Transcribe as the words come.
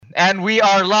And we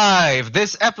are live.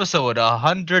 This episode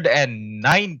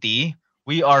 190,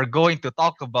 we are going to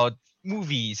talk about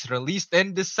movies released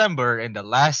in December in the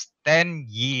last 10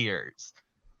 years.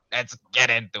 Let's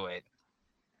get into it.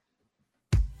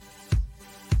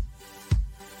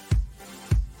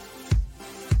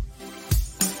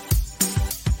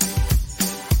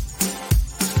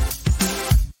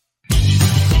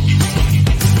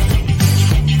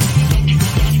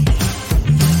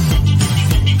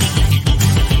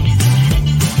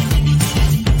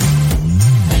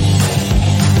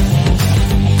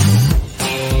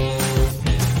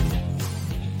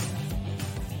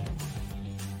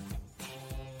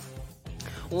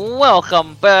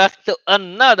 Welcome back to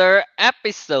another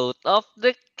episode of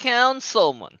The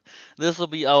Councilman. This will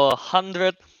be our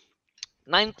 190th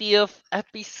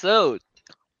episode.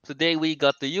 Today we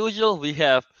got the usual. We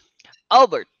have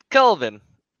Albert, Kelvin.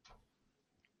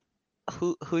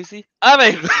 Who is he? I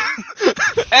mean,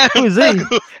 and Who is he?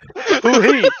 Who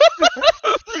he?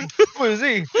 Who is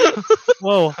he?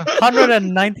 Whoa,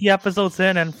 190 episodes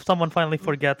in, and someone finally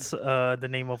forgets the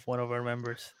name of one of our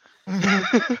members.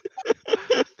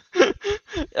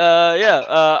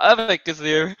 Avik is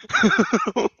here.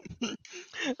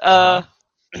 uh,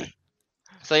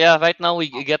 so yeah, right now we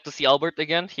get to see Albert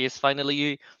again. He is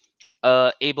finally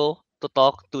able to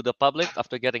talk to the public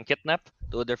after getting kidnapped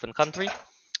to a different country.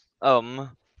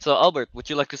 So Albert, would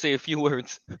you like to say a few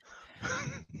words?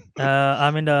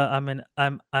 I'm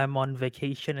on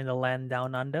vacation in the land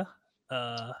down under.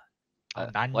 Why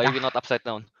are you not upside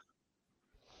down?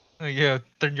 Yeah,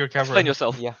 turn your camera. Explain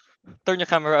yourself. Yeah. Turn your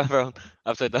camera around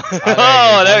upside down. there you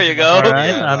Oh, go. there you go. All right,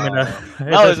 Yeah. I'm in a.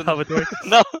 Now That's it's- how it works.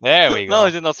 No, There we no, go.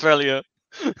 it's in Australia.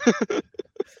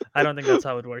 I don't think that's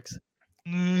how it works.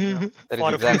 That is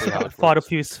Fought exactly how it fought a works.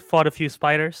 few fought a few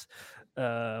spiders.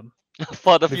 Um,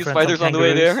 Fought a few Befriend some spiders on the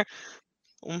way there. kangaroos.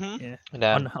 Mm-hmm. yeah. And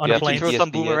then on you a have plane. Throw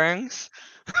some PTSD yet? boomerangs.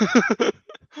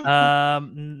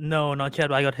 No, not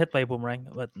yet. I got hit by a boomerang,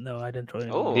 but no, I didn't throw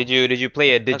any. Oh. Did you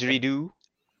play a Okay. didgeridoo?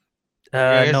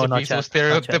 Guys, No, to not be so yet.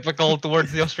 Not yet. stereotypical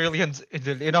towards the Australians. Is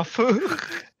it enough?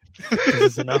 This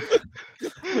is enough.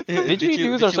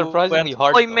 Didgeridoos are surprisingly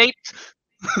hard. Oi, though. mate.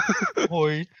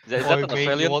 Boy, Is that boy, an mate,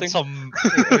 Australian you want thing? some?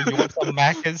 You want some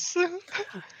macas?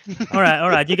 All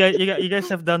right. You guys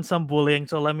have done some bullying,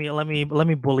 so let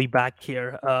me bully back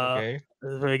here. Okay.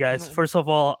 Sorry guys. First of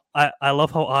all, I love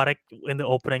how Arik in the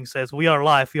opening says, "We are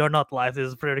live. We are not live. This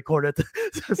is pre-recorded."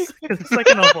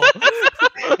 Second of all,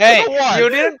 Hey, What?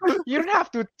 you didn't have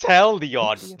to tell the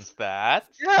audience that.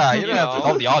 Yeah, you You don't have to know.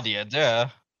 tell the audience. Yeah.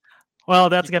 well,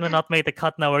 that's gonna not make the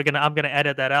cut now. I'm gonna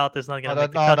edit that out. It's not No, gonna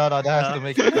make the no, cut. no, no. That has to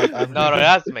make it. No, it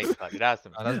has to make cut. It has to.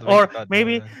 No, that's the Or make cut,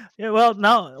 maybe- no. Yeah, well,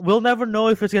 now we'll never know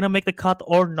if it's gonna make the cut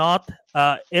or not.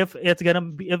 If it's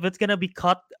gonna be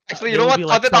cut. Actually, you there know will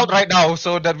what? be, Cut it out some- right now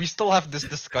so that we still have this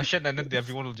discussion and then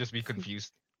everyone will just be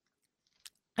confused.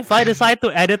 If I decide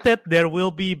to edit it, there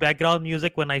will be background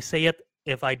music when I say it.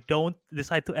 If I don't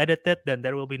decide to edit it, then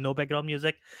there will be no background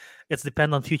music. It's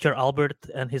depend on future Albert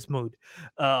and his mood.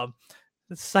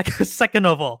 Second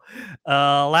of all,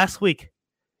 last week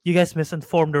you guys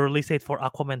misinformed the release date for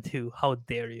Aquaman 2. How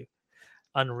dare you?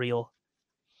 Unreal.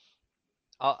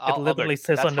 It literally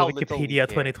says on the Wikipedia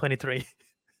 2023.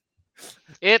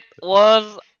 It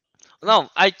was no.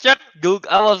 I checked Google.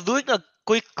 I was doing a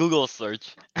quick Google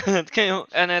search, and it came,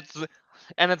 and it's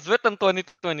written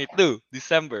 2022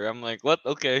 December. I'm like, what?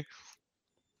 Okay.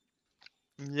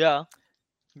 Yeah.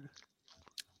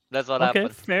 That's what Okay,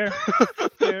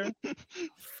 happened.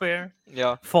 fair.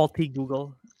 Yeah. Faulty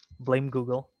Google. Blame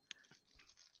Google.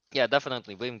 Yeah,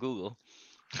 definitely blame Google.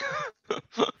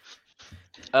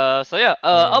 So yeah,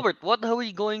 Yeah. Albert, what are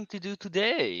we going to do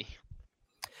today?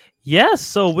 Yes,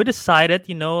 so we decided,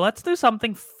 let's do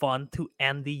something fun to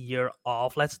end the year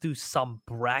off. Let's do some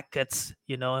brackets.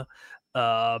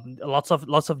 Lots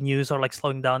of news are like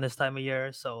slowing down this time of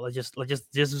year, so let's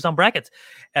just do some brackets.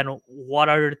 And what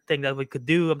other thing that we could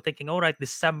do? I'm thinking, all right,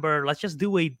 December. Let's just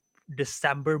do a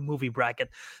December movie bracket.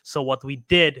 So what we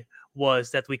did was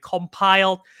that we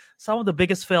compiled some of the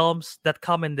biggest films that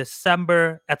come in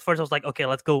December. At first, I was like, okay,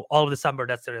 let's go all of December.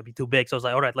 That's gonna be too big. So I was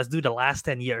like, all right, let's do the last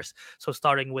 10 years. So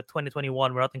starting with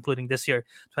 2021, we're not including this year,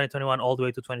 2021 all the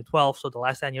way to 2012. So the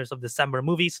last 10 years of December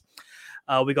movies.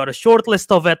 We got a short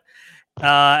list of it,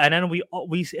 and then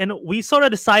we sort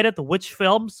of decided which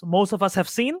films most of us have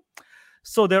seen.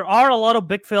 So there are a lot of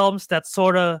big films that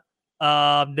sort of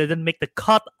they didn't make the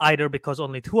cut either because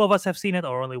only two of us have seen it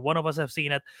or only one of us have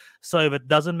seen it. So if it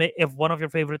doesn't make, if one of your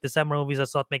favorite December movies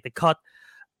does not make the cut,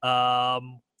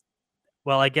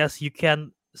 well, I guess you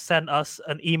can send us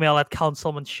an email at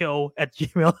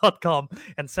councilmanshow@gmail.com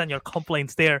and send your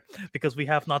complaints there because we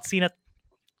have not seen it.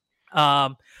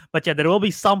 But yeah, there will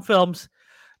be some films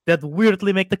that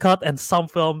weirdly make the cut and some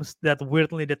films that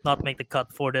weirdly did not make the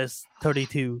cut for this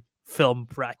 32 film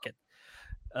bracket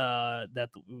that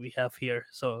we have here.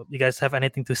 So, you guys have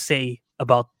anything to say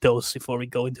about those before we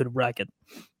go into the bracket?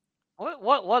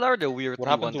 What are the weird What two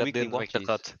happened ones to that weekly didn't make the watchies?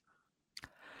 cut?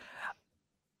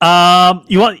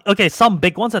 You want some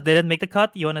big ones that didn't make the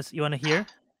cut? You wanna hear?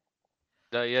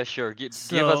 Yeah, sure. Give us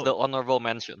the So honorable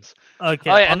mentions. okay,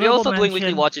 Oh yeah, and we're honorable also doing weekly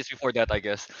mention. watches before that, I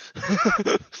guess.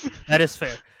 That is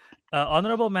fair.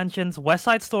 Honorable mentions: West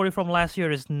Side Story from last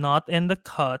year is not in the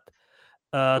cut.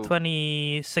 Ooh.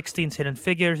 2016's Hidden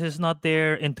Figures is not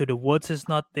there. Into the Woods is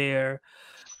not there.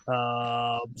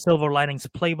 Silver Linings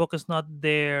Playbook is not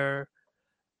there.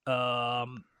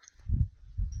 Um,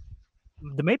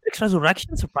 The Matrix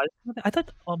Resurrection, surprisingly, I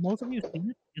thought most of you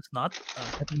seen it. It's not. I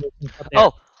think it's not there.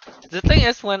 Oh, the thing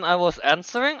is, when I was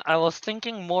answering, I was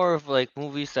thinking more of like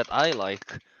movies that I like.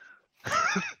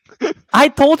 I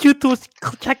told you to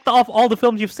check off all the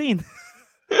films you've seen.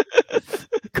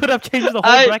 Could have changed the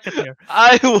whole bracket here.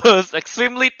 I was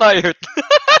extremely tired.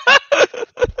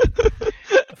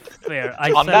 Fair.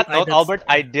 On that note, did- Albert,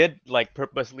 I did like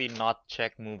purposely not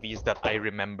check movies that I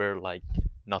remember like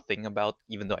nothing about,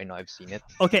 even though I know I've seen it.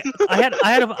 Okay, I had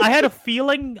a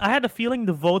feeling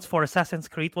the votes for Assassin's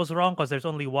Creed was wrong because there's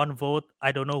only one vote.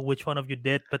 I don't know which one of you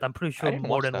did, but I'm pretty sure didn't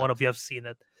more watch than that. one of you have seen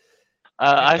it.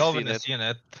 I've Kelvin seen has it. seen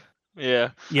it. Yeah.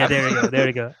 Yeah, there you go. There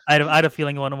you go. I had a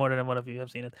feeling one more than one of you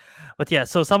have seen it. But yeah,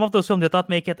 so some of those films did not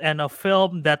make it, and a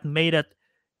film that made it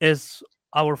is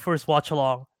our first watch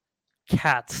along,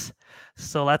 Cats.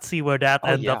 So let's see where that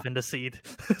ends up in the seed.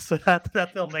 So that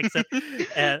film makes it,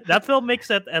 and that film makes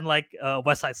it, and like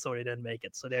West Side Story didn't make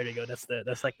it. So there you go. That's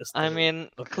like the story. I mean,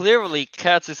 Okay. clearly,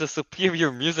 Cats is a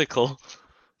superior musical.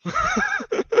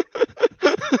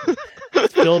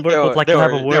 Spielberg would like to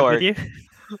have a word with you.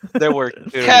 There were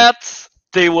Really. cats.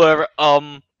 They were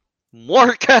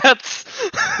more cats.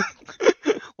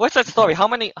 What's that story? How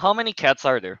many cats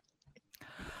are there?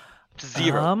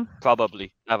 Zero,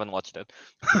 probably. I haven't watched it.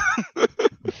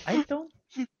 I don't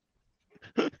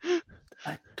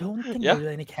think Yeah. there's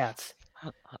any cats.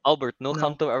 Albert, no No.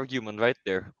 counter argument right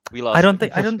there. We lost. I don't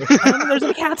think there's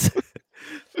any cats.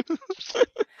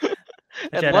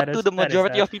 And Yeah, what that do is- the that is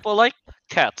majority sad. of people like?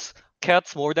 Cats.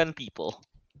 Cats more than people.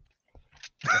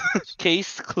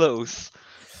 Case closed.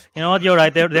 You know what? You're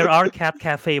right. There are cat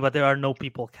cafe, but there are no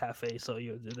people cafe. So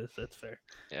that's fair.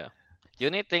 The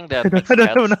only thing I that makes don't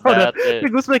cats know. bad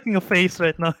Like, who's making a face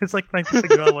right now? It's like trying to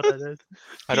figure out what that is.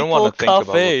 I don't want to think People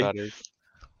about cafe. what that is.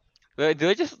 Do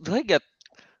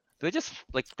I just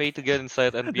like pay to get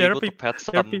inside and be There are able to peop- pet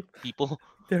there are some peop- people?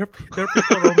 There are people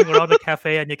roaming around the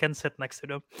cafe, and you can sit next to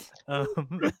them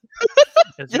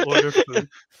as you order food.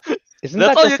 Isn't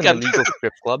That's that all just you an can- illegal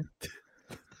strip club?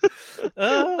 That's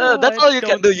I all you can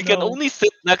don't do. You can know. only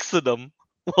sit next to them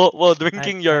while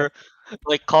drinking I- your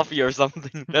like coffee or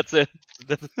something. That's it.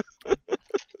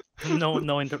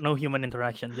 no human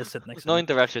interaction. Just sit next to No them.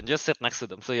 interaction. Just sit next to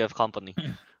them so you have company.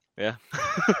 Fair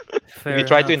If you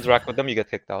try to enough. interact with them, you get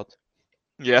kicked out.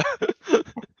 Yeah.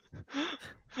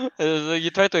 So you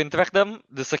try to interact them,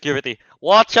 the security.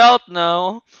 Watch out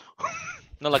now.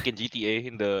 Not like in GTA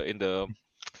in the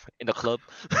club.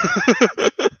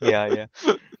 Yeah.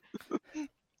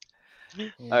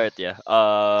 All right, yeah.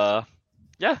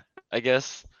 Yeah. I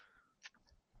guess.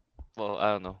 Well,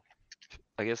 I don't know.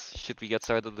 I guess should we get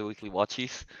started with the weekly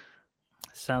watchies?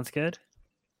 Sounds good.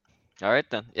 All right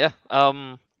then. Yeah.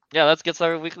 Yeah. Let's get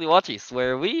started with weekly watchies,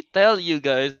 where we tell you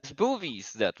guys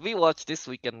movies that we watched this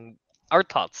week and our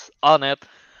thoughts on it.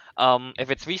 If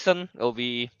it's recent, it'll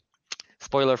be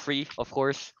spoiler free, of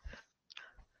course.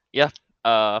 Yeah.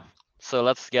 So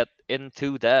let's get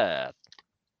into that.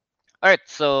 All right.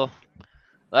 So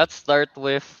let's start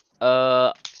with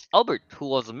Albert, who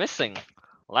was missing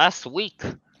last week.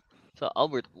 So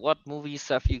Albert, what movies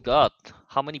have you got?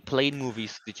 How many plane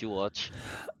movies did you watch?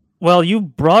 Well, you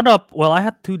brought up. Well, I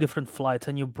had two different flights,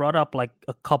 and you brought up like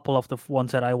a couple of the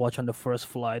ones that I watched on the first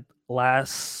flight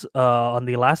on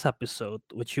the last episode,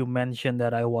 which you mentioned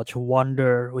that I watched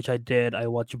Wonder, which I did. I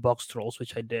watched Box Trolls,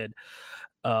 which I did.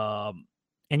 And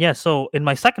yeah, so in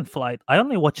my second flight, I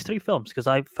only watched 3 films because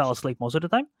I fell asleep most of the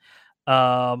time.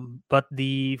 But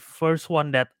the first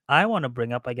one that I want to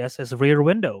bring up, I guess, is Rear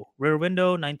Window. Rear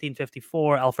Window,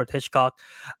 1954, Alfred Hitchcock.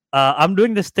 I'm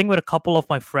doing this thing with a couple of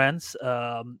my friends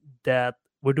that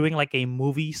we're doing like a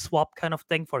movie swap kind of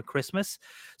thing for Christmas.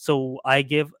 So I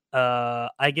give a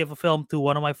film to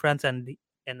one of my friends, and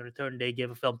in return they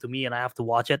give a film to me and I have to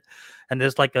watch it. And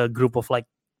there's like a group of like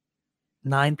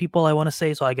 9 people, I want to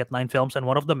say, so I get 9 films, and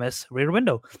one of them is Rear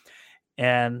Window.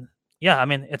 And yeah, I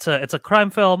mean it's a crime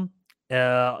film,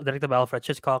 directed by Alfred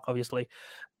Hitchcock, obviously,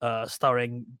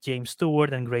 starring James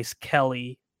Stewart and Grace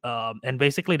Kelly. And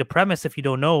basically the premise, if you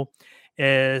don't know,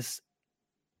 is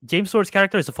James Stewart's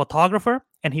character is a photographer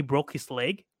and he broke his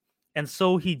leg, and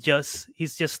so he's just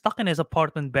stuck in his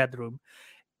apartment bedroom,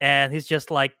 and he's just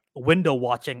like window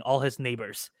watching all his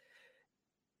neighbors.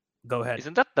 Go ahead.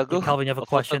 Isn't that Dago, Calvin, you have a a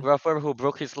question? photographer who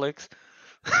broke his legs?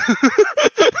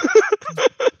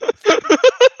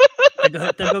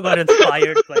 Tego got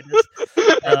inspired by this.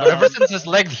 But ever Um, since his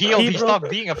leg healed, he he broke- stopped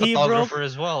being a he broke- photographer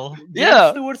as well.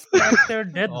 Yeah. Stewart's character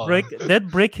did Oh.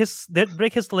 break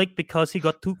his leg because he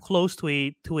got too close to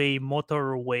a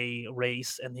motorway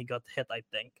race and he got hit. I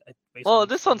think. Based Well, on-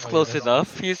 this one's Oh, close yeah.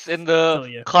 enough. He's in the So,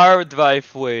 yeah. car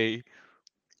driveway.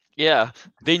 Yeah,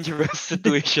 dangerous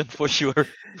situation for sure.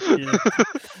 Yeah.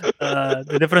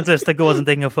 The difference is Tego wasn't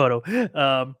taking a photo.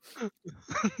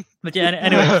 But yeah,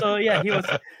 anyway, so yeah, he was.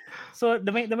 So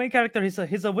the main character,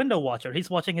 he's a window watcher. He's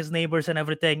watching his neighbors and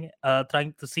everything,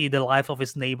 trying to see the life of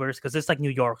his neighbors because it's like New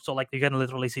York, so like you can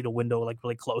literally see the window like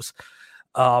really close.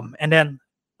 And then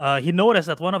he noticed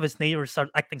that one of his neighbors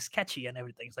started acting sketchy and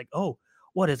everything. It's like, oh,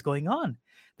 what is going on?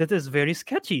 That is very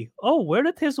sketchy. Oh, where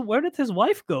did his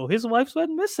wife go? His wife's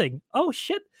went missing. Oh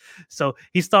shit! So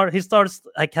he starts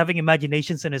like having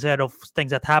imaginations in his head of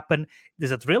things that happen. Is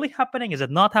it really happening? Is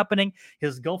it not happening?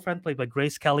 His girlfriend, played by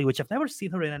Grace Kelly, which I've never seen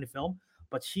her in any film,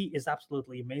 but she is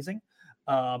absolutely amazing.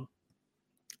 And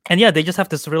yeah, they just have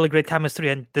this really great chemistry,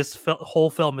 and this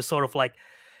whole film is sort of like,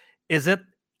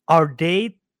 are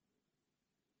they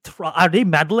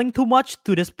meddling too much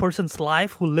to this person's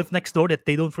life who live next door that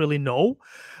they don't really know,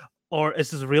 or is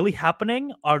this really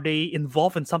happening? Are they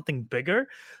involved in something bigger?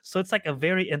 So it's like a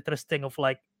very interesting of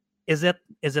like, is it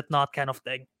not kind of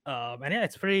thing. And yeah,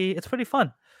 it's pretty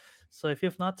fun. So if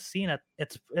you've not seen it,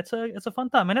 it's a fun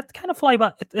time, and it kind of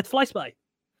it flies by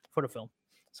for the film.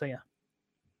 So yeah,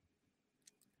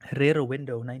 Rear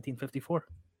Window, 1954.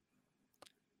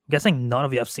 Guessing none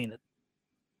of you have seen it.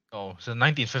 Oh, it's a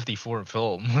 1954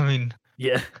 film. I mean,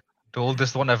 Yeah. the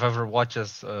oldest one I've ever watched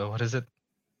is what is it?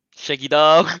 Shaggy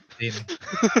Dog. In...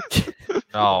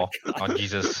 No, oh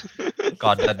Jesus,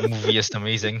 God, that movie is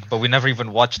amazing. But we never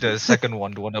even watched the second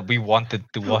one, the one that we wanted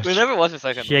to watch. We never watched the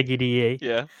second one. Shaggy DA.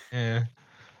 Yeah, Yeah.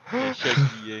 Shaggy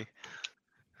DA.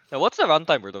 Now, what's the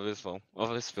runtime of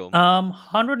this film?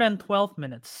 112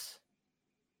 minutes.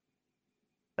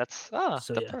 That's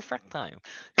So, the yeah. perfect time.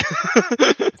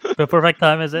 The perfect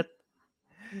time, is it?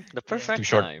 The perfect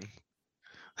short. time.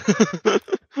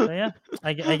 So yeah,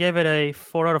 I gave it a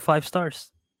 4 out of 5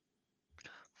 stars.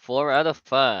 4 out of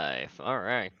 5. All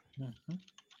right. Mhm.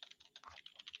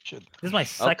 Should. This is my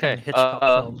second Okay, Hitchcock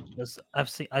film. Because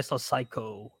I saw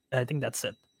Psycho. And I think that's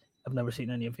it. I've never seen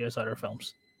any of his other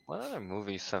films. What other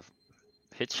movies have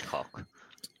Hitchcock?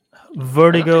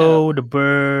 Vertigo, The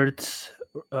Birds,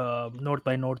 North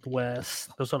by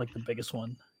Northwest. Those are like the biggest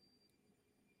one.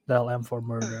 Dial M for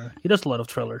Murder. He does a lot of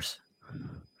thrillers.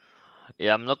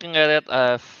 Yeah, I'm looking at it.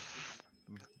 I've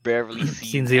barely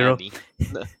seen Zero. any.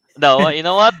 No, you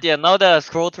know what? Yeah, now that I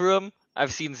scroll through them,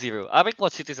 I've seen 0. I haven't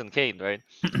watched Citizen Kane, right?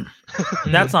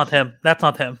 That's not him. That's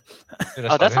not him.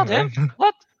 Oh, that's not him? right?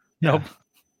 What? Nope.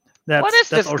 That's, What is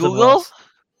that's this, Orson Google? Welles.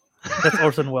 That's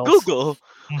Orson Welles. Google.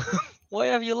 Why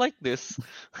have you like this?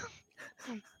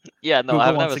 Yeah, no, Google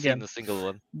I've once never again. seen a single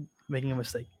one. Making a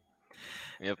mistake.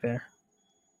 Yep. Fair.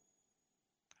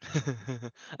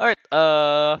 All right.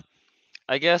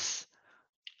 I guess.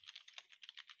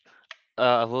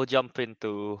 We'll jump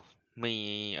into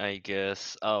me. I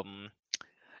guess.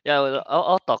 Yeah, well,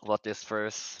 I'll talk about this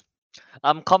first.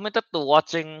 I'm committed to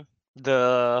watching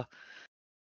the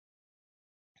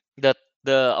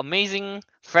the amazing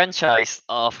franchise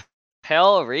of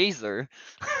Hellraiser.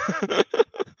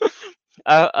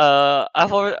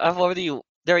 I've already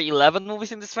there are 11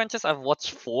 movies in this franchise. I've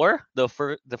watched 4, the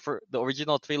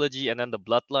original trilogy and then the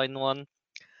Bloodline one.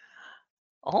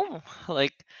 Oh,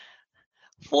 like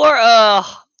for a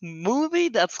movie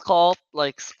that's called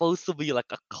like supposed to be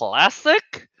like a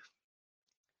classic,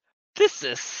 this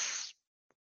is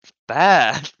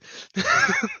bad.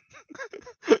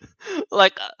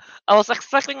 Like I was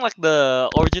expecting like the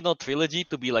original trilogy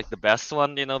to be like the best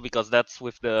one, because that's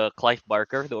with the Clive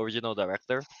Barker, the original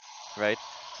director, right?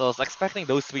 So I was expecting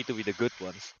those 3 to be the good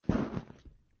ones.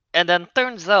 And then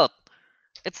turns out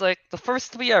it's like the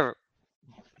first 3 are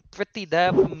pretty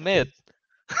damn mid.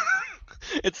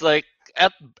 It's like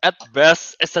at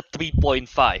best it's a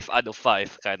 3.5 out of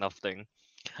 5 kind of thing.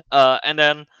 And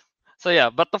then So yeah,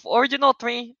 but the original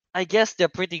three, I guess they're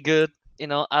pretty good.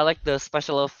 I like the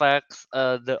special effects,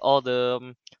 the all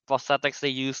the prosthetics they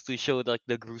use to show like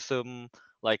the gruesome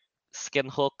like skin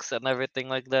hooks and everything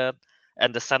like that.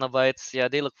 And the Cenobites, yeah,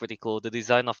 they look pretty cool. The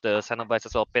design of the Cenobites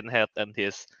as well, Pinhead and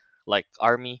his like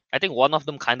army. I think one of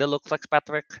them kind of looks like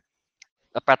Patrick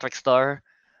Star.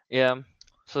 Yeah.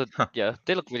 So Huh. yeah,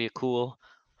 they look really cool.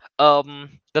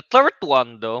 The third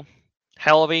one though,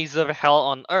 Hellraiser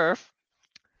Hell on Earth.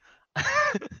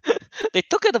 They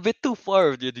took it a bit too far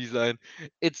with the design.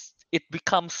 It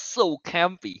becomes so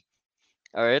campy.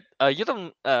 All right. You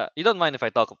don't mind if I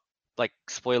talk like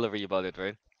spoilery about it,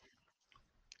 right?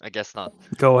 I guess not.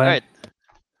 Go All ahead. right.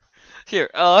 Here.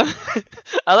 I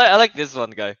like this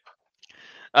one guy.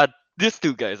 Uh, these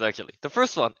two guys actually. The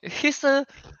first one, he's a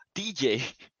DJ,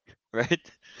 right?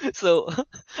 So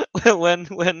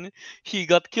when he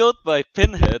got killed by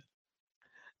Pinhead,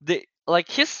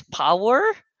 his power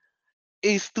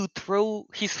is to throw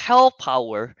his hell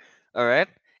power, all right,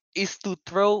 is to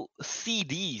throw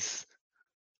CDs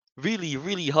really,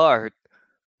 really hard.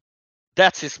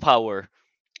 That's his power.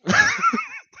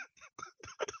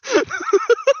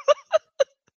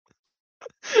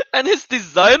 And his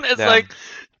design is Damn. like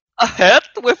a head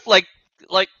with like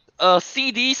a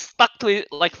CD stuck to it,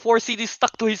 like four CDs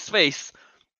stuck to his face.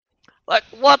 Like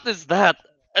what is that?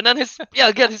 And then his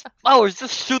powers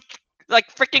just shoot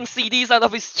like freaking CDs out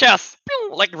of his chest,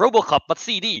 Pew! Like RoboCop but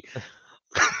CD.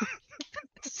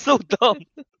 It's so dumb.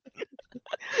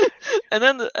 And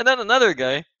then another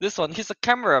guy. This one, he's a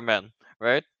cameraman,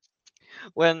 right?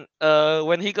 When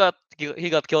he got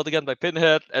killed again by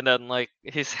Pinhead, and then like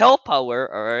his hell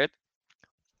power, all right.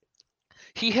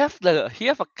 He have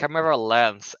a camera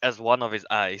lens as one of his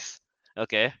eyes,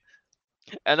 okay.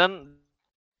 And then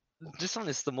this one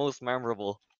is the most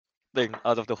memorable thing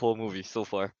out of the whole movie so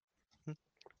far.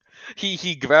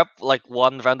 He grabbed like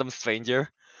one random stranger.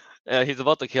 He's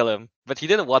about to kill him, but he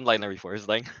did a one-liner before. He's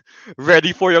like,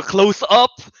 "Ready for your close-up,"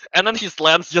 and then his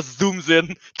lens just zooms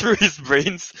in through his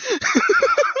brains.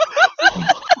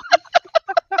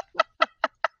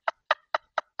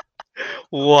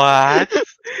 What?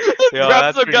 Yo, Grabs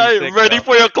that's the pretty guy. sick, Ready though.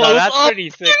 for your No, that's close-up. pretty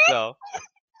sick though.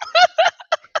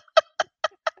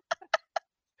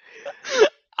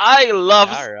 I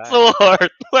laughed Alright. so hard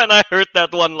when I heard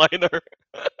that one-liner.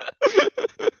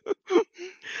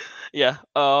 Yeah.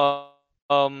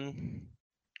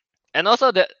 And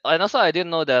also I didn't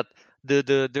know that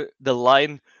the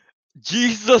line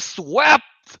 "Jesus wept."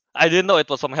 I didn't know it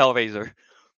was from Hellraiser.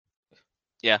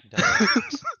 Yeah.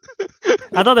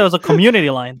 I thought there was a community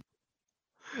line.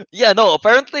 Yeah. No.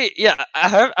 Apparently, yeah.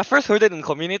 I first heard it in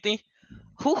Community.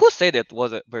 Who said it?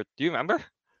 Was it Bert? Do you remember?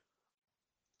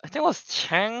 I think it was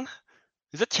Chang.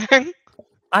 Is it Chang?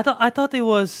 I thought it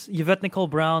was Yvette Nicole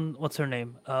Brown. What's her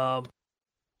name? I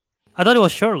thought it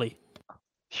was Shirley.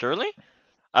 Shirley?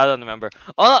 I don't remember.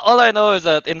 All I know is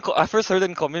that I first heard it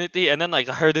in Community, and then like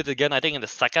I heard it again. I think in the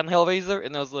second Hellraiser,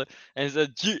 and I was like, and it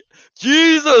said,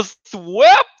 "Jesus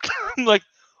wept." I'm like,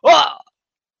 "Oh,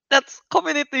 that's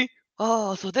Community."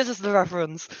 Oh, so this is the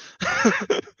reference.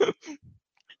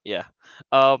 Yeah.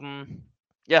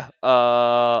 Yeah.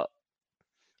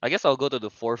 I guess I'll go to the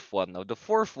fourth one now. The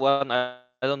fourth one, I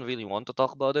don't really want to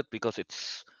talk about it because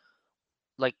it's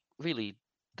like really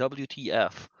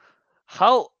WTF.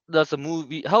 How is a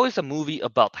movie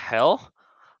about hell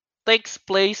takes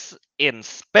place in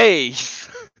space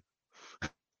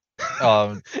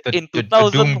The, in the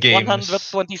Doom games.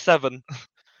 2127?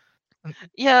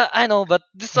 Yeah, I know, but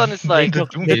this one is The like Doom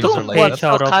They games took are a like page that.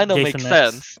 out of kind of Jason makes X.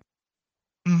 sense.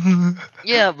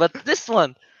 Yeah, but this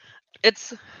one,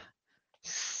 it's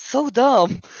so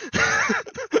dumb.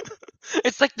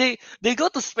 It's like they go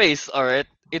to space, all right,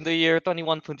 in the year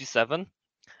 2127,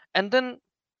 and then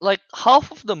like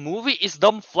half of the movie is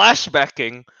them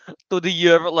flashbacking to the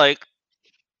year like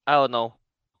I don't know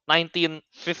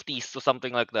 1950s or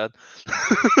something like that.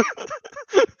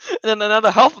 And then another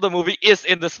half of the movie is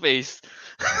in the space.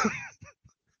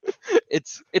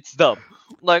 It's dumb.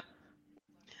 Like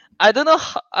I don't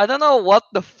know what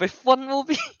the fifth one will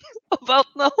be about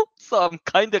now, so I'm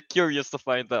kind of curious to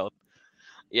find out.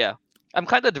 Yeah, I'm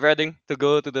kind of dreading to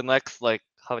go to the next like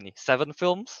how many 7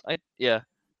 films? Yeah,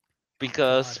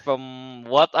 because God. from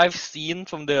what I've seen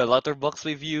from the Letterboxd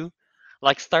review,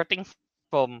 like starting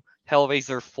from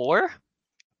Hellraiser 4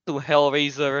 to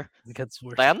Hellraiser It gets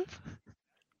worse. 10,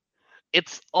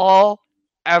 it's all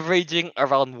averaging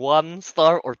around 1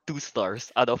 star or 2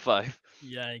 stars out of 5.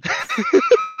 Yikes.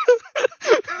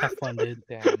 Have fun, dude.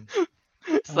 Damn.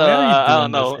 So Why are you I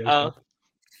don't doing this know. to yourself?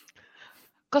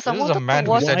 Cause I This is a wanted to man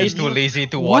who watch said Why he's the too new. lazy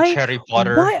to watch Why? Harry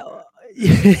Potter. Why?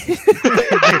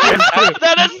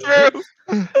 That is true.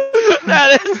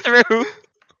 That is true.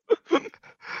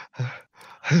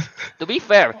 To be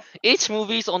fair, each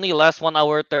movie's only lasts 1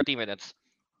 hour 30 minutes.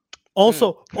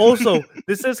 Also,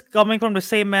 this is coming from the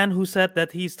same man who said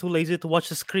that he's too lazy to watch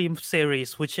the Scream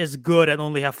series, which is good and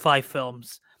only have 5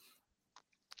 films.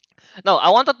 No, I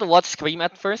wanted to watch Scream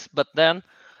at first, but then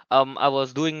I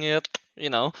was doing it,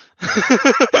 not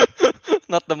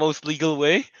the most legal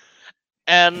way.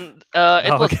 And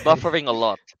it was Okay. buffering a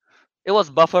lot. It was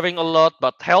buffering a lot,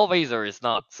 but Hellraiser is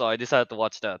not, so I decided to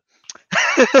watch that.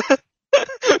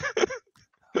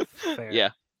 Fair. Yeah.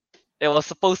 It was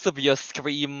supposed to be a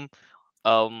Scream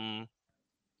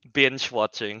binge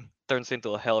watching. Turns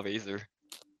into a Hellraiser.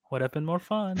 Would have been more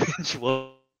fun. Binge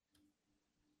watching.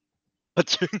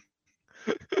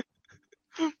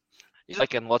 I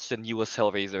can watch the newest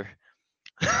Hellraiser.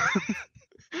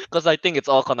 Because I think it's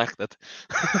all connected.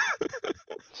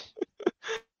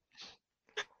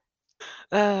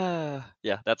 Yeah,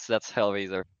 that's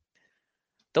Hellraiser.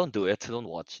 Don't do it. Don't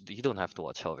watch. You don't have to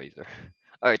watch Hellraiser.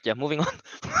 All right, yeah, moving on.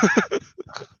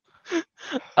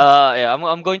 Yeah,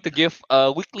 I'm going to give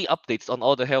weekly updates on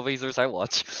all the Hellraisers I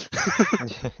watch.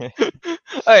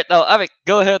 All right, now Arik,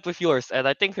 go ahead with yours. And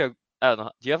I think I don't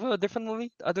know. Do you have a different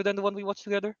movie other than the one we watched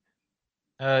together?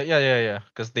 Yeah.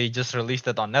 Because they just released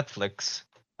it on Netflix.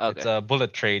 It's Okay. a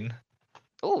Bullet Train.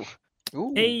 Oh,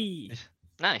 Ooh. Hey.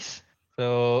 nice,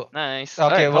 So nice.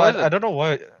 okay, Alright, well, how is I it? don't know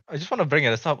why. I just want to bring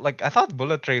it up. Like, I thought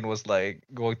Bullet Train was like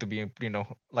going to be,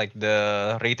 like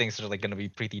the ratings are like gonna be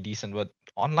pretty decent, but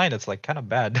online it's like kind of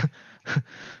bad.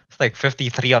 It's like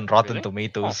 53 on Rotten Really?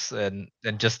 Tomatoes and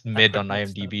just mid on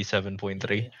Mixed up. IMDb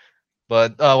 7.3. Yeah.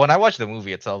 But when I watched the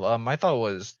movie itself, I thought it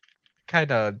was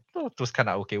it was kind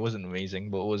of okay. It wasn't amazing,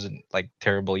 but it wasn't like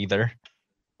terrible either.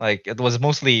 Like it was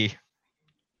mostly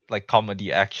like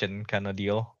comedy action kind of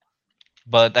deal.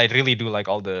 But I really do like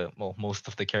most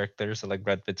of the characters. I like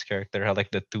Brad Pitt's character. I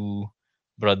like the two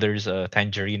brothers,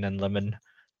 Tangerine and Lemon.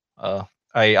 Uh,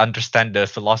 I understand the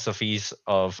philosophies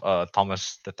of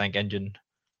Thomas the Tank Engine.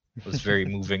 It was very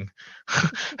moving.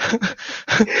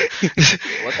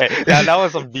 Yeah, that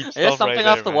was some deep Is this stuff right something I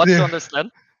have there, to man. watch to Yeah.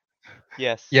 understand?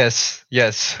 Yes. Yes.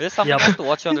 Is this something I Yep. have to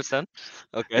watch to understand?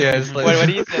 Okay. Yeah, it's like When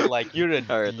he said like you're a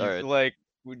Alright, diesel, alright. like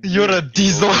you're a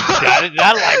diesel. that like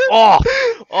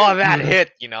that You're a-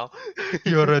 hit,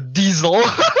 You're a diesel.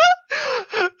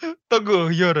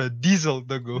 Tago, you're a diesel,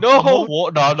 Tago. No.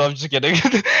 No, I'm just kidding.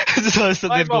 It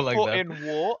didn't go like that. in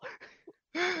war.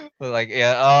 But like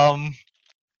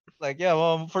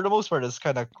well, for the most part it's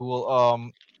kind of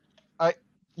cool.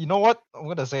 You know what, I'm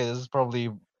gonna say this is probably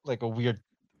like a weird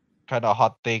kind of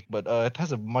hot take, but it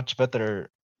has a much better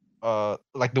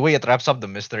like the way it wraps up the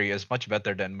mystery is much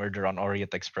better than Murder on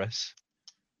Orient Express.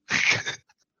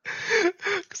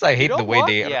 Because I hate the way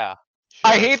they Yeah.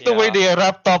 I Sure, hate the way yeah. they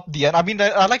wrapped up the end. I mean,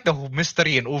 I like the whole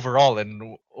mystery and overall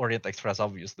in Orient Express,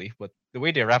 obviously, but the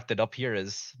way they wrapped it up here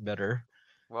is better.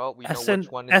 Well, we know As in,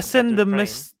 which one is as in the train.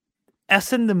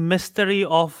 as in the mystery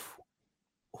of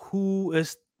who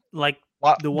is like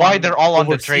Why, the why one they're all on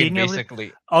the train, overseeing everything?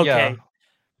 basically. Okay.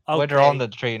 Yeah, why they're all on Okay.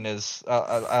 the train is.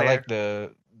 I like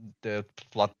the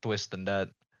plot twist and that.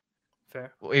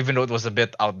 Fair. Even though it was a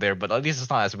bit out there, but at least it's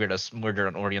not as weird as Murder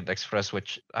on Orient Express,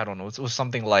 which I don't know. It was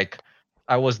something like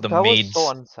I was the That was maid's.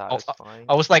 so unsatisfying.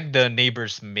 I was like the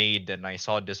neighbor's maid, and I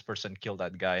saw this person kill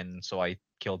that guy, and so I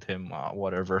killed him.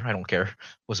 Whatever, I don't care.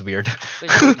 It was weird.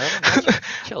 Wait, no,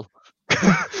 chill.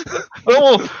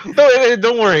 No,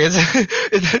 don't worry.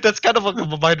 That's kind of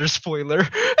a minor spoiler.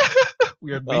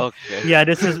 Weirdly. Okay. Yeah,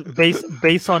 this is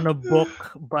based on a book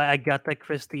by Agatha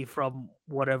Christie from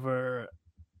whatever,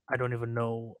 I don't even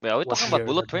know. Wait, are we what talking about year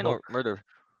Bullet the Train or book. Murder?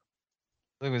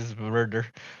 It was murder.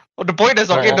 Well, the point is,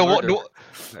 Oh, okay, murder.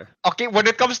 okay, when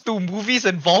it comes to movies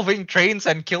involving trains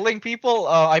and killing people,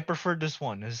 I prefer this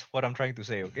one. Is what I'm trying to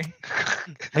say. Okay.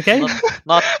 Okay.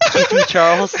 Not Choo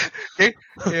Charles. Okay.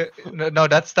 Yeah, no,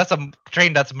 that's a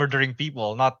train that's murdering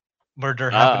people, not murder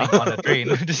happening on a train.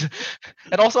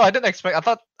 And also, I didn't expect. I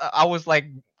thought I was like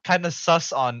kind of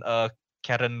sus on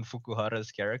Karen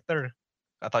Fukuhara's character.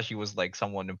 I thought she was like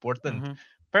someone important. Mhm.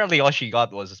 Apparently, all she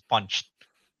got was punched,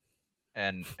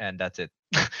 and that's it.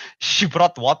 She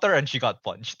brought water and she got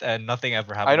punched, and nothing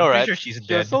ever happened. I know, I'm pretty right? sure she's She was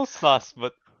dead. so sus,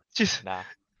 but She's nah.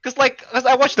 cause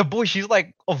I watched the boy. She's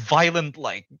like a violent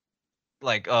like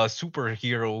a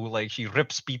superhero. Like she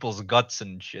rips people's guts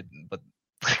and shit. But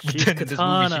She's then in this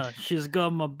movie, Katana. She's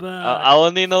got my back. I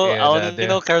only know Yeah, I that- only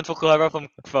know Karen Fukuhara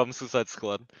from Suicide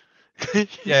Squad.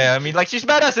 yeah, I mean, like she's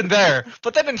badass in there,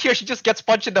 but then in here she just gets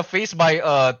punched in the face by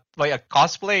a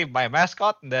cosplay, by a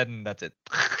mascot, and then that's it.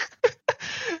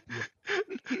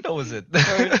 That was it.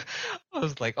 Alright. I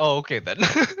was like, oh, okay then.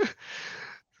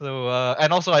 So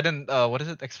and also I didn't what is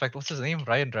it expect what's his name,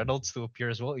 Ryan Reynolds, to appear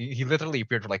as well. He literally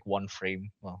appeared for like one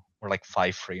frame, well, or like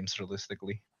 5 frames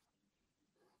realistically.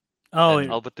 Oh,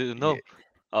 And Albert didn't know. yeah,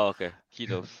 Oh, okay. He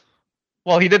knows.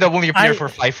 well, he did only appear I for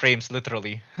 5 frames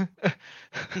literally.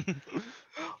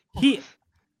 he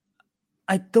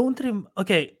I don't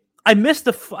okay. I missed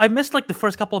like the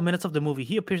first couple of minutes of the movie.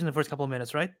 He appears in the first couple of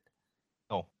minutes, right?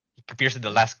 No, he appears in the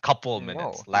last couple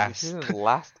minutes. No, Last this is the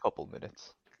last couple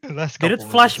minutes. last Did it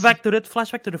couple flash minutes.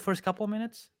 back to the first couple of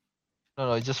minutes?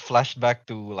 No, it just flashed back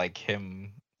to like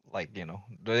him, like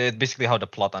basically how the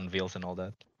plot unveils and all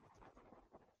that.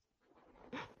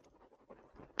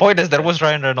 Point is, there Okay. was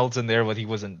Ryan Reynolds in there, but he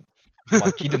wasn't.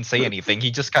 He didn't say anything. He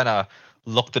just kind of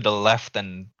looked to the left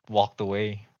and walked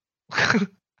away.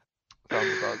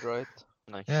 Sounds about right.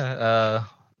 Nice. Yeah.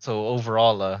 So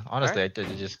overall, honestly, Alright.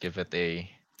 I'd just give it a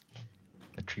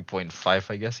 3.5,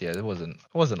 I guess. Yeah, it wasn't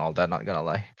all that. Not gonna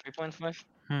lie. 3.5.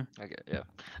 Hmm. Okay, yeah.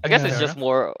 I guess Yeah. it's Fair just enough.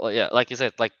 more, yeah, like you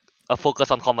said, like a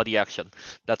focus on comedy action.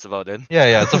 That's about it.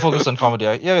 Yeah. It's a focus on comedy.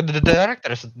 Yeah, the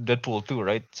director is Deadpool too,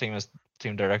 right? Same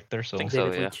director. So Think so,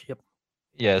 David yeah. Leitch, yep.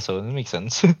 yeah, so it makes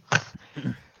sense.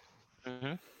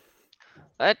 Mm-hmm.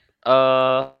 Right.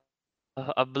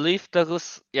 I believe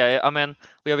Tagus. Yeah, I mean,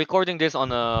 we are recording this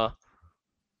on a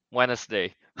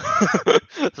Wednesday,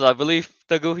 so I believe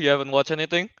Tagu, you haven't watched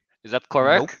anything. Is that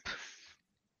correct? Nope.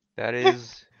 That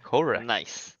is correct.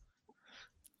 Nice.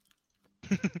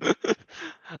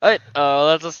 Alright,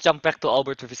 let's just jump back to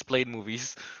Albert with his played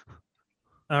movies.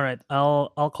 All right,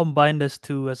 I'll combine this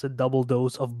two as a double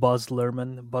dose of Buzz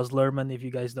Lerman. Buzz Lerman, if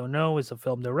you guys don't know, is a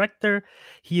film director.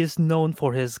 He is known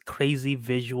for his crazy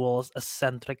visuals,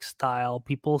 eccentric style.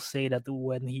 People say that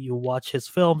when you watch his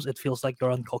films, it feels like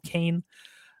you're on cocaine.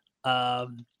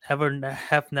 Have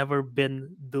never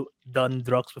been done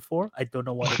drugs before. I don't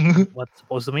know what's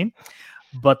supposed to mean,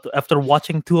 but after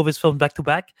watching two of his films back to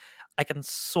back, I can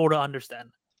sort of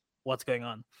understand what's going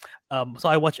on. So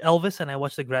I watched Elvis and I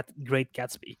watched The Great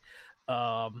Gatsby.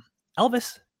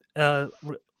 Elvis,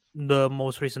 the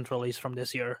most recent release from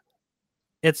this year.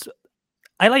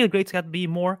 I like The Great Gatsby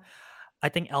more. I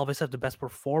think Elvis has the best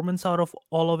performance out of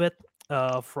all of it.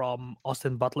 From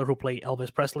Austin Butler, who played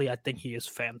Elvis Presley, I think he is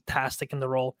fantastic in the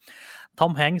role.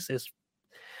 Tom Hanks let's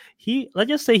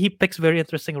just say he picks very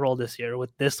interesting role this year with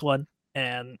this one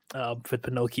and with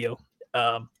Pinocchio.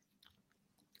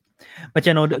 But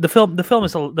the film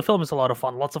is a lot of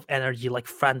fun. Lots of energy, like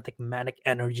frantic, manic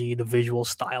energy, the visual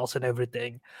styles and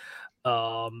everything.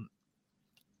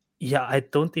 Yeah, I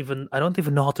don't even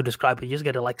know how to describe it. You just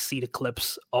gotta like see the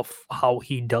clips of how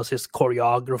he does his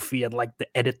choreography and like the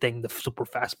editing, the super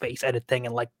fast paced editing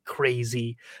and like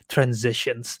crazy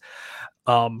transitions.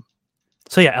 So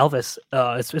yeah, Elvis.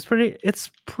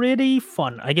 It's pretty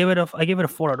fun. I gave it a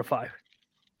 4 out of 5.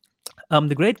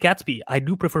 The Great Gatsby, I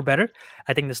do prefer better.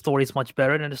 I think the story is much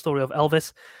better than the story of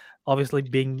Elvis. Obviously,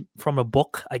 being from a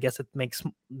book, I guess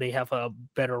they have a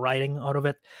better writing out of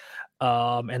it.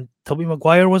 And Tobey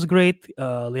Maguire was great.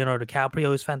 Leonardo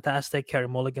DiCaprio is fantastic. Carey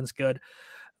Mulligan's good.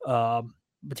 But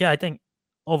yeah, I think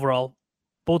overall,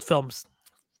 both films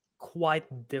quite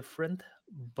different.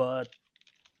 But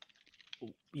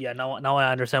yeah, now I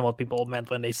understand what people meant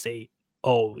when they say,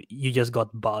 "Oh, you just got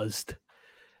buzzed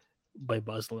by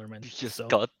Buzz Lerman." You just So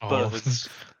got Oh, buzzed.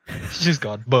 she just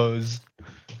got buzzed.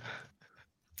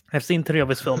 I've seen 3 of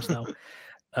his films now.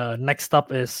 Next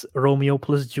up is Romeo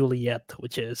plus Juliet,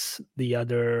 which is the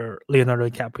other Leonardo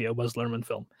DiCaprio Buzz Lerman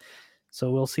film.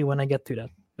 So we'll see when I get to that.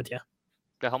 But yeah,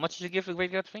 Okay, how much did you give The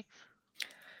Great Gatsby?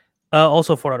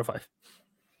 also 4 out of 5.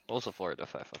 Also 4 out of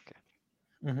 5.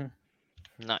 Okay,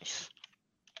 nice.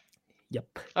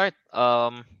 Yep. Alright,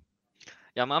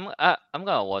 yeah, I'm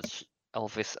gonna watch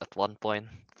Elvis at one point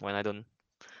when I don't.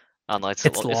 I don't know, it's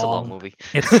It's a long long. movie.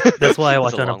 That's why I It's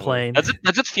watched on a long movie. plane. Does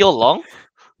it feel long?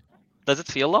 Does it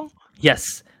feel long?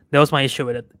 Yes, that was my issue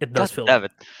with it. It does God feel damn long.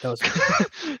 it. That was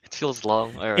It feels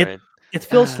long. Alright. it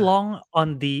feels long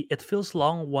it feels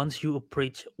long once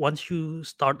you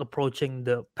start approaching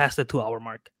the past the 2 hour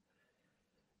mark.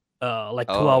 Like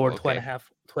 2 Oh, hour, okay.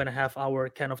 2.5 hour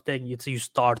kind of thing. You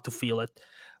start to feel it,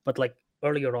 but like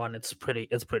earlier on, it's pretty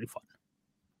fun.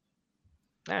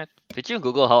 Alright. Did you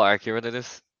Google how accurate it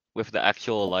is with the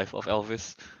actual life of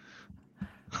Elvis?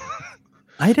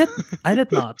 I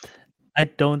did not. I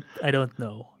don't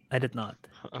know. I did not.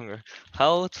 Okay.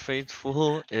 How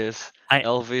faithful is I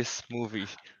Elvis movie?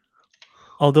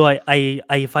 although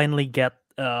I finally get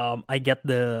I get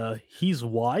the he's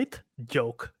white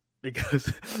joke because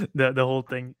the whole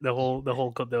thing the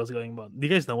whole clip that was going on. Do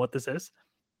you guys know what this is?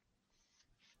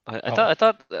 Oh, I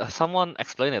thought someone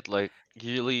explained it like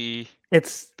usually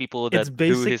It's people that it's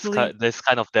do basically, this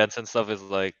kind of dance and stuff is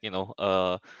like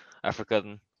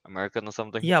African American or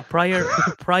something. yeah, prior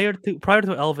to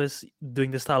Elvis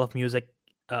doing this style of music,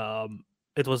 um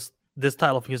it was, this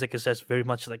style of music is just very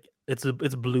much like, it's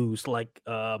blues, like,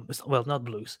 well, not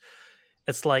blues,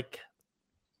 it's like,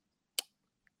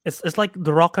 it's like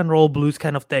the rock and roll blues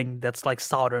kind of thing, that's like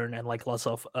southern, and like lots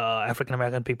of African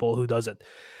American people who does it.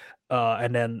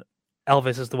 And then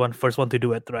Elvis is the first one to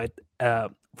do it, right?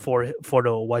 For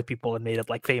the white people, and made it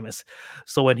like famous.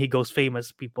 So when he goes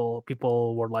famous, people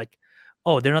were like,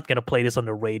 "Oh, they're not gonna play this on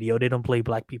the radio. They don't play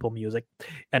black people music."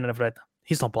 And then I've read,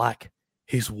 "He's not black.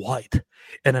 He's white."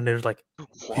 And then there's like,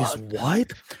 "He's What?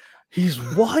 white. He's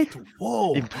white.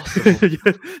 Whoa." Impossible.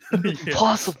 Yeah. Yeah.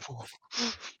 Impossible.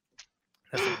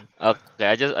 That's the one. Okay,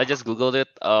 I just googled it.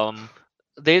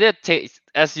 They did change,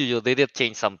 as usual. They did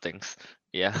change some things.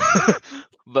 Yeah,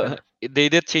 but they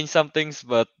did change some things,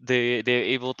 but they're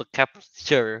able to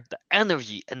capture the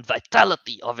energy and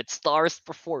vitality of its star's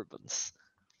performance.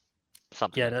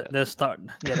 Something Yeah, like that. the start.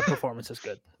 Yeah, the performance is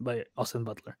good by Austin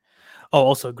Butler. Oh,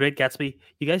 also Great Gatsby.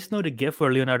 You guys know the GIF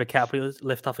where Leonardo DiCaprio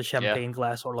lift off a Yeah. champagne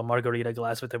glass or a margarita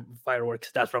glass with the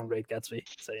fireworks? That's from Great Gatsby.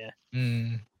 So yeah,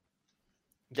 mm, in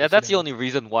Yeah, case you that's the didn't know. only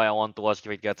reason why I want to watch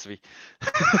Great Gatsby.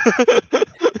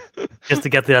 Just to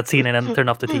get to that scene and then turn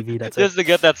off the TV. That's Just it. to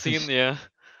get that scene, yeah.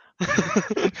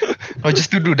 oh,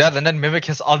 just to do that and then mimic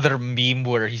his other meme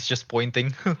where he's just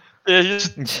pointing. Yeah,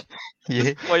 he's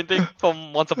Yeah. pointing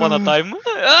from Once Upon a Time.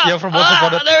 Yeah, from Once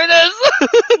Upon a- There it is.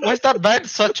 Why is that man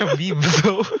such a meme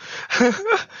though?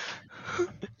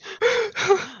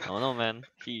 Oh no, man.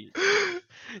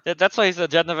 That's why he's a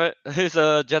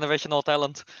generational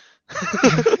talent.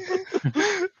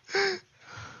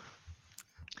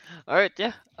 All right,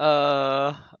 yeah.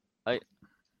 I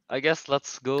I guess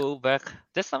let's go back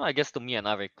this time. I guess to me and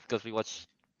Arik because we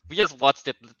just watched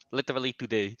it literally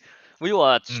today. We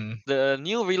watched Mm. the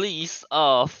new release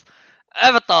of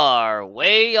Avatar: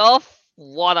 Way of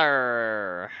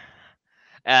Water,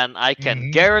 and I can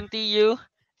Mhm. guarantee you,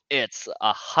 it's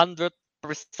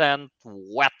 100%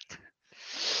 wet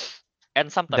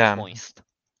and sometimes Damn. moist.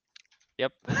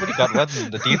 Yep. Nobody got wet in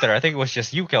the theater. I think it was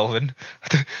just you, Kelvin.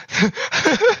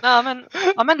 No,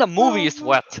 I mean the movie is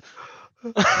wet.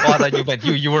 Oh, I thought you meant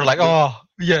you were like, oh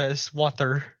yes,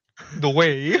 water. The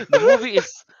way.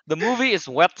 The movie is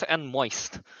wet and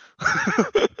moist.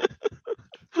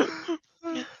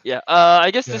 Yeah. I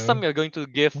guess this Yeah. time you're going to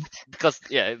give because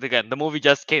yeah, again the movie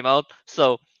just came out,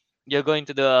 so you're going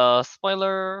to the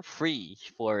spoiler free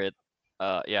for it.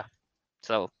 Yeah.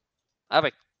 So,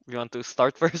 Avik, you want to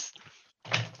start first?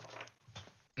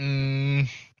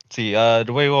 See,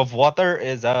 the way of water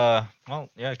is well,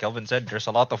 yeah, Kelvin said there's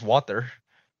a lot of water.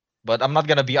 But I'm not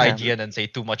gonna be Yeah. IGN and say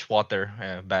too much water.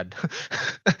 Bad.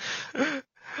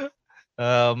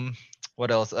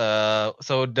 What else?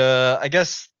 So I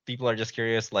guess people are just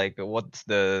curious, like, what's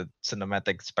the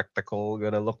cinematic spectacle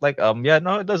gonna look like? Yeah,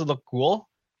 no, it does look cool.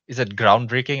 Is it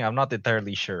groundbreaking? I'm not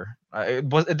entirely sure. It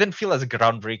didn't feel as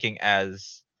groundbreaking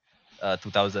as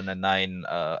 2009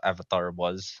 Avatar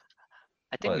was.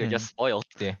 I think But you're just spoiled.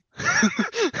 yeah.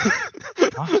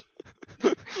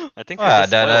 I think you're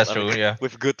just that's spoiled, true. Avik, Yeah.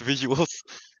 with good visuals.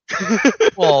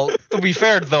 Well, to be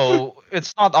fair though,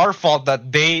 it's not our fault that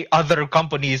other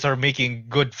companies are making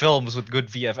good films with good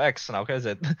VFX now, is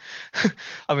it?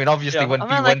 I mean, obviously Yeah, when I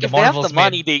mean, when like the if they have the Marvels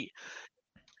money, made,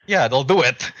 yeah, they'll do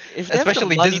it. if they have the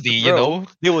Especially money Disney, to you throw, know.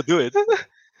 they will do it.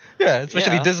 Yeah,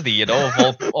 especially Yeah. Disney, you know,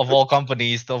 of all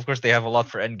companies. Of course, they have a lot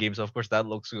for Endgame, so of course that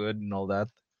looks good and all that.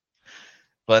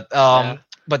 But Yeah.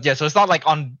 but yeah, so it's not like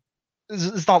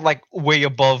it's not like way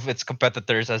above its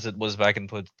competitors as it was back in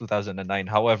 2009.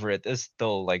 However, it is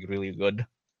still like really good.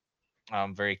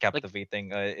 Very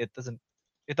captivating. It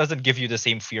doesn't give you the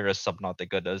same fear as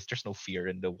Subnautica does. There's no fear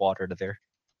in the water there.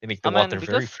 They make I the mean, water very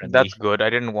because friendly. That's good. I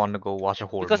didn't want to go watch a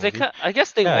horror because movie. I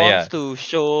guess they Yeah, want yeah. to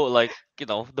show like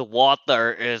the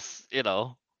water is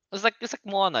it's like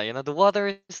Moana, the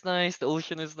water is nice, the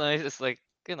ocean is nice. It's like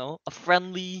a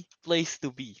friendly place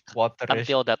to be Waterish.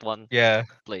 until that one Yeah.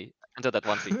 until that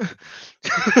one scene.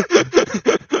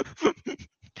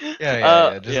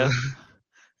 Yeah. Yeah. Just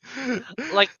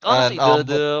Like honestly, and but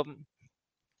the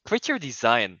creature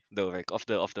design though, like of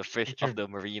the fish of creature- the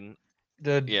marine,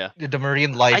 the yeah, the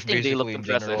marine I life think they look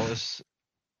basically in general impressive. is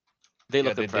They yeah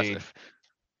look impressive.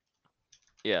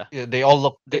 Yeah. yeah, they all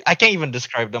look They I can't even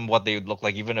describe them what they would look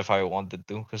like even if I wanted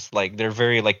to because like they're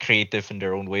very like creative in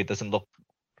their own way. It doesn't look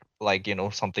like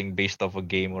something based off a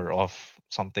game or off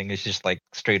something. It's just like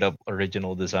straight up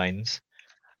original designs.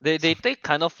 they So take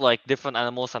kind of like different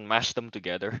animals and mash them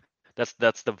together. That's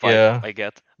the vibe Yeah. I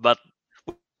get. But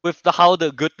with the how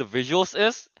the good the visuals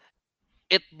is,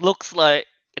 it looks like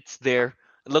it's there.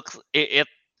 It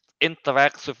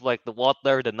interacts with like the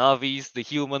water, the Navis, the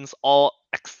humans, all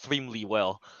extremely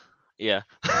well. Yeah.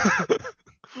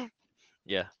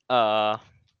 Yeah.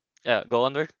 Yeah. Go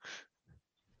under.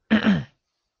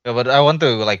 Yeah, but I want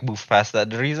to like move past that.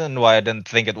 The reason why I didn't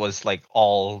think it was like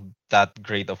all that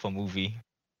great of a movie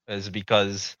is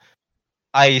because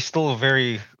I still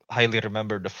very highly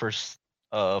remember the first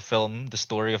film, the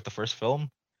story of the first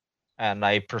film, and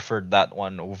I preferred that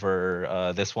one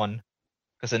over this one.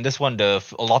 Because in this one, a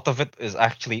lot of it is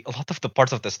actually a lot of the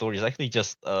parts of the story is actually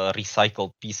just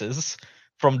recycled pieces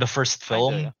from the first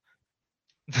Kinda.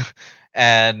 Yeah. film.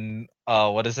 And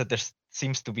what is it? There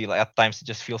seems to be like at times it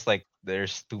just feels like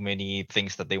there's too many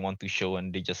things that they want to show,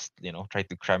 and they just try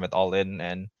to cram it all in,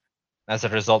 and as a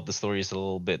result, the story is a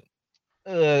little bit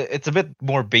it's a bit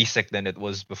more basic than it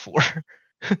was before.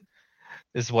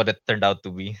 Is what it turned out to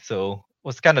be. So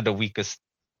what's kind of the weakest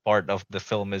part of the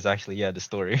film is actually the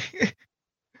story.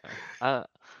 Yeah.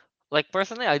 Like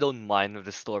personally, I don't mind with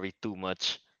the story too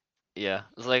much. Yeah.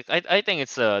 It's like I think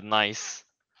it's a nice,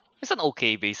 it's an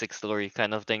okay basic story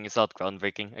kind of thing. It's not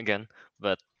groundbreaking again,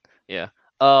 but yeah.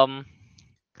 Um.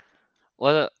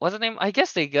 What's the name? I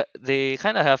guess they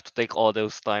kind of have to take all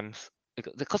those times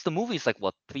because the movie is like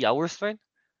what 3 hours, right?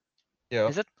 Yeah,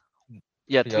 Is it?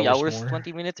 Yeah, 3 hours 3 hours, more.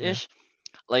 20 minutes Yeah. ish.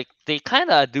 Like they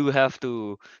kind of do have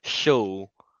to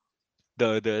show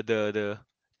the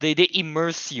they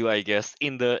immerse you, I guess,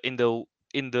 in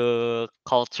the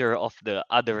culture of the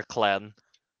other clan.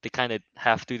 They kind of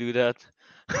have to do that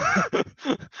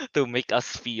to make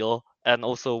us feel, and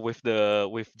also with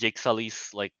Jake Sully's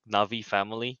like Navi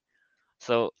family.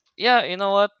 So yeah, you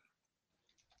know what?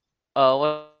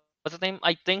 What's the name?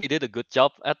 I think they did a good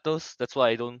job at those. That's why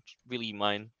I don't really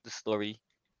mind the story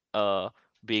uh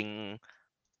being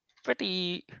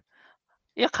pretty,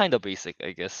 yeah, kind of basic,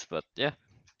 I guess. But yeah,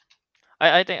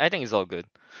 I think it's all good.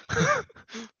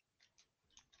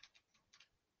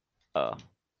 uh,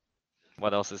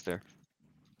 what else is there?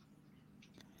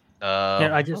 Here, I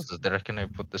What just, else is there? Can I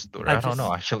put the story? I I don't know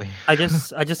just, actually. I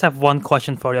just have one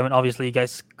question for you. I mean, obviously, you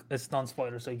guys, it's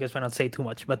non-spoiler, so you guys might not say too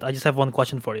much. But I just have one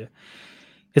question for you.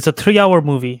 It's a 3-hour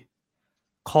movie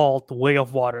called Way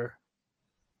of Water.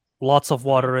 Lots of Hmm?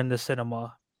 water in the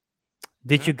cinema.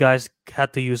 Did Hmm? you guys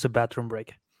had to use a bathroom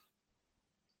break,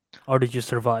 or did you I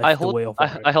survive the hold Way of I,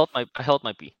 Water? I held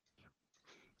my pee.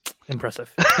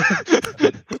 Impressive.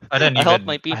 I held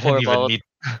my pee I for didn't even about need.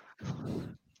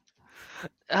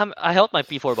 I held my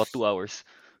pee for about 2 hours.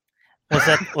 Was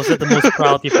that the most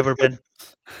proud you've ever been?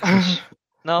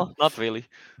 No, not really.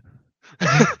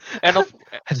 and of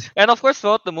and of course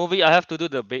throughout the movie I have to do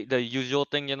the usual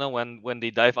thing, when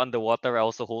they dive underwater. I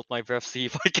also hold my breath, see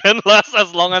if I can last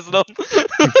as long as them.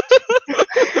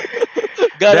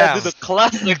 Gotta do Damn. the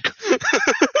classic.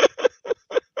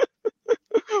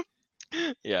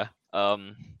 Yeah.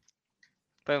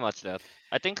 Pretty much that.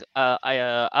 I think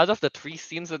I out of the 3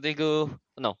 scenes that they go,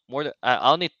 no, more than I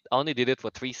only did it for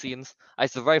 3 scenes. I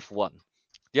survived one.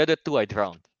 The other two I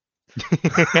drowned.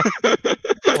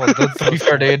 Well, to So be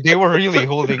fair, sad. they were really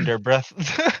holding their breath.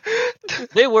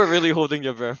 They were really holding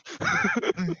your breath.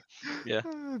 Yeah.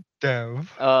 Damn.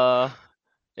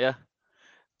 Yeah.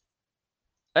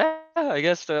 Yeah, I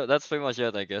guess that's pretty much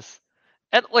it, I guess.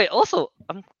 And wait, also,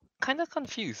 I'm kind of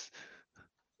confused.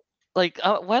 Like,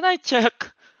 when I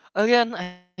check, again,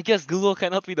 I guess Google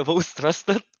cannot be the most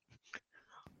trusted.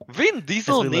 Vin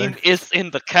Diesel As we name learn, is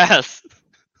in the cast.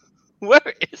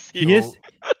 Where is he? he So is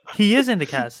he is in the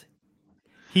cast.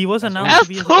 He was as announced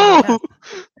we to As be as a part of the who?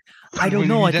 cast. I don't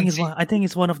know. we didn't see. I think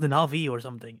it's one of the Navi or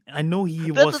something. I know he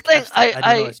That's the was thing. casted. I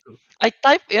don't know as who. I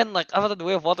type in like Avatar: The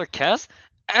Way of Water cast.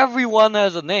 Everyone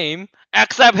has a name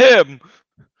except him.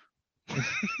 Yeah,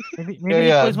 Maybe he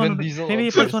yeah. plays one Vin of the Diesel maybe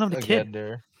he plays appears one of the again kid.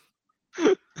 there.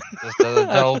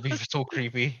 That'll be so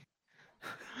creepy.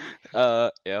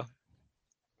 Yeah.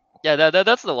 Yeah,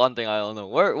 that's the one thing I don't know.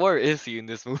 Where is he in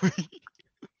this movie?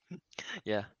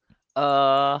 Yeah.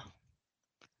 Uh,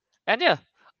 and yeah.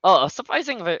 Oh, a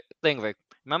surprising thing, Vic.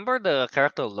 Remember the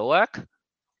character Loak?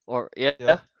 Or yeah,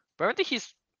 Yeah. apparently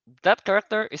that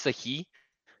character is a he.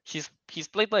 He's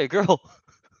played by a girl.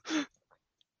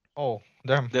 Oh,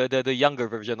 damn. The younger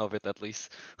version of it, at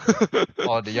least.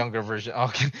 Oh, the younger version.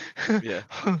 Okay. Yeah.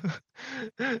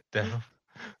 Damn.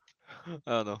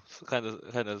 I don't know. Kind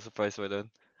of surprised by that.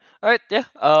 All right. Yeah.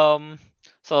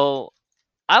 So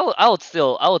I would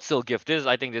still give this.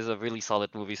 I think this is a really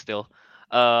solid movie still.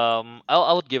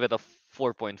 I would give it a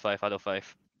 4.5 out of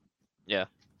 5. Yeah.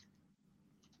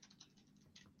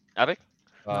 Abby?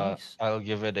 Nice. I'll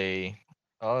give it a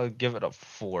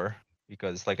 4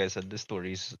 because, like I said, the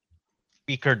story's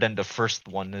weaker than the first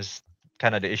one. Is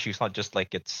kind of the issue. It's not just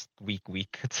like it's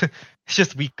weak. It's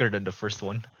just weaker than the first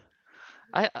one.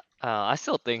 I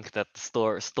still think that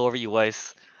story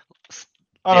wise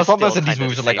I know is sometimes still in these kind of the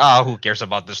movies are like, same. who cares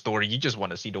about the story? You just want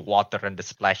to see the water and the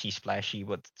splashy,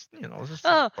 but it's just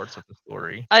some Uh, parts of the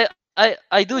story.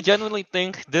 I do genuinely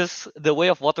think the Way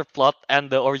of Water plot and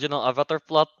the original Avatar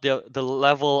plot, the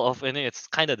level of in it's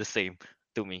kind of the same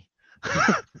to me.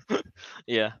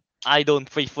 Yeah, I don't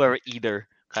prefer either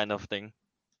kind of thing.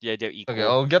 Yeah, they're Okay, equal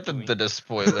I'll get to me. into the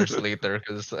spoilers later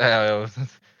because I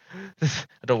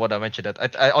don't want to mention that.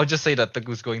 I'll just say that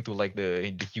Taku's going to like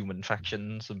the human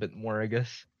factions a bit more, I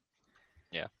guess.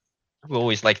 Yeah. We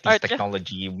always like All these right. Yeah.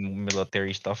 technology,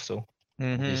 military stuff, so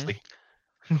Mm-hmm. obviously.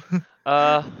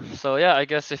 So yeah, I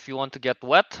guess if you want to get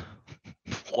wet,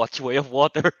 watch Way of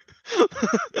Water.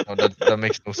 No, that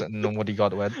makes no sense. Nobody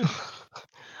got wet.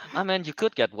 I mean, you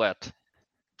could get wet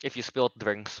if you spilled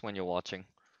drinks when you're watching.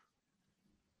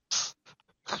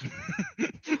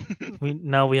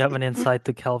 We have an insight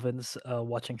to Calvin's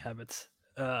watching habits.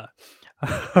 What,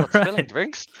 spilling Alright.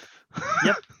 drinks?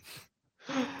 Yep.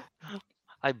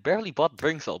 I barely bought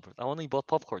drinks, Albert. I only bought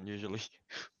popcorn usually.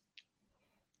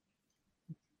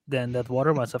 Then that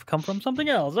water must have come from something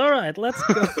else. All right, let's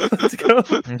go. Let's go.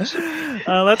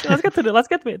 Let's get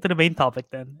to the main topic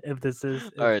then. If this is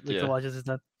if Alright, Victor yeah. watches is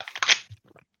done.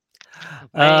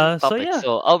 Main So topic. yeah,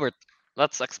 So Albert,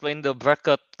 let's explain the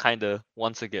bracket kinda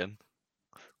once again.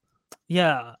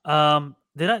 yeah.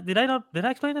 Did I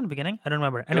explain it in the beginning? I don't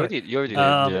remember. Anyway, You already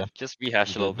um, did. Yeah. Just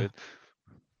rehash a You little did. bit.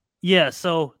 yeah.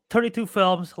 So 32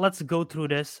 films. Let's go through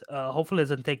this. Hopefully, it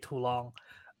doesn't take too long.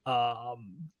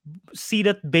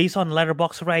 Seated based on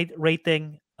letterbox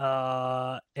rating.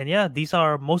 And yeah, these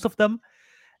are most of them.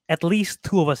 At least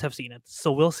two of us have seen it,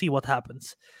 so we'll see what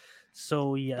happens.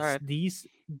 So yes, Alright.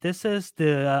 this is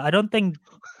the I don't think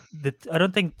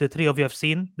the three of you have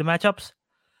seen the matchups,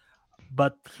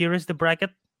 but here is the bracket,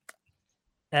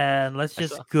 and let's I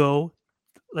saw.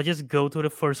 just go to the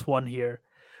first one here,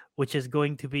 which is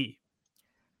going to be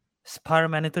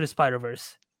Spider-Man Into the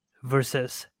Spider-Verse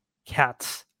versus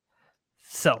Cats.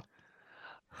 So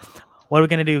what are we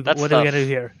gonna do? That's What are we tough. gonna do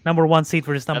here? Number 1 seed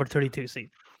versus number That's 32 seed.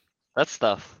 that's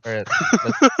tough. Alright.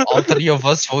 All three of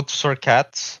us vote for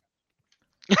cats.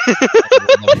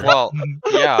 Well,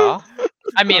 yeah.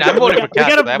 I mean, I'm We voting for gotta,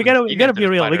 we cats. gotta, we gotta, we gotta be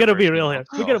real. We gotta be real here.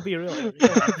 We gotta be real here.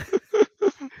 Come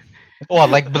on. Oh,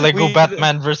 like Lego We-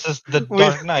 Batman versus the we-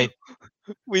 Dark Knight.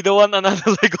 We don't want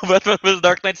another Lego Batman vs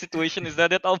Dark Knight situation. Is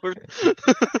that it, Albert?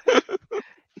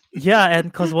 Yeah, and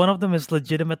because one of them is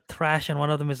legitimate trash and one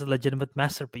of them is a legitimate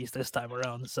masterpiece this time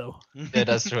around. So Yeah,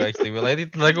 that's true. Actually, well, I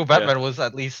think Lego Batman was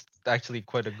at least actually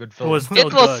quite a good it film. was still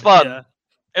It was good, fun. yeah.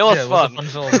 It was Yeah, it fun.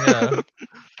 was a fun film.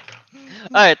 Yeah,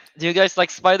 Alright, do you guys like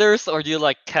spiders or do you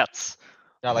like cats?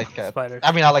 I like cats. Spiders.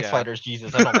 I mean, I like Yeah. spiders.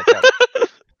 Jesus, I don't like cats.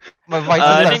 My wife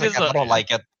I says think I this cat, I one- don't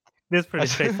like it. This is pretty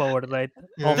straightforward, right?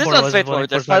 Yeah. All This four of one's us voting straightforward.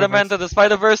 for The Spider-Man Spider-Verse. to the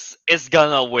Spider-Verse is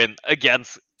gonna win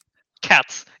against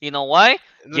cats. You know why?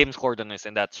 James Corden is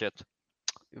in that shit.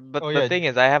 But Oh, the yeah. thing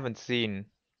is, I haven't seen.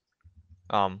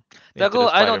 Into Dago,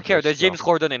 the I don't care. Spider-Verse, There's James so-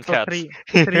 Corden in So cats. three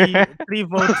votes. Three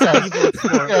votes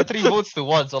for. Yeah, 3 votes to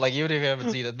 1. So like, even if you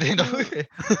haven't seen it, you know.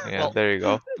 Yeah, Well, there you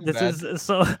go. This bad. is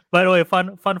so. By the way,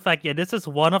 fun fact. Yeah, this is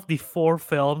one of the 4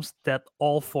 films that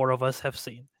all 4 of us have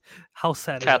seen. How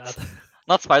sad Cats. is that?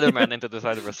 Not Spider-Man into the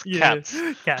Spider-Verse. Yeah, Cats.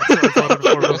 Cats. So it's one of the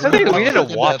 4 of us. The thing is, we Oh, didn't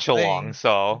look at watch that along, thing.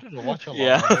 so I didn't watch a lot.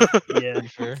 Yeah. Yeah. To be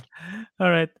fair. All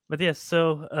right, but yes.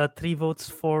 So 3 votes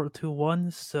for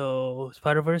 2-1. So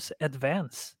Spider-Verse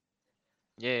advance.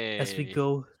 Yay. As we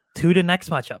go to the next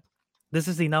matchup. This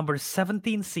is the number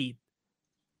 17 seed.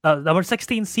 Number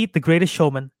 16 seed, The Greatest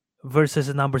Showman, versus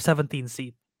the number 17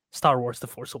 seed, Star Wars: The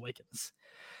Force Awakens.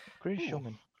 Great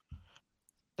Showman.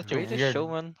 Such a Greatest weird.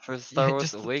 Showman for Yeah, Star Wars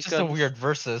just Awakens. a weird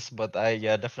versus, but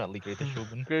yeah, definitely Greatest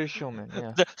Showman. Great Showman.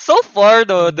 Yeah. So far,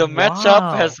 the matchup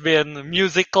Wow. has been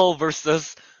musical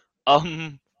versus I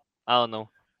don't know,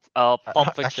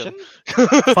 Pulp Fiction.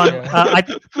 Fun. Yeah.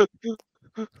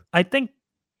 I think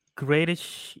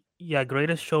Greatest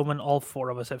Showman. All 4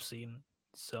 of us have seen.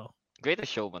 So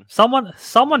Greatest Showman.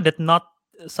 someone did not.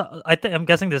 So, I'm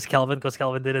guessing this is Calvin because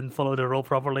Calvin didn't follow the rule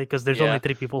properly because there's Yeah. only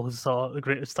 3 people who saw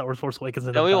Star Wars: Force Awakens.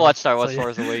 In Yeah, the we ballot, watched Star Wars: so, yeah.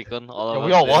 Force Awakens. All Yeah, of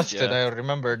we us all did, watched it. yeah. I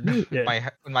remembered Yeah.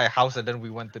 in my house, and then we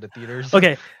went to the theaters.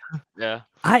 Okay, Yeah.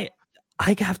 I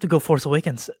have to go Force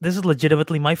Awakens. This is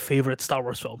legitimately my favorite Star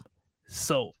Wars film,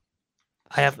 so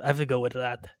I have to go with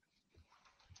that.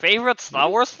 Favorite Star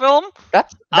Wars film?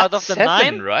 That's Out of the 7,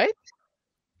 9? right?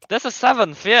 That's a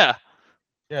 7th, yeah.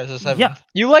 Yeah, it's the Yeah, seventh.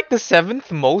 You like the seventh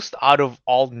most out of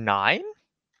all nine?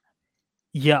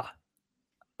 yeah.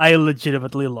 I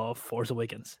legitimately love Force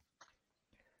Awakens.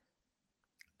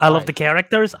 I love the Alright.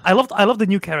 characters. I love the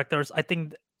new characters. I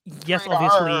think yes,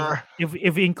 obviously, Radar.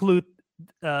 if we include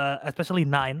especially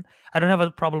 9, I don't have a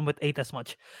problem with 8 as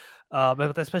much.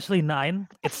 But especially 9,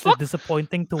 it's still Fuck.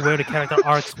 disappointing to where the character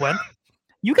arcs went.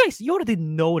 You guys, you already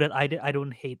know that I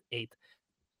don't hate 8.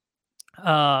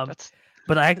 That's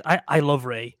But I love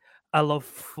Ray. I love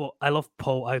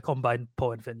Poe. I combine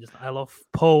Poe and Finn. Just I love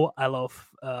Poe. I love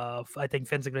I think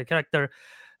Finn's a great character.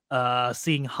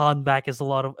 Seeing Han back is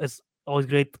always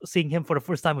great. Seeing him for the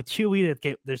first time with Chewie,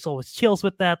 there's always chills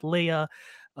with that. Leia,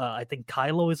 I think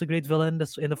Kylo is a great villain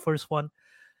in the first one.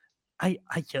 I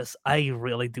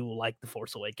really do like the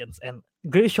Force Awakens, and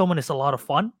Greatest Showman is a lot of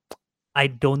fun. I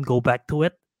don't go back to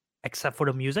it except for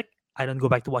the music. I don't go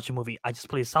back to watch a movie. I just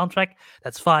play the soundtrack.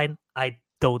 That's fine. I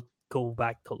don't go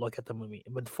back to look at the movie.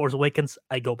 But Force Awakens,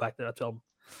 I go back to that film.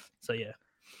 So yeah.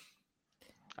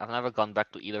 I've never gone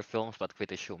back to either films, but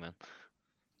Greatest Showman.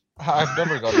 I've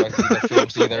never gone back to the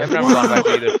films either. I've never gone back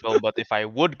to either film, but if I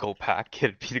would go back,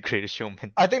 it'd be The Greatest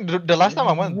Showman. I think the last time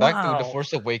I went back to The Wow.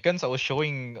 Force Awakens, I was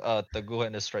showing Taguha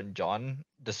and his friend John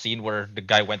the scene where the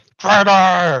guy went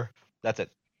Traitor. That's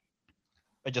it.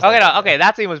 I just Okay, like no, that. okay,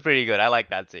 that scene was pretty good. I like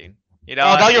that scene. You know,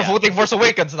 Oh, now you're yeah. voting Force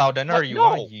Awakens now, then, are What? you? No.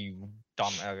 Huh? You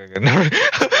dumb. Okay, okay.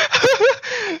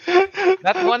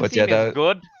 That one But scene yeah, is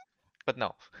good, but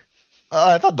no.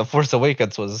 I thought The Force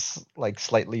Awakens was like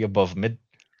slightly above mid,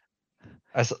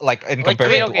 as like in Like, comparison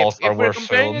wait, to Okay, all if Star we're Wars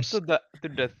comparing films.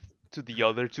 it to the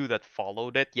other two that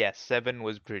followed it, yes, 7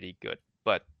 was pretty good.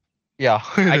 But Yeah.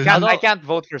 I Although- can't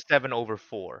vote for 7 over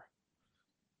 4.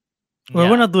 Well,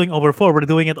 we're Yeah. not doing over 4. We're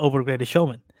doing it over Greatest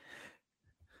Showman.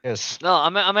 Yes. No, I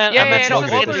meant Yeah, I meant yeah, still no,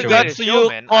 Greatest vote for with the Showman. regards Greatest to you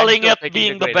Showman. I'm calling still it picking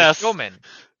being the the Greatest best. Showman.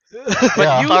 Yeah.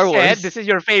 But you Star said Wars. this is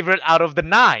your favorite out of the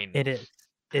 9. It is.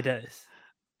 It is.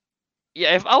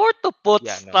 Yeah, if I were to put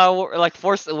Yeah, no. Star Wars, like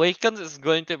Force Awakens, is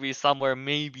going to be somewhere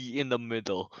maybe in the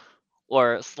middle,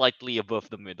 or slightly above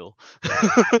the middle.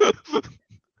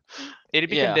 It'd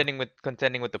be Yeah.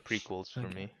 contending with the prequels for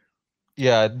Okay. me.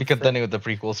 Yeah, it'd be contending with the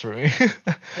prequels for me.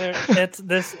 It's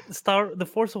this The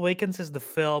Force Awakens is the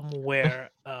film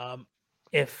where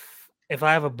if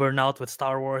I have a burnout with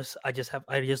Star Wars, I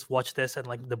just watch this and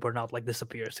like the burnout like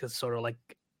disappears. It's sort of like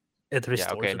it Yeah,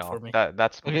 restores okay, it no. for me.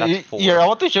 That's Okay, 4. here, I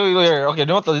want to show you here. Okay, you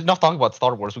know what? Enough talking about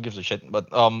Star Wars. Who gives a shit? But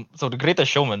so The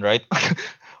Greatest Showman, right?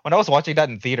 When I was watching that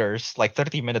in theaters, like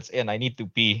 30 minutes in, I need to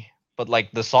pee. But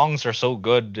like the songs are so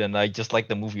good, and I just like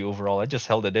the movie overall. I just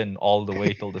held it in all the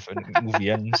way till the movie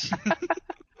ends.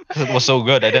 It was so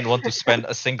good. I didn't want to spend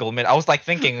a single minute. I was like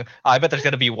thinking, I bet there's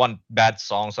gonna be one bad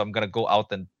song, so I'm gonna go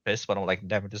out and piss. But I'm like,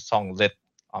 damn it, this song lit.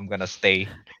 I'm gonna stay.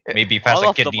 Maybe pass All a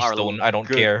of them kidney are stone. I don't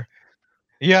good. care.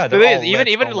 Yeah, So they're it is, all even lit.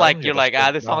 even So I'm like I'm you're gonna like,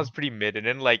 skip this now. song is pretty mid, and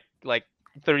then like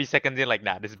 30 seconds in, like,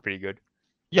 nah, this is pretty good.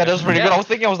 Yeah, that was pretty good. Yeah. I was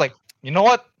thinking, I was like, you know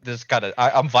what? This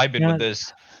I'm vibing Yeah. with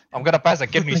this. I'm gonna pass a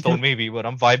kidney stone maybe, but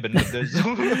I'm vibing with this.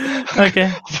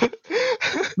 Okay.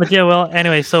 But yeah, well,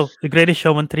 anyway, so The Greatest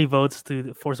Showman 3 votes to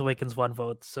The Force Awakens 1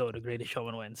 vote, so The Greatest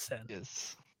Showman wins. And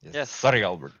Yes. Yes. Sorry,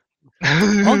 Albert.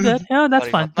 all good. Yeah, that's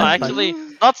Sorry, fine. not No, That's fine. actually,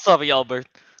 not sorry, Albert.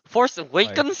 Force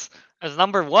Awakens as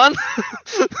number 1.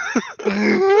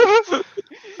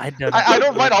 I don't. I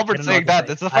don't mind I Albert don't know saying what to that.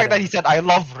 say. It's the I fact that don't he know. said I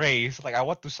love Ray. It's like I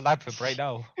want to slap him right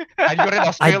now. And you're in I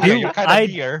Australia. do. You're kind of I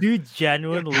near. do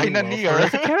genuinely Kinda love her near.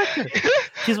 as a character.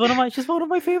 She's one of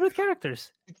my favorite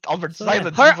characters. Albert So, yeah.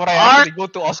 silence Her before I art- actually go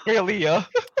to Australia.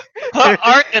 Her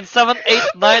arc in 7, 8,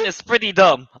 9 is pretty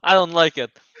dumb. I don't like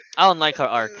it. I don't like her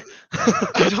arc.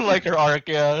 I don't like her arc.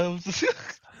 Yeah.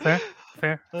 Fair,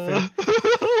 fair. Uh,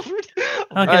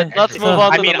 Alright, let's so- move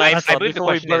on I to mean, the I next one believe the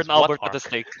before we question burn is, what Albert at the arc?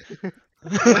 stake.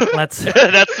 Let's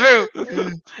That's true.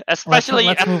 Especially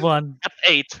let's at, move on. at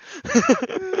 8.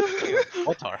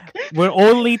 What arc? We're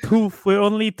only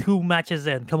two matches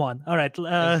in. Come on. All right.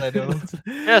 Yes, I know.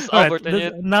 Yes, all right, Albert, and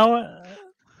this- now.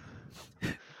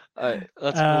 Alright,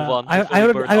 let's move on. I, before I, we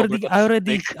already, burn I, already, Albert at I the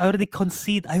already, stake. I already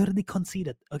concede. I already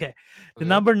conceded. Okay, the Okay.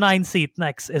 number 9 seed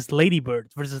next is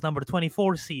Ladybird versus number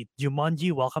 24 seed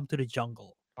Jumanji. Welcome to the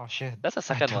Jungle. Oh shit. That's the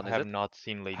second one, I is have it? not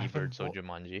seen Lady haven't Bird, so vo-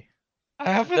 Jumanji. I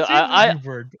haven't No, seen I- Lady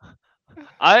Bird.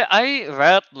 I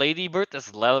read Lady Bird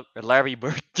as Larry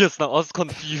Bird just now. I was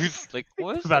confused. Like,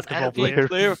 what is an Basketball NBA player.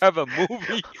 player have a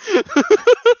movie?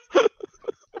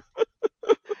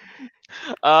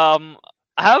 I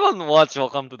haven't watched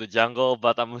Welcome to the Jungle,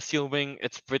 but I'm assuming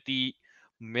it's pretty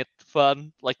mid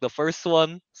fun, like the first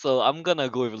one. So I'm gonna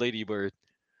go with Lady Bird,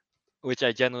 which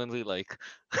I genuinely like.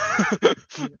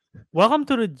 Welcome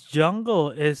to the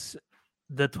Jungle is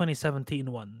the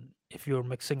 2017 one. If you're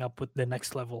mixing up with the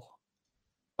next level.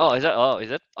 Oh, is that? Oh, is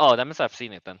it? Oh, that means I've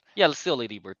seen it then. Yeah, let's still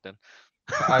Lady Bird then.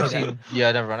 I've Okay. seen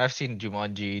yeah, never mind. I've seen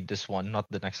Jumanji, this one, not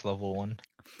the next level one.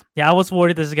 Yeah, I was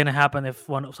worried this is gonna happen if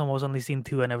someone was only seen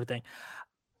 2 and everything.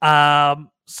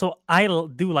 So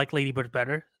do like Lady Bird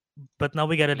better, but now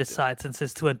we gotta Me too. decide since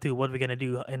it's 2 and 2, what we're gonna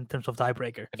do in terms of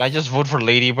tiebreaker. And I just vote for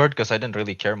Lady Bird because I didn't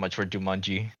really care much for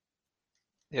Jumanji.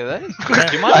 Yeah, that is That,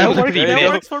 Jumanji that was works- pretty that mid.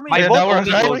 works for me. My Yeah, vote that works,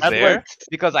 only right? goes That there works.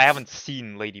 because I haven't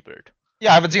seen Lady Bird.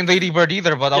 Yeah, I haven't seen Lady Bird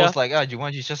either, but I Yeah. was like,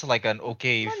 Jumanji's just like an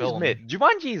okay Jumanji's film. mid.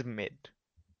 Jumanji is mid.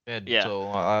 Mid, Yeah.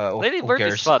 So Lady who Bird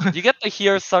cares? is fun. You get to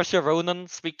hear Saoirse Ronan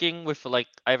speaking with like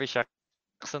Irish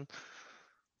accent.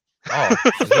 Oh,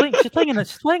 She's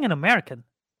playing an American.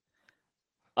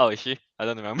 Oh, is she? I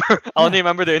don't remember. I only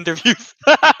remember the interviews.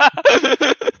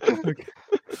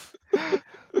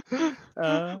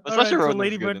 Alright, Saoirse so Ronan's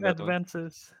Lady good Bird in that one.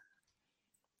 advances.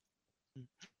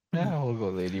 yeah, we'll go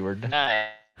Lady Bird.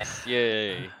 Nice.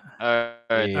 Yay. Alright.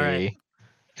 Alright.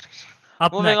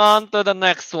 Up Moving next, on to the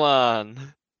next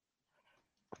one.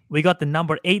 we got the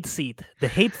number 8 seed, the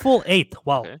Hateful Eight.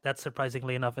 Wow, Okay. that's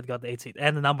surprisingly enough, it got the 8 seed,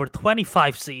 and the number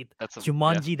 25 seed, That's a,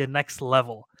 Jumanji: The Next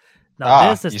Level. Now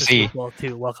this is you the see. sequel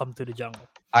to Welcome to the Jungle.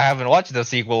 I haven't watched the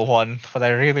sequel one, but I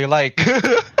really like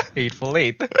Hateful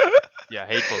Eight. Yeah,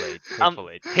 Hateful Eight. Um, Hateful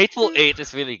Eight. Hateful Eight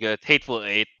is really good. Hateful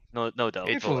Eight. No doubt.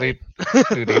 Hateful Eight.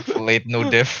 Dude, Hateful Eight, no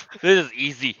diff. This is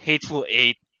easy. Hateful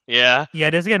Eight. Yeah. Yeah,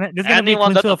 this is gonna be a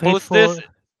Anyone clean that sweep of opposes Hateful.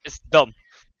 this is dumb.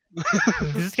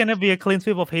 This is gonna be a clean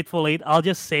sweep of Hateful Eight. I'll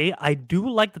just say I do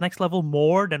like the Next Level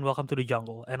more than Welcome to the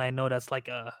Jungle, and I know that's like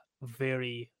a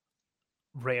very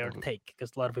rare Mhm. take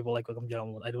because a lot of people like Welcome to the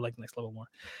Jungle. I do like the Next Level more,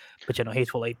 but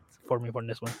Hateful Eight for me for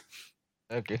this one.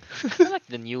 Okay. I feel like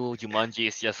the new Jumanji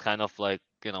is just kind of like,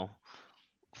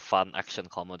 fun action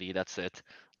comedy. That's it.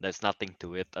 There's nothing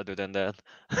to it other than that.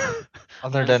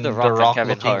 Other It's than The The Rock and Rock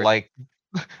Kevin looking Hart. like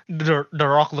the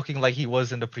Rock looking like he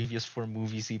was in the previous 4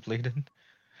 movies he played in.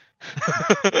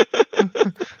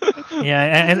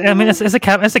 Yeah, and I mean it's a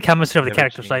chemistry of the Never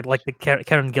characters, seen right? Like the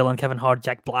Karen Gillan, Kevin Hart,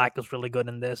 Jack Black is really good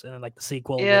in this, and then like the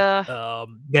sequel Yeah.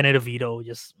 with Danny DeVito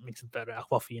just makes it better.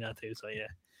 Aquafina too, so yeah.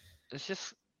 It's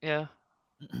just, yeah.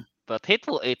 But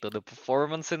Hateful Eight, though, the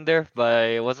performance in there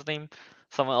by, what's his name?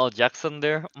 Samuel L. Jackson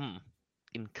there.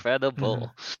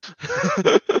 Incredible.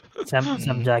 Sam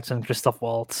Mm. Jackson, Christoph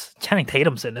Waltz, Channing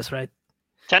Tatum's in this, right?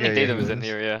 Channing Yeah, yeah, Tatum he is in was.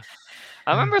 here, yeah.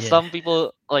 I remember Yeah. some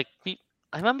people like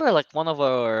I remember like one of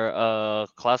our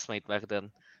classmate back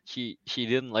then. She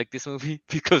didn't like this movie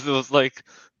because it was like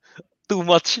too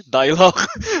much dialogue.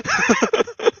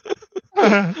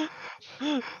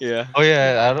 Yeah. Oh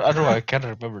yeah, I don't know. I can't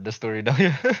remember the story now.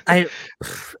 Yeah.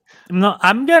 No,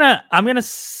 I'm gonna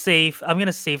save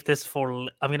this for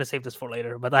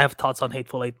later. But I have thoughts on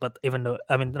Hateful Eight. But even though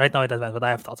right now it doesn't matter, but I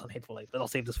have thoughts on Hateful Eight. But I'll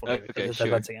save this for later because Okay, it's sure.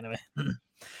 advancing anyway.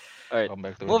 All right. Come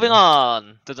back to it Moving then.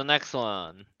 on to the next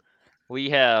one. We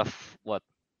have what?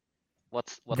 What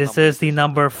This number is the this?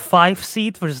 number 5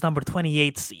 seed versus number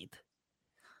 28 seed.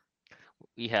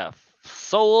 We have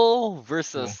Soul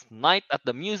versus Night at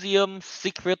the Museum,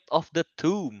 Secret of the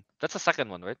Tomb. That's the second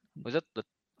one, right? Was that the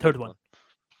Third one.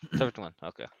 Third one.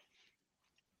 Okay.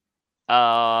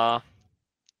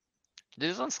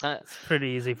 This one's kind of Pretty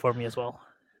easy for me as well.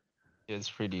 Yeah, it's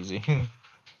pretty easy.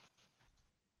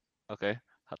 okay.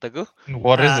 Hatagu?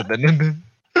 What is it then?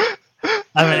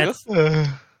 I mean, There you it's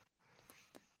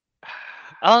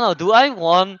I don't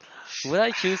know. Would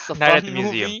I choose a Night at fun the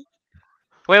Museum. movie?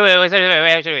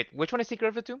 Wait. Which one is Secret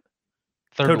of the Tomb?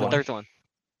 Third The one. third one.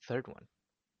 Third one.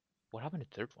 What happened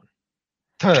to third one?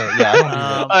 Yeah, I don't even.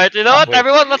 All right. You know what, Wait.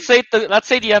 everyone? Let's say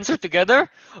the answer together.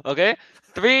 Okay.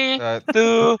 3, Uh,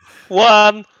 2,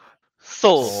 1.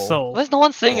 Soul. Soul. Why's no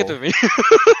one saying it Soul. to me?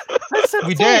 I said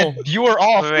we Soul. did. You were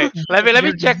off. Wait. Let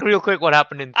me check real quick what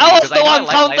happened in. I was 3, the 'cause know one I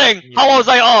like Night at counting. the How Museum. was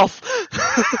I off?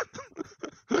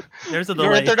 There's a Your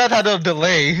delay. internet had a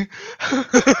delay.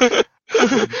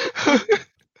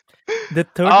 The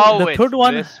third, Oh, the it's third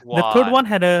one, this the third one. one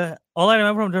had a. All I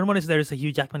remember from the third one is there's a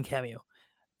Hugh Jackman cameo.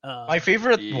 My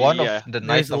favorite one Yeah. of the There's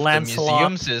Night of the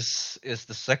Lancelot. Museums is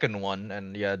the second one,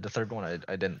 and yeah, the third one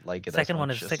I didn't like it. Second as one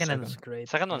much is as second the one is great.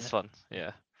 Second one's yeah. fun.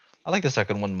 Yeah. I like the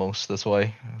second one most. That's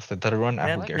why the third one.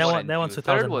 Yeah, who that cares? one- one's Third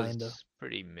 2009 though. was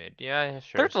pretty mid. Yeah,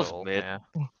 sure. Third was Soul, mid. Yeah.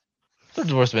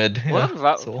 Third was mid. Yeah,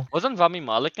 Wasn't Rami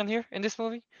Malek in here in this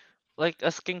movie? Like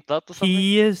as King Tut or something?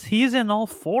 He's in all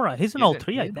 4. He's in all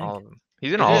 3, I he's in think. all of them.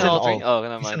 He's in Is all he of in them. all three? all- Oh,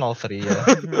 never He's in mind. all 3.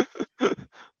 Yeah.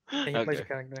 Okay.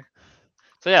 character.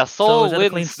 So yeah, So Soul is that a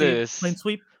clean wins sweep? this. Clean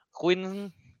sweep.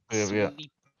 Queen Yeah.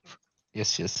 sweep,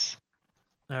 Yes.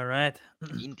 All right.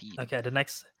 indeed. Okay.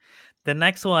 The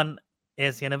next one.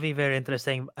 is gonna be very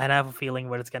interesting, and I have a feeling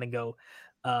where it's gonna go.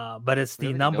 But it's We the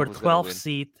already know number who's gonna 12 win.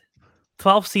 seed,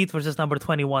 12 seed versus number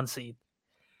 21 seed.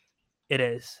 It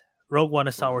is Rogue One: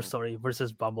 A Star Wars Ooh. Story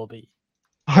versus Bumblebee.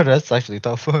 Oh, that's actually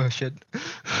tough. Oh, shit.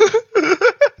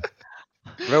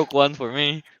 Rogue One for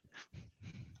me.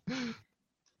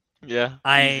 Yeah,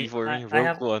 easy for me. I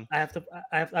Rogue One. I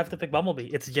have to pick Bumblebee.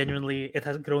 It's genuinely it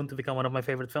has grown to become one of my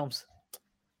favorite films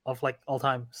of like all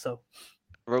time. So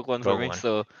Rogue One for Rogue me. One.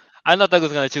 So I know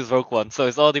Tago's gonna choose Rogue One. So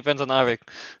it all depends on Arik.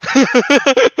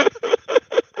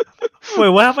 wait,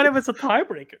 what happened if it's a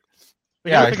tiebreaker?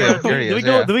 We Yeah, gotta figure actually,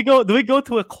 I'm out. Do we curious. go? Yeah. Do we go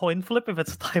to a coin flip if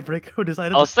it's a tiebreaker? Who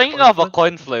decided? I was to thinking of a flip?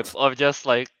 coin flip of just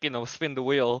like spin the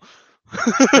wheel.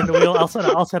 Spin the wheel. I'll set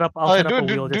up. I'll set up a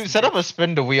Do wheel just in set up a case.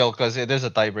 spin the wheel because it is a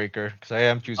tiebreaker. Because I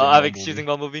am Oh, choosing Arik's Bumblebee. choosing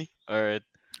Bumblebee. All right.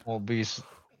 Bumblebee's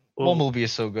We'll- Bumblebee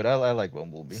is so good. I like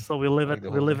Bumblebee. So we live like it. the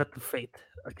We whole live thing. it to fate.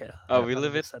 Okay. Oh, Yeah. we let me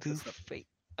live it just set to this up. fate.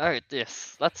 All right.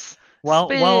 Yes. Let's While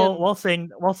spin.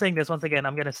 while saying this once again,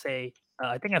 I'm gonna say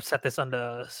I think I've said this on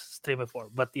the stream before,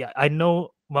 but yeah, I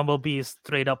know Bumblebee is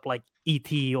straight up like ET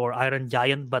or Iron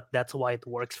Giant, but that's why it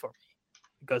works for me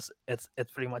because it's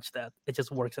pretty much that. It just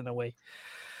works in a way.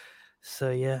 So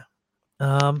yeah.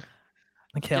 Okay.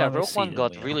 Yeah, Let me Rogue see One the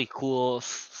got wheel. really cool,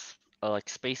 like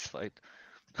space fight.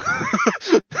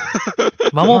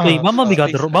 Bumblebee got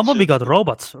Space Bumblebee got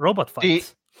action. robot The-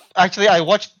 fights. Actually,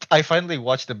 I finally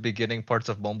watched the beginning parts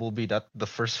of Bumblebee. That the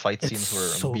first fight It's scenes were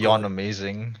so beyond good.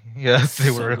 amazing. Yeah, It's they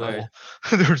so were good.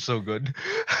 cool. They were so good.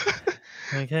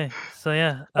 Okay. So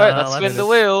yeah. All right, let's let's spin the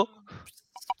wheel.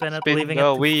 spin it, Spin leaving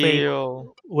the it to fate.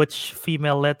 wheel. Which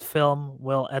female-led film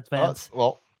will advance?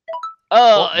 Well,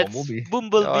 Oh, it's Bumblebee.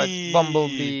 Bumblebee. Oh, it's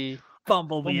Bumblebee.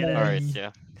 Bumblebee it All right, is.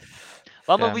 yeah.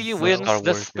 Bumblebee Damn, So- wins Star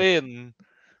the Wars. spin.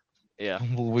 Yeah.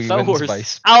 Bumblebee Star wins Wars by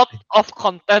out of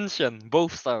contention.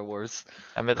 Both Star Wars.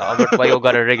 I mean, Albert, why you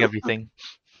gotta rig everything?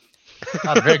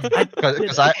 not rigged. I-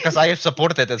 Because I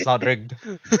support it. It's not rigged.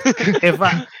 If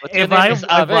I What's your if name I is if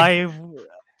Arik.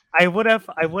 I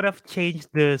would have changed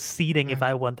the seating if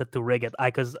I wanted to rig it.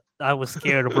 Because I was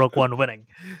scared of Rogue One winning.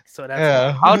 So that's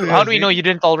Yeah. why. How do we know you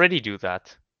didn't already do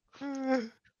that?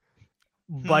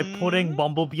 By putting Hmm?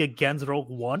 Bumblebee against Rogue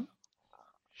One.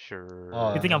 Sure.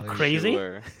 You think I'm Oh, crazy?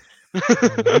 Sure.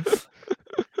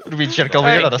 I mean, Sir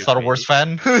Kelvin, you're not a Thank you, Star Wars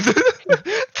fan.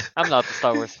 I'm not a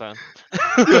Star Wars fan.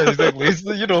 Yeah, exactly.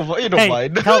 So you don't Hey,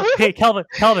 mind.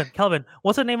 Calvin.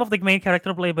 What's the name of the main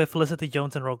character played by Felicity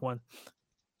Jones in Rogue One?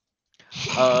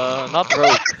 Not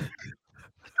Rogue.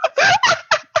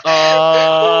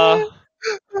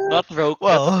 Not Rogue.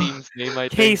 Well, That's Team's name, I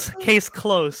think. Case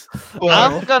close. Well,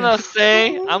 I'm gonna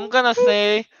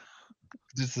say.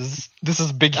 this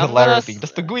is big I'm gonna hilarity. s-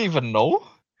 Does the GUI even know?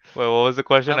 Wait, what was the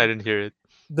question? I Um, didn't hear it.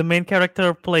 The main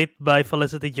character played by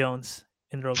Felicity Jones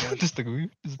in Rogue One. Does the GUI?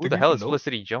 Does Who the the hell GUI is know?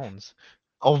 Felicity Jones?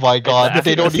 Oh my god, the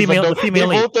they don't even female- know. the female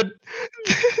They lead. voted.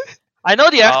 I know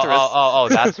the actress. Oh,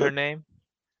 that's her name?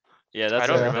 Yeah, that's I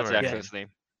don't her, remember that's the her actress name.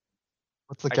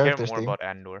 What's the I care character's more name? about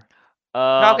Andor.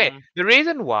 No, okay, Um, the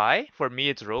reason why for me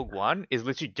it's Rogue One is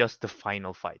literally just the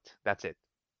final fight. That's it.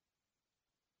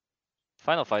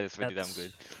 Final Fight is pretty damn That's-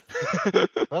 good.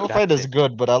 Final That's Fight is it.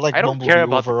 good, but I like I don't Bumblebee care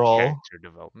about the overall. character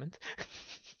development.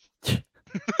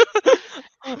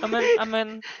 I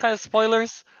mean, kind of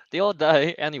spoilers. They all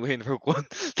die anyway in Rogue One.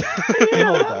 They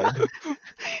all died.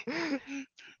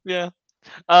 Yeah.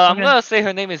 I'm Okay. gonna say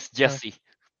her name is Jessie.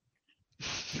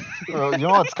 You know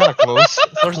what? It's kind of close.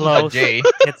 It starts with a Close. J.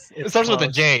 It's It starts with a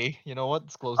close. J. You know what?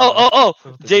 It's close. Oh, enough. oh, oh!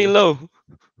 Starts with a J Lo.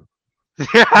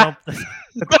 Nope.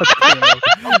 That's J-Lo.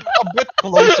 A bit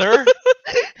closer.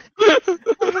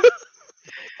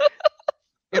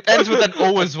 It ends with an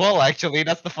O as well. Actually,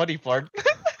 that's the funny part.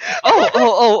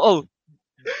 Oh!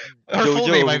 Her full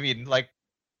name, I Jojo. mean, like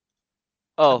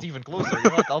Oh, it's even closer. You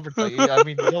know what, Albert? I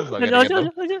mean, he knows not getting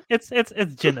it though. It's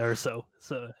Jin Erso.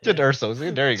 So Jin yeah. Urso. See,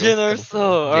 there you go. Jin Kinda Erso.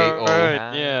 cool. J-O.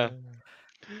 Alright, yeah.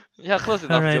 Yeah, close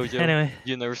enough, All right. Jojo. Anyway,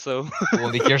 Jin Erso. Who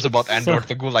only cares about So- Andor.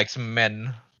 Tagu likes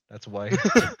men. That's why.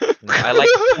 No, I like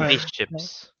Alright.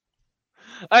 spaceships.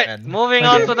 Alright, And- moving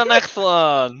on Okay. to the next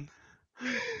one.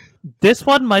 this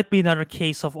one might be another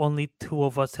case of only two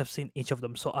of us have seen each of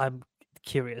them. So I'm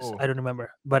curious. Oh. I don't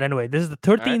remember. But anyway, this is the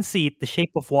 13 seed, The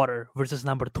Shape of Water, versus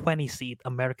number 20 seed,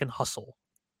 American Hustle.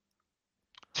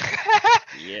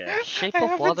 Yeah, Shape I of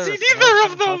haven't Water seen is either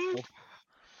of American them. Hustle.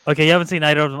 Okay, you haven't seen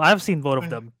either of them. I've seen both of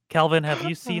them. Calvin, have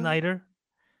you seen either?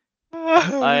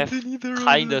 I've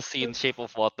Kinda seen Shape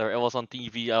of Water. It was on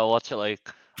TV. I watched it like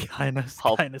Kind of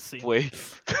seen. halfway.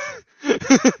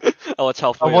 I watched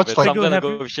halfway of watched, it, so like- I'm gonna Have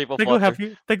go you- with Shape of Tegu,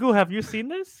 Water. have you seen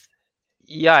this?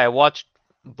 Yeah, I watched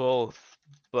both.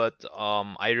 but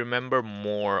I remember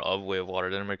more of Way of Water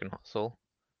than American Hustle.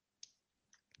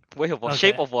 Way of Water. Okay.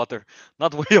 Shape of Water,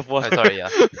 not Way of Water. Sorry, yeah.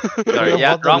 Way Sorry, of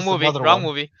yeah, Water wrong is the movie, mother wrong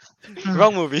one. movie.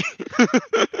 Wrong movie.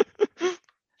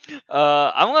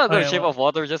 I'm gonna go Okay, Shape well- of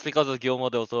Water just because of Guillermo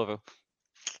del Toro.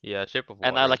 Yeah, Shape of Water.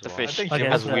 And I like as the well. fish. I think Okay,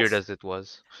 as that's- weird as it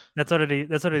was. That's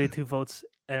already 2 votes.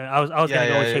 I was Yeah, gonna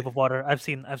go with yeah, Shape of Water. I've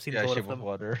seen Yeah, both Shape of of them,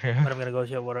 Water. but Yeah. I'm gonna go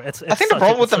Shape of Water. It's I think the such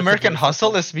problem a, with it's such a American weird Hustle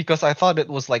sequel. is because I thought it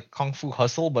was like Kung Fu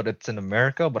Hustle, but it's in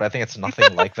America. But I think it's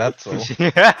nothing like that. So,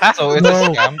 Yeah. so it's No, a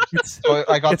scam. it's So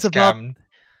I got it's about- scammed.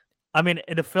 I mean,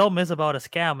 the film is about a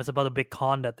scam. It's about a big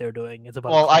con that they're doing. It's about.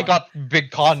 a Well, I con. got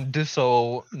big conned,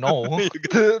 so no.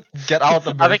 You Get out I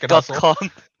think American got Hustle.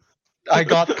 con. I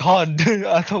got conned.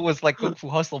 I thought it was like Kung Fu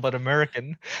Hustle, but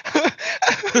American.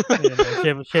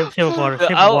 Yeah, no, Shape of Water. Yeah,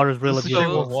 Shape I'll- of Water is really This is Shape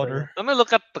beautiful. of Water. Let me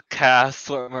look at the cast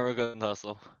for American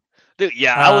Hustle. Dude,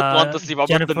 yeah, I would want to see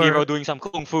Robert De Niro Jennifer- doing some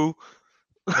kung fu.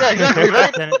 Yeah, exactly,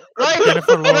 right? Jen- Right?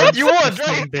 Jennifer Right, Lawrence, you would,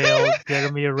 Christian right? Bale,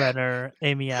 Jeremy Renner,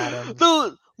 Amy Adams.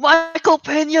 Dude, Michael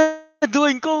Pena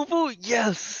doing kung fu.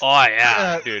 Yes. Oh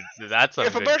yeah, Yeah. dude, that's a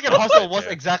If good American choice Hustle right was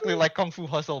there. exactly like Kung Fu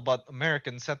Hustle, but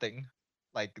American setting,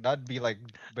 like that'd be like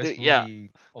best Yeah.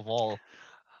 movie of all.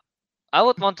 I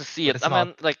would want to see But it. it's I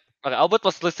mean, like, okay, Albert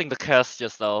was listing the cast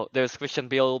just now. There's Christian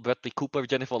Bale, Bradley Cooper,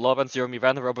 Jennifer Lawrence, Jeremy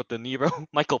Renner, Robert De Niro,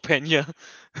 Michael Pena.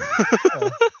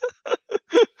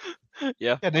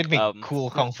 Yeah, Yeah, they'd make Um, cool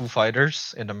Kung Fu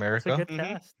fighters in It's a America. good Mhm.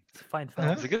 cast. It's a fine Yeah.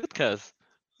 film. it's a good cast.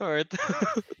 All right.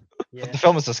 Yeah. The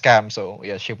film is a scam, so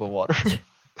yeah, Shape of Water.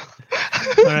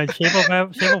 All right, Shape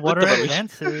of Water evolution.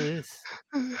 advances.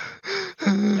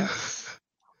 Yes.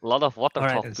 A lot of water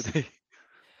Alright. talk Yes. today.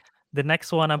 The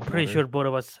next one, I'm pretty Water.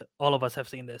 sure all of us have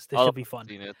seen this. This All should of be fun.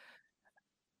 Seen it.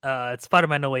 It's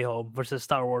Spider-Man: No Way Home versus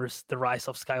Star Wars: The Rise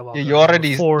of Skywalker. Yeah, you Number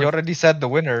already four, you already said the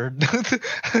winner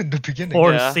in the beginning.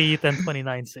 fourth Yeah. seat and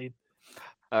 29th seat.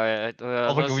 All right.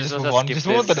 Oh, look, we just move let's on. skip Just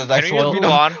move on to this. the next Can we one. just We move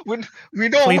know, on? we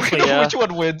know, Clean we slate, know yeah. which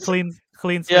one wins. Clean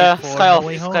slate Yeah, for No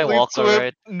Way Home. Skywalker. Clean sweep,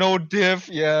 right? no diff.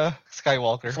 Yeah,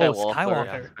 Skywalker. Oh,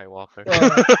 Skywalker. Skywalker.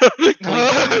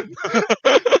 Skywalker.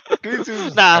 Clean sweep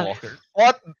is Nah. Skywalker.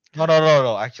 What?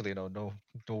 No. Actually, no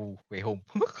way home.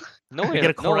 No We way. get a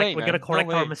no correct. way, we get a man. correct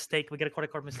no our way. mistake. We get a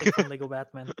correct our mistake from Lego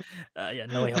Batman. Yeah,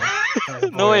 No Way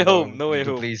Home. No way home. No way Dude,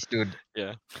 home. Please, dude.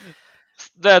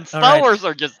 Then Star Alright. Wars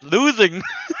are just losing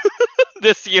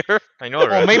this year. I know, Well,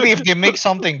 right? maybe if they make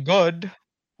something good.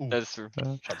 Ooh, That's true.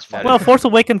 shots Well, fired. Well, Force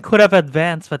Awakens could have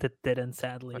advanced, but it didn't.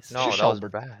 Sadly, No, So that was Albert.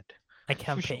 bad. I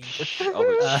campaigned. Oh,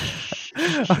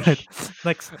 All right,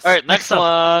 next. All right, next up.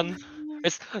 one.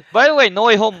 It's by the way, No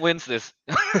Way Home wins this.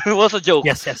 It was a joke.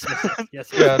 Yes.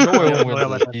 Yeah, no way home What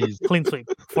about wins. that? Clean sweep.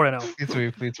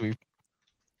 4-0. Please sweep.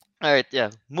 All right, yeah.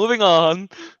 Moving on.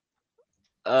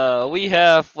 We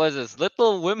have what is this?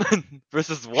 Little Women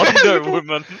versus Wonder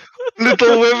Woman.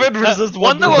 Little Women versus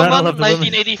Wonder Battle Woman, of the Women.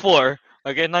 1984.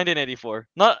 Okay, 1984.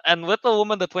 Not and Little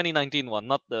Woman, the 2019 one,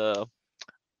 not the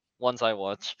ones I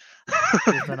watched.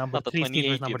 Here's the number Not the 3 seed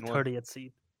versus number 2018 one. 30th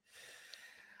seed.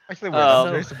 Actually, we're Um,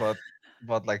 curious about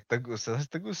like the goose. Has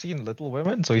the goose seen Little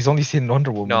Women? So he's only seen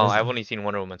Wonder Woman. No, isn't I've he? only seen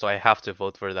Wonder Woman, so I have to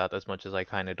vote for that as much as I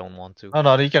kind of don't want to.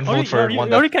 No, you can Or vote for one.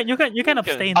 That... you can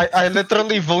abstain. I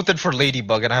literally voted for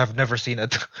Ladybug and I have never seen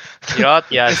it. You know what?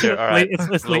 Yeah, It's, sure. All right.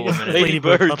 it's Little it's Women.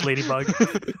 Ladybird, Ladybird.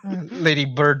 not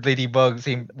Ladybug. Ladybug,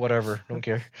 same whatever. Don't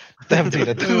care. I haven't seen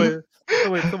it.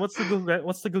 Wait, so what's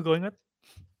the Google going with?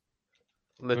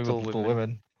 Little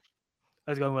Women.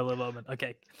 I was going with Little Women.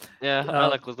 Okay. Yeah, I Uh,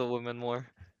 like Little Women more.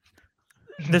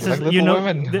 This Like is Little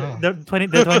Women. the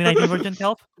 2019 version,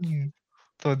 Kelp?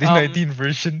 So the 19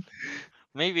 version.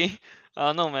 Maybe. I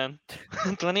don't know, man.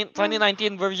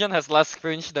 2019 version has less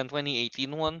cringe than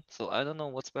 2018 one, so I don't know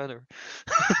what's better.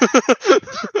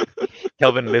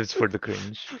 Kelvin lives for the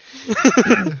cringe.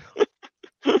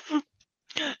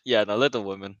 Yeah, no, Little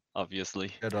Women,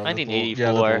 obviously. Yeah, no,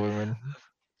 1984. Little Women.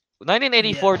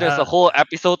 1984, there's Yeah. a whole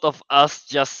episode of us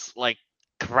just like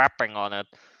crapping on it.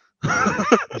 I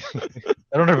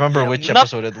don't remember Yeah, which not-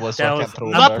 episode it was, so that I was can't throw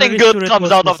it I'm back. Nothing pretty good sure it comes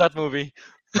was out of this- that movie.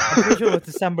 I'm pretty sure it was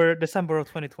December of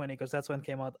 2020 because that's when it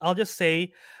came out. I'll just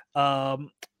say,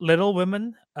 Little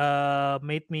Women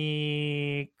made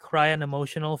me cry and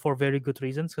emotional for very good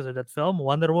reasons because of that film.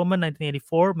 Wonder Woman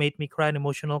 1984 made me cry and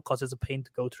emotional because it's a pain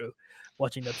to go through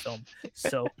watching that film.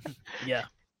 So yeah,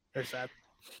 there's that.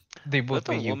 They both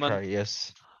Little make you Woman. cry,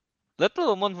 yes. Little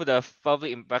Woman would have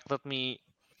probably impacted me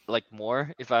like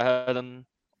more if I hadn't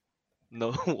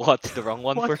watched the wrong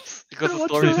one What? first because the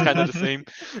What's story is the- kind of the same.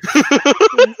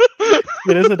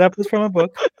 It is adapted from a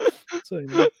book. So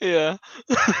yeah. Yeah.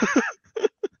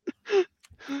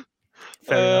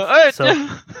 Fair enough. Alright. So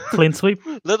clean sweep.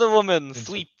 Little Woman Clean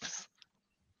sweeps.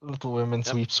 Little Women Yep.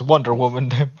 sweeps. Wonder Woman.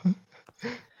 Them.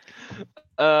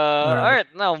 Alright,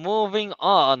 now moving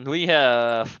on, we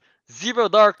have Zero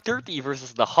Dark 30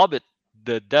 versus The Hobbit,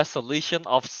 The Desolation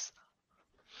of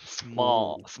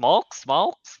Small. Ooh. Small?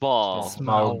 Small? Small.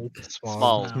 Smaug.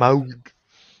 Small. Smaug.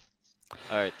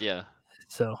 Alright, yeah.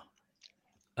 So,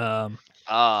 um,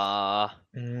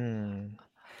 Mm.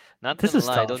 Not This gonna is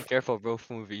lie, I tough. don't care for both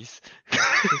movies. This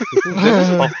is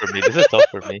tough for me. This is tough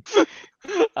for me.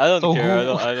 I don't So care.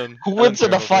 who- I don't. Who I don't wins in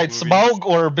care a about fight, both movies. Smaug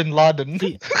or Bin Laden?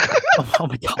 see, oh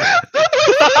my god.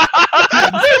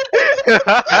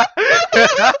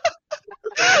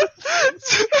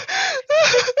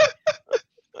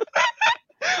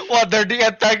 What? They're the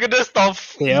antagonist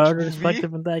of They each are the movie?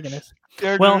 respective antagonists.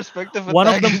 They're Well, the respective One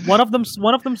of them, antagonists.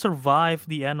 one of them survived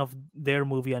the end of their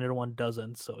movie, and the other one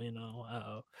doesn't. So you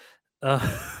know,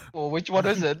 Well, which one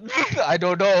is it? I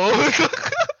don't know.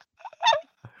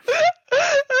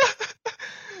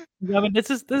 I mean, this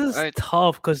is Alright.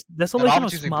 tough because Desolation I'm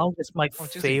of choosing- Smaug is my I'm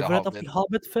choosing The favorite of the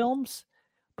Hobbit. Hobbit films,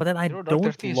 but then I Zero Dark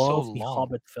don't 30 is so love the long.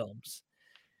 Hobbit films.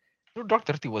 Dark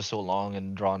 30 was so long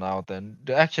and drawn out, and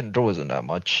the action there wasn't that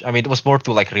much. I mean, it was more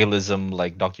to like realism,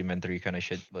 like documentary kind of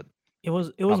shit. But It was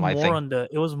Not my more thing. on the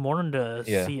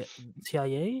Yeah.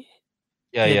 CIA.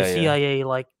 yeah, the yeah, yeah, CIA,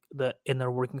 like the inner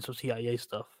workings of CIA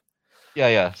stuff.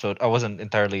 yeah. So I wasn't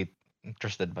entirely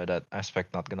interested by that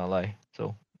aspect. Not gonna lie.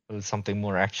 So it was something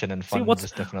more action and See, fun. what's-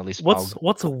 Was definitely What's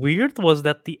Smaug. weird was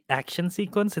that the action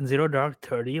sequence in Zero Dark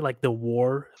 30, like the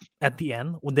war at the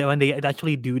end, when they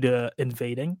actually do the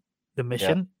invading, the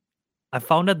mission, I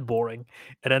found that boring.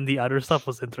 And then the other stuff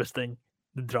was interesting.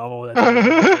 The drama was actually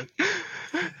interesting.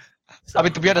 I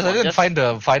mean, to be honest, I Well, didn't just- find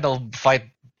the final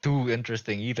fight too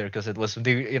interesting either because it was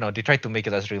they tried to make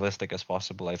it as realistic as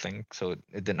possible. I think so.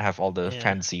 It didn't have all the Yeah.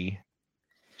 fancy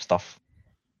stuff.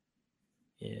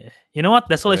 Yeah. You know what?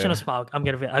 Desolation Yeah. of Smaug. I'm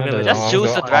gonna. Just choose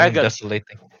a dragon.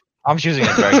 Desolating. I'm choosing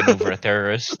a dragon over a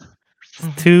terrorist.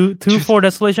 Two Choose- for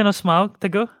Desolation of Smaug to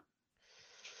go.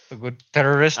 A good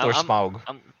terrorist or I'm- Smaug?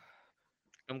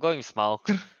 I'm going Smaug.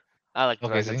 I like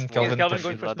Okay, so dragons in more. Kelvin Is Calvin Push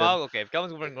going for Blooded. Smog? Okay, if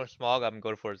Calvin's going for Smog, I'm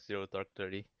going for Zero Dark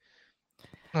 30.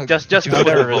 No, Just choose to put the vote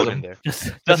terrorism. in there.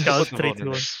 Just Just to go put the 3, vote in 2,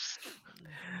 1.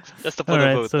 there. Just to put All a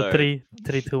right, vote. so alright.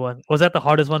 3, 2, 1. Was that the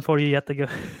hardest one for you yet to go?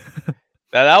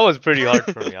 That was pretty hard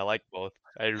for me. I like both.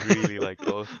 I really like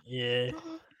both. Yeah.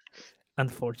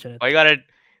 Unfortunate. But you gotta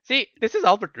see. This is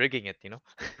Albert rigging it, you know.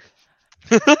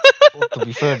 Well, to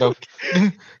be fair though,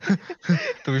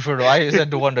 I said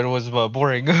the one that was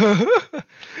boring.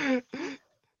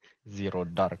 Zero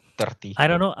Dark 30. I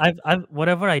don't know. I've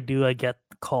whatever I do, I get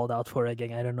called out for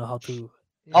again. I don't know how to.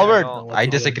 Albert, know what I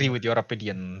to do disagree anymore. with your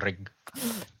opinion, Rig.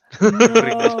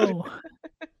 No.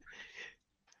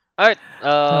 Alright.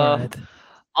 All right.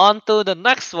 On to the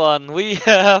next one. We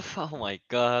have oh my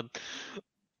god.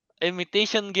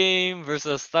 Imitation Game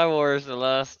versus Star Wars The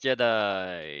Last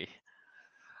Jedi.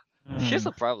 Here's Hmm.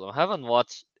 the problem. I haven't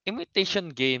watched Imitation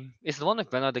Game. Is the one with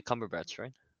Benedict Cumberbatch,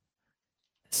 right?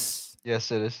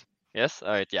 Yes, it is. Yes?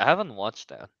 Alright, yeah, I haven't watched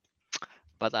that.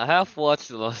 But I have watched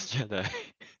The Last Jedi.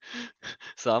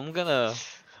 So I'm gonna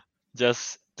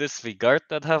just disregard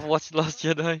that I have watched The Last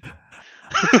Jedi.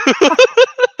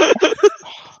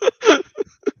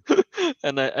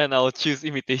 and I'll choose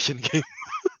Imitation Game.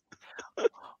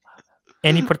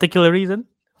 Any particular reason?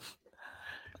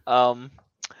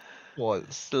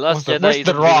 Was The Last was the- Jedi where's is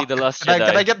the really Rock? The Last Can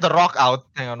I Jedi. get the Rock out?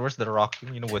 Hang on, where's the Rock?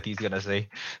 You know what he's gonna say.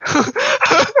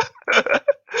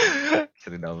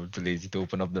 Actually, no, I'm too lazy to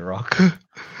open up the Rock.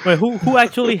 Wait, who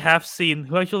actually have seen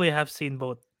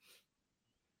both?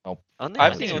 Only, I I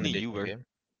haven't think seen only Imitation you were. Game.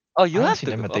 Oh, you I haven't have seen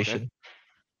to. Okay. Imitation.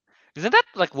 Isn't that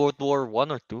like World War One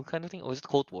or two kind of thing, or is it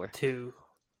Cold War? 2.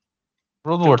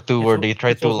 World War II, It's where Wo- they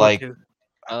tried it's to World War like II.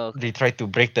 Oh, they tried to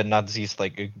break the Nazis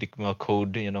like Enigma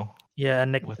code, you know. Yeah,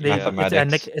 with it's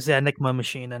mathematics. it's an Enigma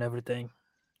machine and everything.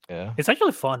 Yeah. It's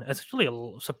actually fun. It's actually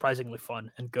surprisingly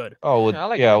fun and good. Oh, Yeah, I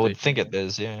like I would Imitation think it Game.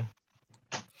 is. Yeah.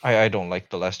 I don't like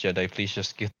the Last Jedi. Please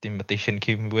just get the Imitation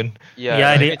Game win. Yeah,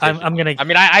 I did. Imitation I'm gonna. I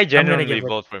mean, I gonna genuinely give it-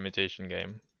 vote for Imitation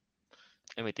Game.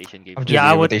 Imitation Game. I'm too. choosing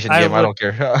Yeah, I would- Imitation I Game. I would- don't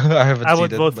care. I haven't I seen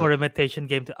would it, vote but- for Imitation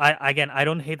Game. I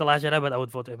don't hate the Last Jedi, but I would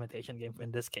vote Imitation Game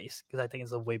in this case because I think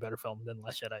it's a way better film than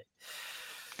Last Jedi.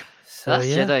 So Last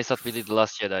yeah, Jedi is not really the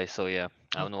Last Jedi, so yeah,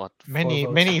 I don't know what. Many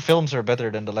votes. films are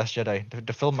better than the Last Jedi.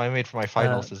 The film I made for my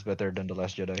finals is better than the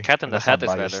Last Jedi. Cat in the That's not Hat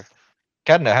is biased. better.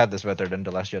 Cat in the Hat is better than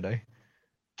the Last Jedi.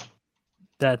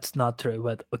 that's not true,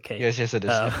 but okay. Yes, it is.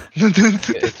 Uh,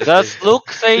 It's Does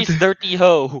Luke says dirty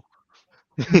ho?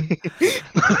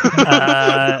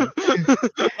 Uh,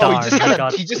 Oh,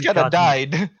 darn, he just he kind of got me.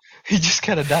 died. He just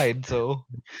kind of died. So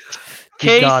He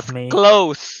Case got me.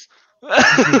 close.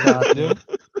 He got me.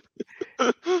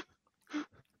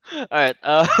 Alright,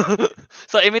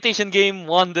 so Imitation Game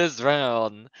won this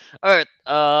round. Alright,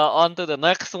 on to the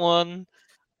next one.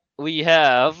 We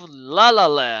have La La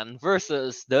Land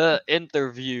versus The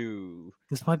Interview.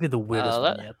 This might be the weirdest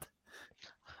Let, one yet.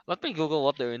 let me Google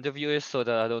what the interview is so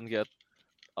that I don't get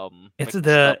It's mixed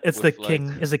up with like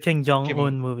the King Jong Kim,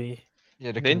 Un movie.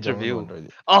 yeah, the The Kim Jong Un interview. one,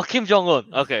 right? Oh, Kim Jong Un.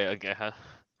 Okay, okay.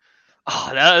 Oh,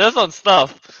 that one's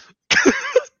tough.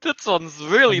 That one's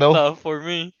really No. tough for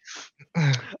me.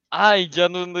 I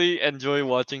genuinely enjoy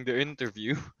watching the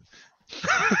interview,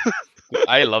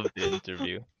 I love the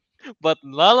interview. but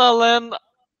La La Land,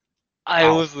 I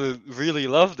Ow. also really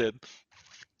loved it.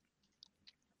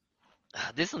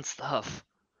 This one's tough.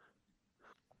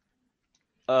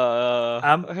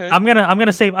 Alright, I'm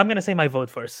gonna say my vote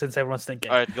first since everyone's thinking.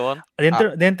 alright, go on.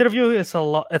 The interview is a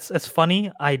lot. It's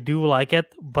funny. I do like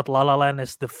it, but La La Land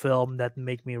is the film that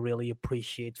make me really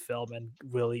appreciate film and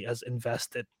really has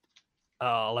invested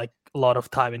like a lot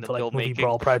of time In the into like movie filmmaking.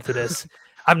 brawl prior to this.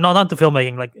 I'm not onto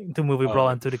filmmaking, like into movie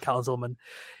brawl Alright. and to the councilman,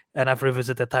 and I've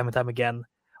revisited time and time again.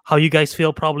 How you guys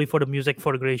feel probably for the music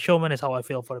for The Great Showman is how I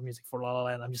feel for the music for La La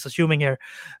Land. I'm just assuming here,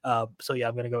 so yeah,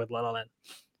 I'm gonna go with La La Land.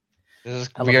 This is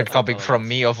I love weird that film. coming La La from Land.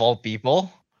 me of all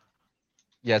people.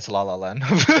 Yeah, it's La La Land.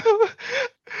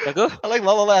 Tago? I like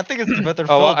La La Land. I think it's the better Oh,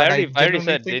 film. well, and I already genuinely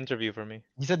said the think interview for me.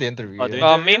 he said the interview. Oh, the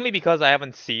Yeah. interview? Mainly because I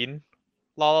haven't seen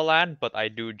La La Land, but I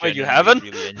do Wait, you genuinely haven't?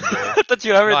 really enjoy. I thought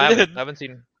you No, already I haven't. did. I haven't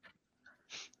seen.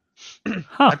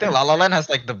 Huh. I think La La Land has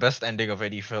like the best ending of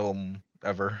any film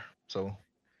ever. So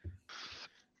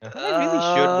I really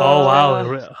should. Oh wow. Uh,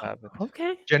 re- I haven't.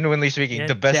 Okay. genuinely speaking, Yeah,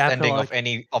 the best the ending of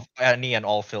epilogue. any and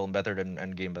all film, better than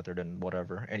Endgame, better than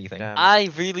whatever, anything. Damn.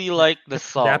 I really like the The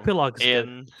song epilogue is good.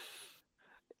 in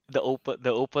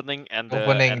the opening and The the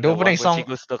one opening when she song,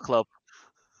 goes to the club.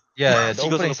 yeah, the She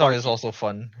goes to opening the song is party. also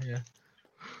fun. Yeah,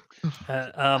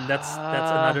 That's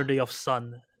Another Day of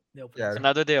Sun. The opening Yeah. song.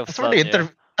 Another Day of as for Sun. the Yeah. interview,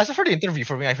 as for the interview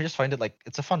for me, I just find it like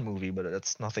it's a fun movie, but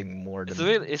it's nothing more It's than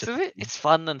really, it's just, really, it's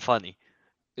fun and funny.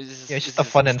 yeah, it's just a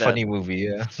fun and that. funny movie.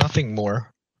 Yeah, nothing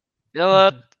more. You know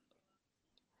what?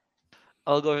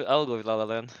 I'll go with La La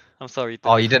Land. I'm sorry. Oh,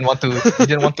 Tagu. you didn't want to you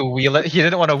didn't want to wheel it. You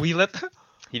didn't want to wheel it.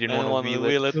 He I didn't don't want want to to wheel it.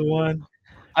 wheel it. The one.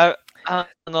 I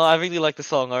don't know. I really like the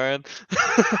song. Alright.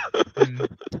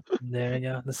 There you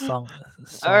go. The song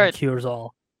Alright. cures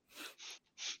all.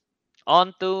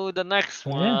 On to the next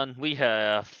Oh, yeah. one. We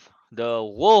have the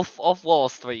Wolf of Wall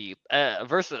Street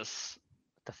versus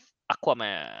the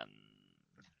Aquaman.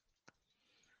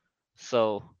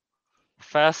 So,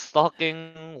 fast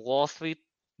talking Wall Street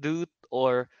dude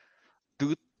or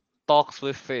dude talks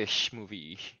with fish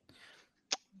movie.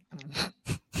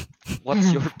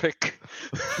 What's your pick?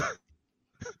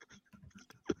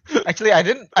 Actually, I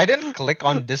didn't click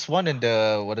on this one in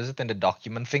the what is it in the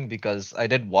document thing because I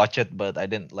did watch it, but I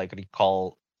didn't like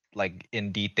recall like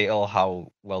in detail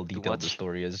how well detailed the much?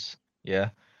 story is. Yeah,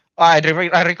 I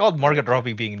recalled Margaret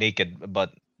Robbie being naked,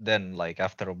 but then like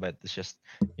after a bit, it's just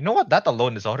you know what that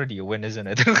alone is already a win, isn't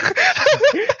it?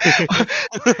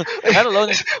 That alone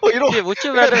is. Well, you know, Yeah, would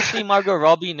you rather see Margot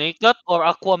Robbie naked or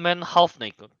Aquaman half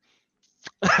naked?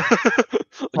 Which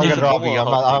is Margaret a Robbie. Momoa I'm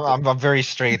half not. naked. I'm very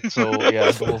straight. So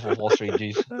yeah, the Wolf of Wall Street.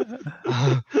 Jeez.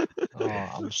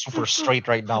 I'm super straight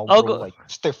right now, I'll bro. go. Like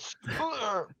stiff,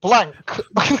 blank.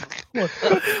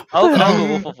 I'll go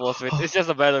Wolf of Wall Street. It's just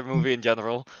a better movie in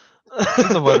general.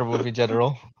 It's a better movie in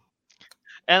general,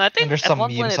 And I and think there's at some one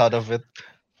point memes out of it.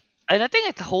 and I think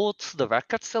it holds the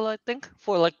record still. I think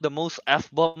for like the most f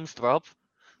bombs drop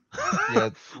Yeah,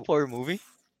 for a movie.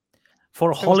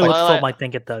 For a It was Hollywood like- film, I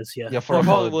think it does. Yeah. yeah, For a a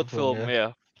Hollywood film. film,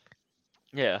 Yeah.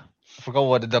 yeah. I forgot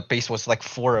what the pace was like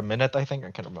 4 a minute. I think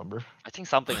I can't remember. I think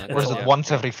something like Or Or is that. it Yeah.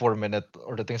 once every 4 minutes,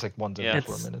 or the thing's like once every Yeah.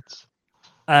 4 minutes?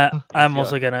 I'm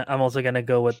Yeah. also gonna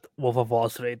go with Wolf of Wall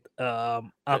Street.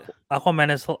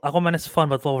 Aquaman is fun,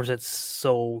 but Wolf is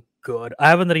so good. I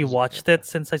haven't rewatched it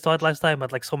since I saw it last time,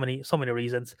 but like so many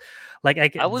reasons. Like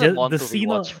I wouldn't want the to scene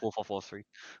rewatch Wolf of Wall Street.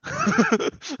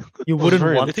 you Oh, wouldn't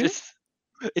really? want It's to. just,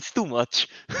 it's too much.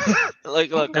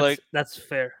 like That's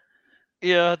fair.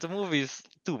 yeah, the movie is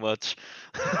too much.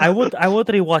 I would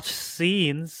rewatch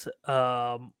scenes.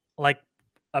 Like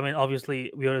I mean,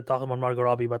 obviously we were talking about Margot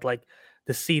Robbie, but like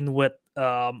the scene with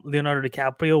Leonardo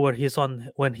DiCaprio where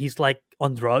when he's like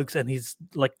on drugs and he's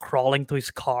like crawling to his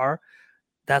car.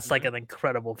 That's like an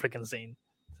incredible freaking scene.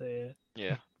 So, yeah.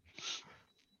 Yeah.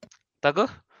 Tago?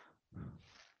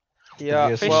 Yeah,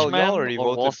 biggest well, one. you Fishman already or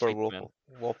Wall voted for Street Man?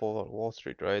 Wolf of Wall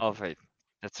Street, right? Oh, right.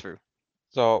 That's true.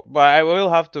 So, but I will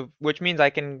have to, which means I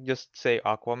can just say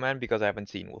Aquaman because I haven't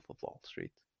seen Wolf of Wall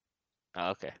Street.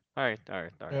 Okay. All right. All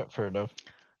right. All right. Yeah, fair enough.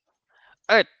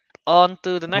 All right. On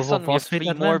to the next Wolf one. of We Wall have Street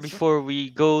three more Advance. before we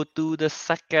go to the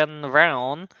second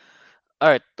round. All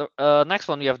right. Next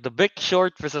one we have The Big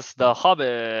Short versus The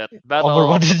Hobbit. Battle Oliver,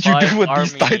 what of the did you Five do with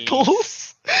these Armies.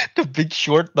 titles? The Big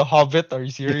Short, The Hobbit. Are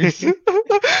you serious?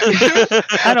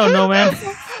 I don't know, man.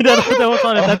 that was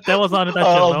unintentional. That was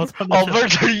unintentional. That was unintentional.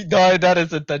 Albert, no, that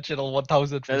is intentional.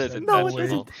 1000%. That is No, it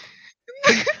intentional.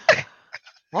 isn't.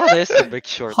 What is The Big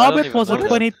Short? I don't Hobbit even was a know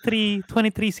that.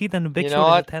 23 seat and the Big You know Short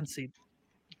is a what? 10 seat.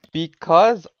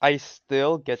 Because I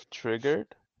still get triggered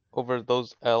over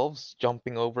those elves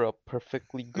jumping over a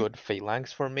perfectly good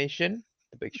phalanx formation.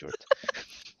 The Big Short.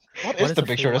 What What is the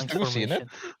Big Short? Has phalanx Stu seen it?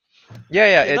 formation?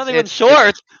 Yeah, It's it's not even it's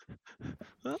short.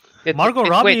 Margot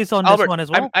Robbie wait, is on Albert, this one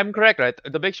as well. I'm correct, right?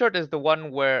 The Big Short is the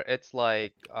one where it's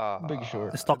like Big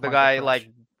Short. The stock the market guy crash. like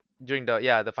during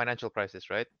the financial crisis,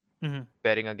 right? Mhm.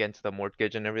 Betting against the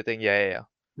mortgage and everything. Yeah.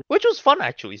 Which was fun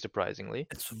actually, surprisingly.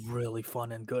 It's really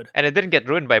fun and good. And it didn't get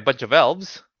ruined by a bunch of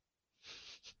elves.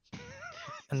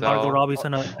 And So- Margot Robbie's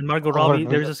on a and Margot Oliver, Robbie.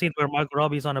 There's a scene where Margot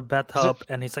Robbie's on a bathtub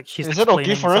and it's like she's. Is it okay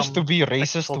explaining for us to some be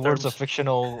racist technical towards a terms.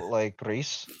 fictional like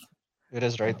race? It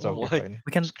is, right? So Why? okay, fine.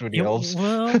 We can Screw the you- elves.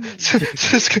 Well,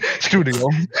 Screw the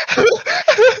elves.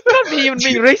 I'm not even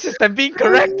being racist, I'm being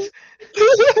correct.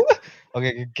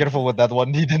 Okay, careful with that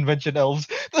one. He didn't mention elves.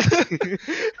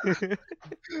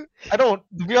 I don't.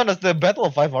 To be honest, the Battle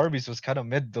of Five Armies was kind of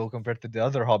mid though compared to the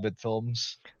other Hobbit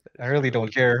films. I really don't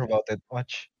care about it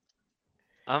much.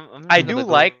 I'm I gonna do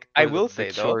go like, I for The will Big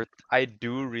say though, Short. I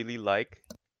do really like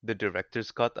the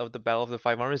director's cut of the Battle of the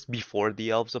Five Armies before the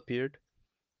elves appeared.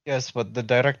 Yes, but the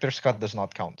director's cut does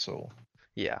not count, so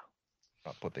Yeah.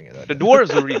 not putting it. The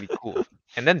dwarves were really cool.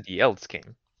 And then the elves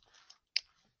came.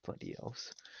 Bloody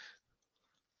elves.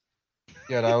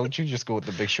 Yeah, no, you just go with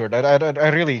the Big Short. I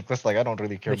really, cause like I don't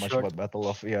really care Big much Short. about Battle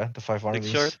of the Five Big Armies.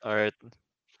 Short. All right.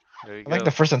 There you I like go.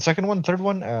 the first and second one, third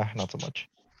one, not so much.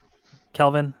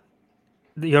 Calvin,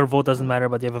 your vote doesn't matter,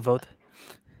 but you have a vote.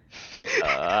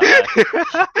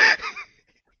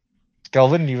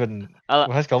 Calvin even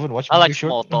I, has Calvin watched I like Big Short?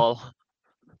 Small Tall.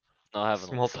 No, I haven't.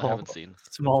 Small I haven't Tall. seen.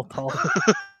 Small, tall,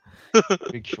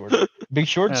 Big Short. Big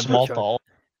Short, Yeah, Big small, Short. tall.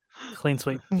 clean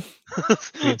sweep.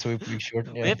 Clean sweep, Big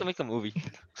Short. We Yeah, need to make a movie.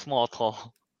 Small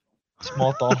Tall.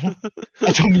 small, tall.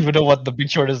 I don't even know what the Big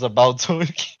Short is about. So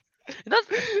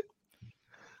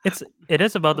It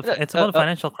is about Yeah, it's about the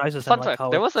financial crisis Fun and like fact: how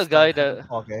there it was a started guy happening.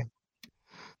 that okay.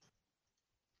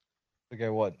 Okay,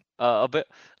 what? a bit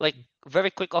like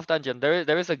very quick off tangent.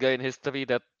 There is a guy in history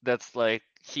that's like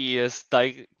he is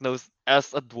diagnosed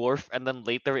as a dwarf, and then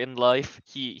later in life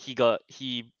he's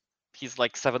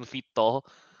like 7 feet tall.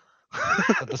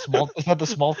 Is that the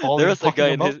small tall There you're was a guy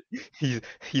talking in about? his.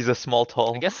 He's a small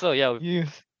tall. I guess so. Yeah, You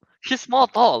he's small,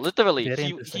 tall. Literally, Very he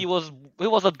interesting. was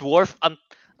a dwarf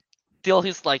until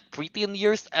his like preteen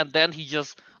years, and then he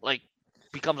just like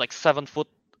becomes like 7 foot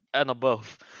and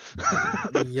above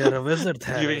You're a wizard,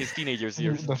 during Harry. his teenagers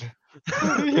years.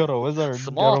 you're a wizard.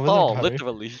 Small, you're a wizard, tall, Harry.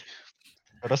 literally.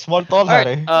 You're a small tall, Alright,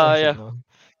 Harry. yeah. No.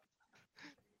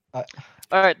 All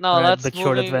right, now Alright, Big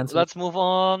Short advances. let's move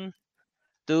on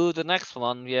to the next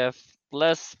one. We have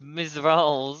Les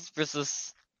Miserables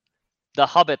versus The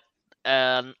Hobbit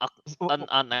and an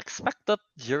unexpected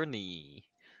journey.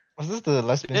 Was this the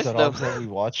Les Is the- Miserables that we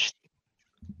watched?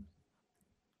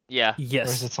 Yeah, Or is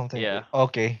Yes. it something? Yeah.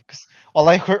 Okay. 'Cause all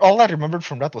I remembered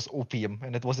from that was opium,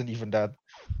 and it wasn't even that.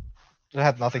 It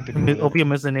had nothing to do with it.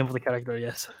 Opium is the name of the character.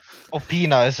 Yes.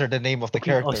 Opina is her the name of the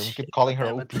Opina- oh, character. We shit, keep calling her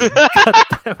damn it. Opium. God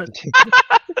damn it.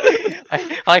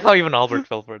 I like how even Albert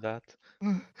fell for that.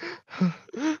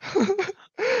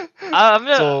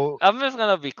 So I'm just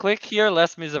gonna be quick here.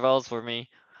 Les Miserables for me.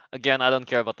 Again, I don't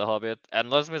care about The Hobbit and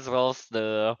Les Miserables.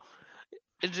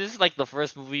 It's just like the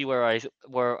first movie where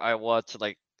I watched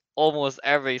like almost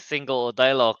every single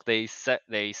dialogue they sang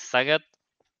it.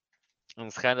 And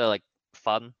it's kind of like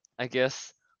fun, I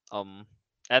guess.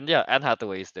 And yeah, Anne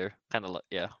Hathaway is there. Kind of like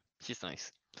yeah, she's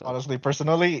nice. So, honestly,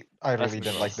 personally, I Les really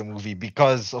didn't like the Miserables. movie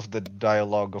because of the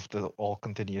dialogue of the all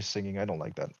continuous singing. I don't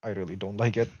like that. I really don't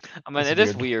like it. I mean, it's it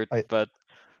is weird. weird, but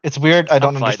It's weird. I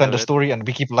don't fine understand the with it. story, and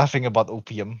we keep laughing about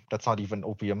opium. That's not even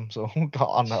opium. So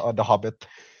on the Hobbit.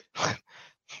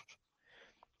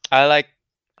 I like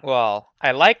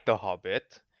The Hobbit,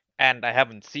 and I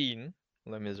haven't seen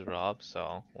Les Miserables,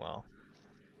 so well.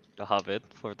 The Hobbit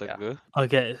for the Yeah. good.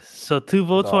 Okay, so 2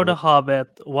 votes for The Hobbit.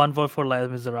 Hobbit, 1 vote for Les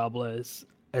Miserables.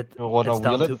 You wanna It's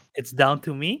down wheel to it? it's down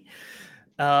to me.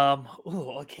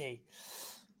 Okay.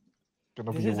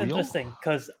 Gonna This be a is wheel. interesting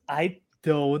because I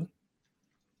don't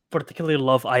particularly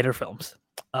love either films.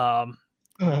 Um,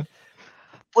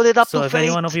 Put it up so to if any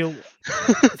fate. one of you,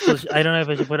 I don't know if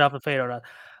I should put it up a fade or not.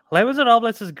 Life with the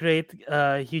Robles is great.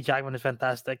 Hugh Jackman is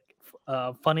fantastic.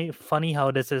 Funny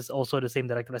how this is also the same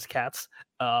director as Cats.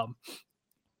 Um,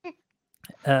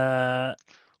 uh,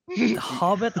 The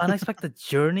Hobbit: Unexpected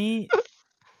Journey.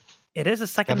 It is the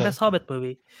second Kinda- best Hobbit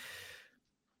movie.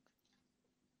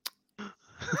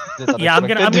 That's Yeah, I'm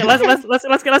gonna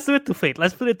unexpected. let's do it to fate.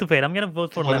 Let's put it to fate. I'm gonna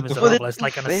vote for Put Les it to Put fate. it Miserables, to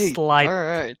like on a fate. slight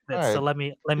Alright. bit. So Alright. let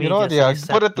me You know what? just Yeah, reset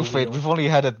put it to the fate. wheel. We've only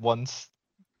had it once.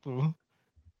 True.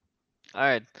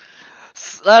 Alright.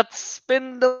 Let's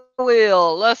spin the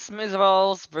wheel. Les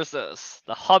Miserables versus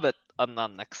The Hobbit: An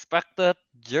Unexpected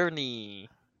Journey.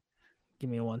 Give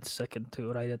me 1 second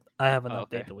to write it. I haven't Oh,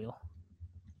 okay. updated the wheel.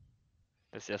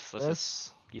 Let's just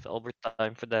Yes. give Albert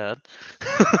time for that.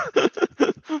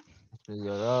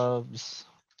 Your loves.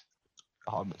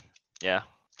 Hobbit. Yeah.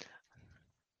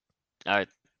 Alright.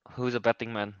 Who's a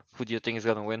betting man? Who do you think is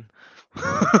gonna win?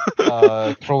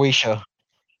 Croatia.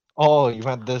 Oh, you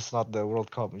meant this, not the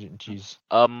World Cup. Jeez.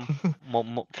 um, Mo-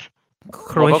 Mo-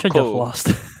 Croatia just Morocco. lost.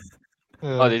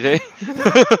 Oh, did they?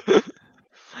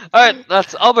 Alright,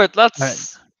 that's Albert.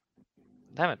 Let's.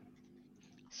 Damn it.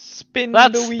 Spin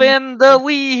Let's the wheel. spin the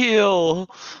wheel.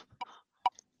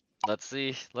 Let's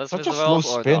see. Let's Such Miss a slow World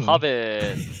or The spin.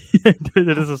 Hobbit.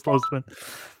 It is a slow spin.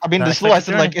 I mean, the Unexpected slow as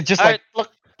in like journey. it's just Alright, like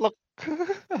look.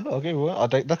 Okay, well,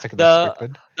 that's like the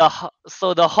unexpected.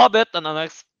 so The Hobbit: An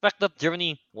Unexpected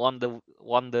Journey won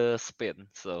the spin.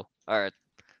 So alright.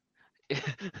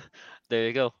 There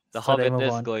you go. The So they Hobbit move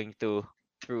is on. going through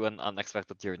an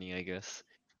unexpected journey, I guess.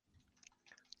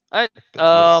 Alright,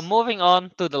 Goodness. moving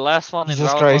on to the last one in Jesus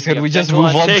round Christ, one. can We we have just Django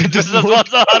move on to Unchained this versus one?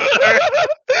 Monster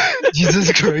Hunter.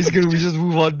 Jesus Christ, can we just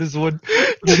move on this one?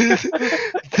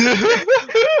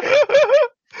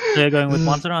 So you're going with This is-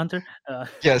 Monster Hunter?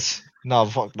 Yes. No,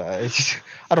 fuck that.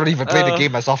 I don't even play the Uh,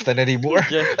 game as often anymore.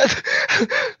 Yeah.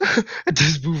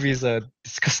 This movie is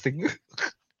disgusting.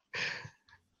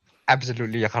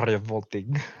 Absolutely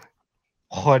revolting. yeah,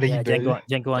 Horrible. Django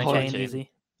Django Unchained, Unchained.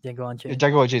 easy. Django Unchained.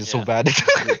 Django Unchained is so Yeah. bad.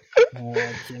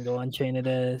 Django Unchained it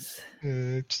is.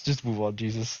 Just move on,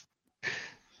 Jesus.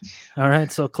 All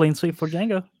right, so clean sweep for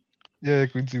Django. Yeah,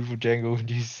 Queen Sue for Django.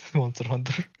 Jeez, Monster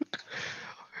Hunter.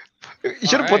 You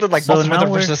should have put Alright. it like So Monster now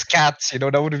Hunter we're- versus Cats. You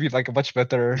know, that would have been like a much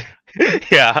better.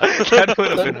 Yeah, that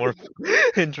would have been more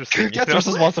interesting. You Cats know?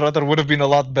 versus Monster Hunter would have been a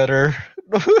lot better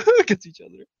against each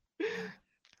other.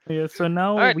 Yeah, so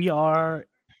now Alright. we are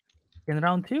in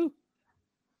round 2.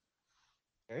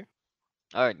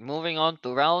 Alright, moving on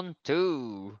to round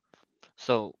 2.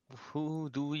 So who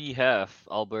do we have,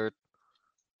 Albert?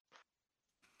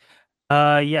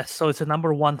 Yes, so it's a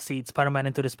number 1 seed, Spider-Man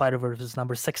Into the Spider-Verse versus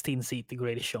number 16 seed, The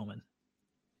Greatest Showman.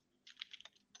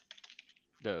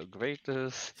 The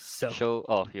greatest So, show.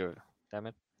 Oh, here. Damn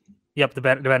it. yep, the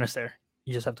banner's there.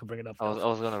 You just have to bring it up. I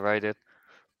was gonna write it.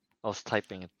 I was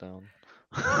typing it down.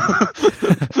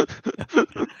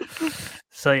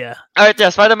 So yeah, Alright, yeah,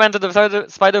 Spider-Man to the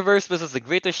Spider-Verse versus The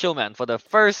Greatest Showman for the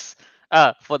first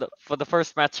for the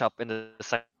first matchup in the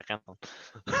second round.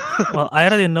 well, I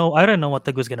already know what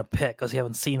Tegu's gonna pick because you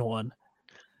haven't seen one.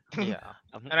 Yeah.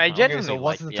 I'm, And I I'm- genuinely so like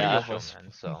what's the the three yeah. of us?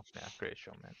 Showman, so yeah, Great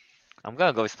Showman. I'm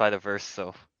gonna go with Spider-Verse.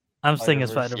 So I'm singing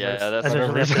Spider-Verse, Spider-Verse. yeah,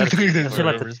 that's especially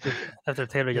Spider-Verse. after, after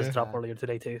Taylor just Yeah. dropped earlier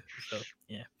today too. So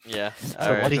yeah, Yeah. So I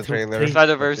Alright. watched the 3-2 trailer. three- but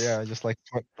Spider-Verse. Yeah, I just like.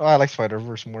 I like Spider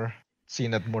Verse more.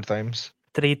 Seen it more times.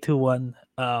 3-2-1.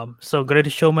 So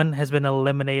Greatest Showman has been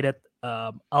eliminated.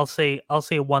 I'll say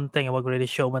one thing about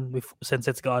Greatest Showman since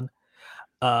it's gone.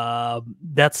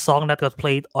 That song that got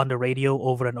played on the radio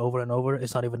over and over and over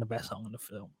is not even the best song in the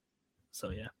film. So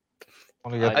yeah,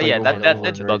 Only I got played yeah, over that- and that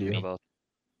over did on bug radio. me.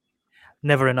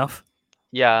 Never Enough.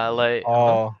 Yeah, like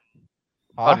Oh.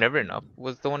 oh, Never Enough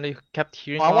was the one that you kept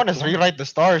hearing. I about, want the to one- rewrite the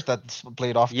stars that's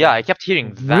played off. Yeah, I kept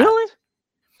hearing that. Really?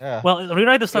 Yeah. Well,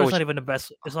 Rewrite the Star is which- not even the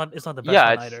best. It's not the best Yeah,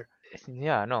 one it's- either.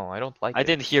 Yeah, no, I don't like I it.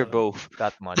 didn't hear both.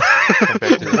 that much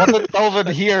compared to What did Calvin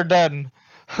hear then?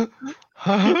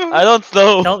 I don't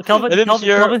know. Calvin, I didn't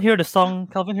hear. Calvin hear the song.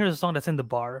 Calvin hears the song that's in the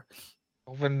bar.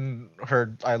 Calvin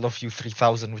heard "I Love You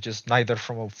 3000," which is neither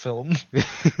from a film.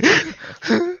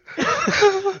 I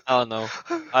don't know.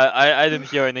 I didn't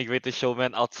hear any Greatest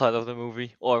Showman outside of the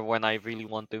movie or when I really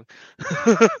want to.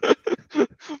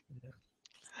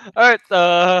 All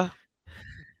right.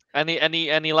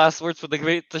 Any last words for the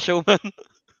Greatest Showman?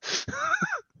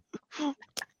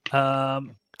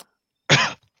 Um,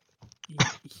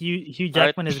 Hugh All right,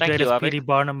 Jackman is thank great you, as Abe. P.D.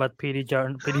 Barnum, but P.D.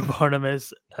 Barnum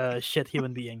is a shit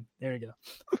human being. There you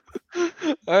go.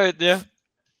 All right, yeah.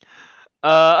 I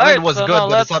All mean, it right, was so good, now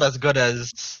but it's let's not as good as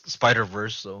Spider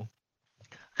Verse. So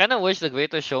kind of wish the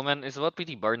Greatest Showman is about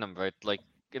P.T. Barnum, right? Like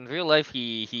in real life,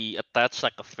 he attached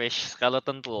like a fish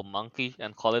skeleton to a monkey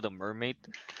and call it a mermaid,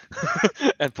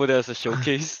 and put it as a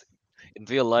showcase. In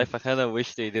real life, I kind of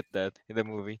wish they did that in the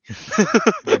movie.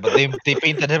 yeah, but they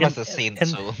painted him In as a saint, in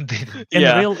so they didn't.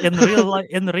 Yeah, in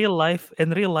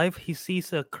real life, he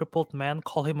sees a crippled man,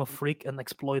 call him a freak, and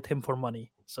exploit him for money.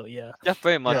 So yeah, yeah,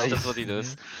 very much. Yeah, That's what he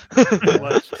does. pretty yeah.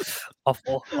 much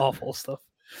awful stuff.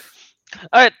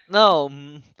 All right, now,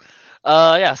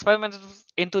 yeah, Spider-Man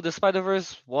Into the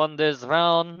Spider-Verse won this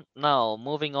round. Now,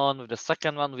 moving on with the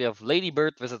second round, we have Lady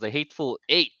Bird versus the Hateful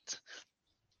Eight.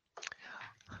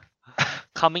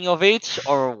 Coming of age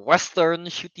or Western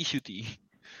shooty shooty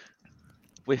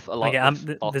with a lot Okay, of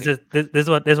this talking. is this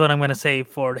is what I'm gonna say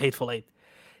for Hateful Eight.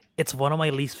 It's one of my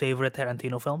least favorite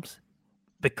Tarantino films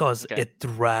because Okay. it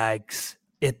drags.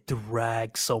 It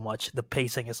drags so much. The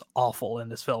pacing is awful in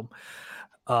this film.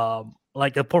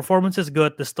 Like the performance is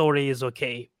good, the story is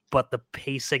okay, but the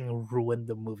pacing ruined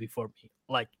the movie for me.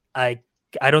 Like I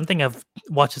don't think I've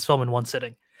watched this film in one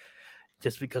sitting,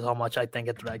 just because how much I think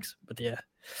it drags. But yeah,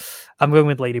 I'm going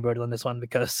with Lady Bird on this one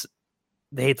because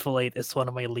The Hateful Eight is one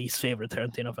of my least favorite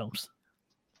Tarantino films.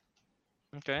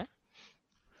 Okay.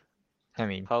 I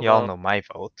mean, How y'all about know my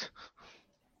vote.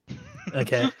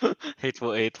 Okay,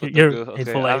 Hateful Eight? What the you're go? Okay,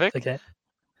 Hateful Eight. Avik. Okay,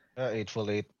 Eightful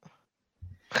Eight.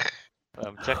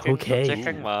 I'm checking. I'm Okay.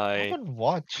 checking I my. haven't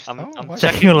watched. I haven't I'm watched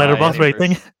checking your my letterbox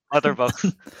rating. universe. Letterbox.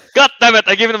 God damn it!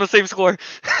 I gave them the same score.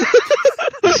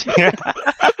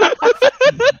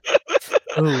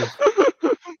 Ooh,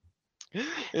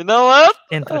 You know what?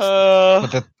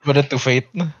 interesting. Put it to fate.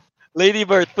 Lady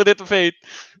Bird, put it to fate.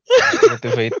 Put it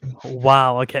to fate.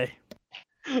 Wow. Okay.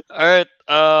 All right.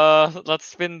 Let's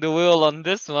spin the wheel on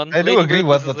this one. I do Lady agree Bird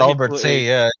with versus what the Albert Hateful say. Eight.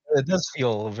 Yeah, it does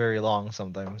feel very long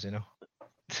sometimes. You know,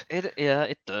 Yeah,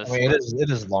 it I does. mean, But it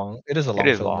is long. It is a It long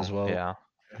is film as long, well. yeah.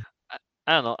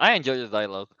 I don't know. I enjoy the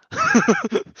dialogue.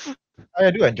 I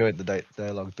do enjoy the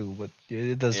dialogue too, but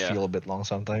it does Yeah. feel a bit long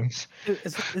sometimes.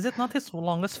 Is it not his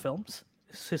longest films?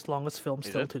 Is his longest film Is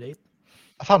still it? to date?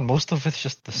 I thought most of it's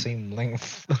just the same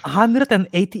length.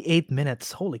 188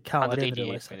 minutes. Holy cow! I didn't 188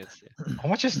 realize that. minutes. Yeah. How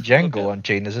much is Look Django at.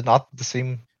 Unchained? Is it not the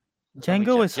same? Let me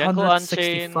Django check. is Django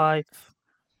Unchained, 165.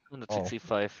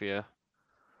 165. Yeah.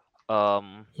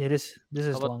 Yeah, this How is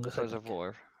the about longest. I think.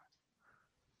 Reservoir?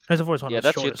 Reservoir is one Yeah, of the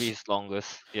that should be shortest. his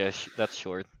longest. Yeah, that's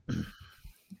short.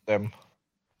 Them.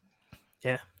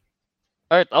 Yeah.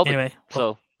 All right, Albert. Anyway,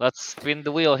 well, So let's spin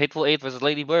the wheel. Hateful Eight versus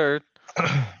Lady Bird.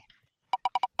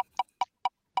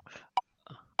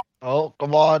 Oh,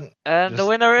 come on. And the Just-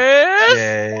 winner is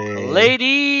Yay.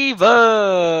 Lady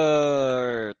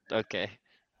Bird. Okay.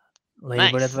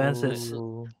 Lady Bird Nice. advances.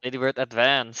 Ooh. Lady Bird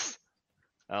advance.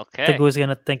 Okay. Teguh is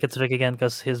gonna think it's rigged again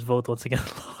because his vote once again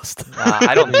lost. Nah,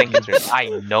 I don't think it's rigged. I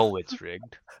know it's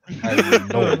rigged. I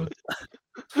know.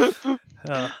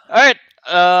 Uh, All right.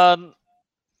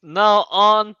 Now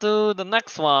on to the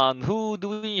next one. Who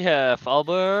do we have,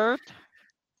 Albert?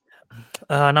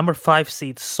 number 5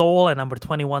 seed Soul and number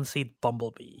 21 seed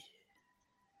Bumblebee.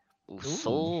 Ooh,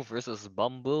 Soul versus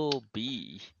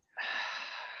Bumblebee.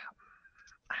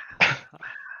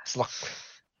 Sluck.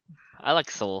 I like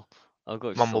Soul. I'll go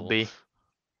with Soul. Bumblebee.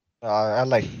 I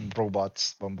like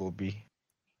robots. Bumblebee.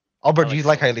 Albert, like you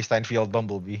like Soul. Hailey Steinfeld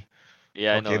Bumblebee?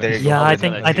 Yeah, I Okay, know. there right? you go. Yeah, I Always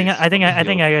think gonna I think choose I think I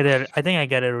think Bumblebee. I think I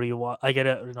gotta rewatch. I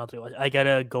gotta not rewatch. I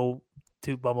gotta go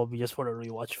to Bumblebee just for the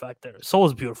rewatch factor. Soul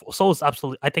is beautiful. Soul is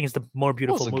absolutely. I think it's the more It was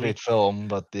beautiful a movie. great film,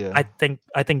 but yeah.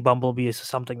 I think Bumblebee is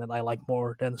something that I like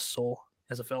more than Soul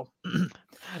as a film.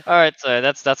 All right, so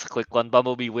that's a quick one.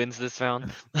 Bumblebee wins this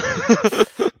round.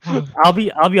 I'll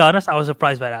be honest. I was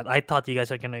surprised by that. I thought you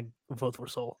guys are gonna vote for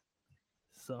Soul.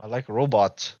 So I like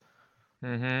robots.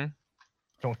 Mm-hmm.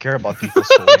 I don't care about people's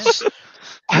souls.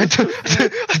 I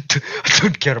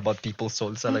don't care about people's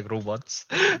souls. I like robots.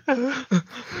 All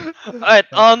right,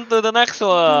 on to the next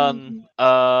one.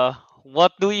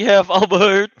 What do we have,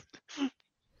 Albert?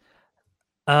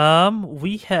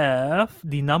 we have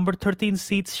the number 13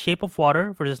 seeds Shape of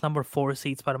Water versus number 4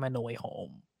 seeds Spider-Man No Way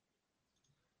Home.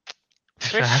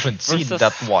 I haven't seen versus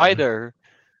that one. Spider.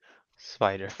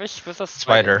 Spider. Fish versus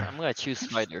Spider. I'm gonna choose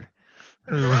Spider.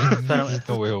 Spider-Man,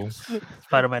 No Way Home.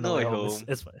 Spider-Man No No Way Way Home Home.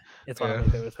 it's one of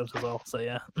my favorite films as well. So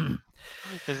yeah,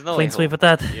 There's no clean way sweep home. with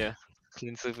that. Yeah,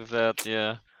 clean sweep with that.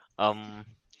 Yeah.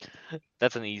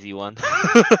 That's an easy one.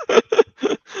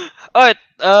 All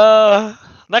right.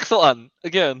 Next one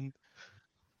again.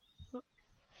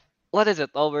 What is it,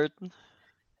 Albert?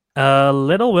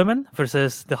 Little Women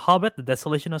versus The Hobbit: The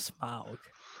Desolation of Smaug.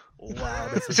 Wow,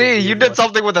 this is a See, you weird did one.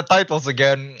 something with the titles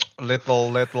again.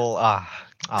 Little but But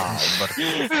I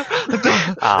yeah. did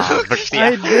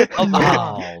not.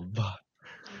 ah,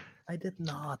 I did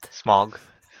not. Smog.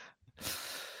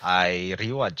 I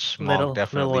rewatched Smog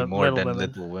definitely more Little than Women.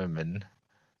 Little Women.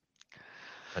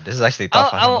 But this is actually I'll,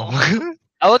 tough. I don't I'll, know.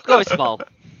 I would go with Smaug.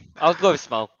 I would go with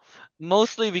Smaug.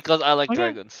 Mostly because I like Okay.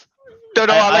 dragons. Don't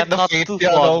know. I like I'm the not fate. too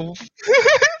Yeah, fond.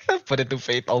 no. Put it to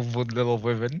fate of Little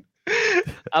Women.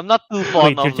 I'm not too fond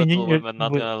Wait, you're of changing Little your Women,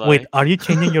 not wait, gonna wait, lie. are you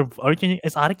changing your are you changing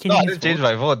is Ari No, changing I his didn't change vote?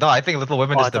 my vote. No, I think Little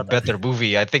Women Oh, is I the thought that. better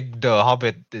movie. I think The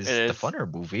Hobbit It is the is.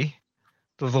 funner movie.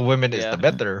 Little Women is Yeah. the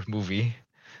better movie.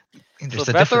 And So there's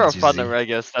a better or difference, you see. funner, I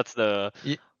guess. That's the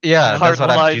Yeah, I mean, that's what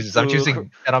I'm one line choosing. I'm to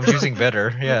choosing, and I'm choosing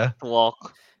better. Yeah.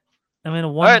 walk. I mean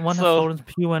Alright, one have so Florence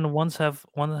Pugh and one have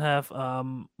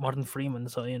Martin Freeman,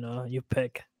 so you know you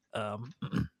pick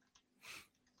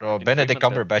Bro, in Benedict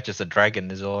Freeman bit. Cumberbatch as a dragon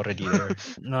is already there.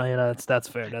 no, you know that's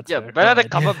fair. That's Yeah, fair.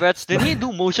 Benedict Alright. Cumberbatch. Did So- he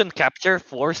do motion capture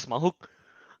for Smaug?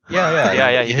 Yeah,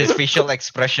 Yeah, he his did. facial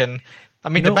expression. I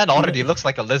mean, You the know, man already looks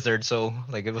like a lizard, so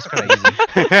like it was kind of easy.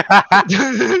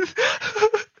 You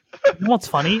know what's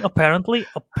funny? Apparently,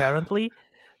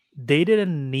 they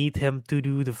didn't need him to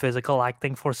do the physical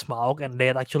acting for Smaug, and they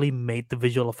had actually made the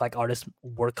visual effect artist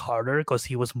work harder because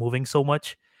he was moving so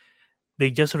much. They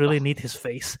just really need his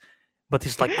face, but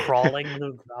he's like crawling to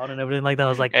the ground and everything like that. I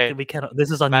was like, Hey, we cannot. This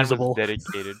is man was unusable.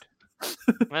 dedicated.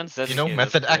 Man's You know, dedicated.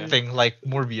 method Yeah. acting like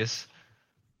Morbius.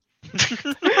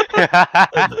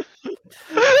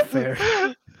 Fair.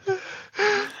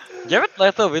 Jared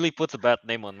Leto really puts a bad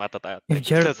name on method acting. If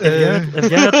Jared,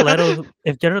 That's-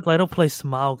 if Jared Leto plays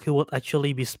Smaug, he would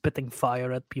actually be spitting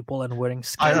fire at people and wearing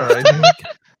I know, scales. right?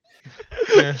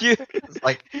 Yeah. he, It's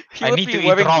like he I would need be to eat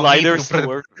wearing raw meat gliders to to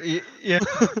work. yeah,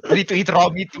 I need to eat raw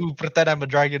meat to pretend I'm a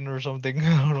dragon or something.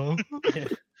 I don't know.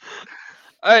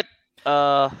 Alright,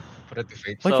 Put it to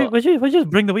fate. So- Why'd you just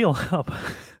bring the wheel up?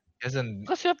 Isn't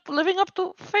because you're living up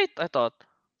to fate, I thought.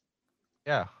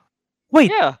 yeah. Wait,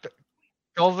 Yeah,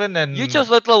 Kelvin and you chose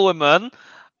Little Women.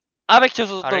 Abek chose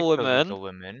Alright, Little so Women. Little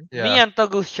Women. yeah, Me and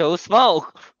Togu chose Smaug.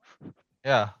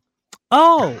 yeah.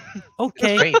 oh, It's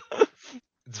okay. fate.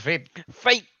 It's fate.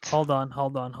 Fate. Hold on.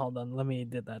 Let me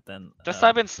do that then. Just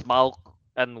type in Smaug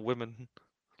and women.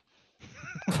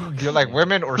 Do you like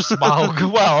women or Smaug?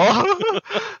 Well,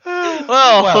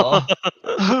 Well.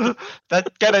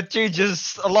 that kind of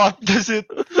changes a lot, does it?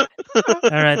 All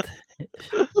right.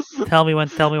 Tell me when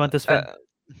to spin.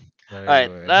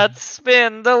 Alright, let's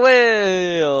spin the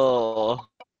wheel.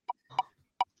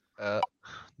 Uh,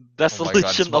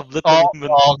 Desolation of Little oh, Women.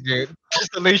 okay.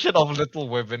 Desolation of Little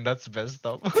Women. That's messed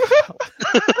up. Yeah,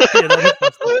 that is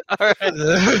messed up. Alright.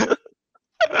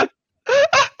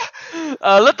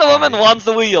 Little Woman Alright. won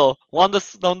the wheel. Won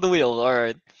the wheel.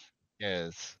 Alright.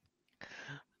 Yes.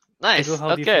 Nice. Teguh,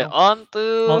 how do you Okay, feel? on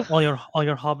to. All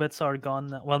your hobbits are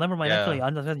gone. Well, never mind. Yeah. Actually,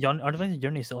 Unexpected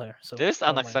Journey is still here. So This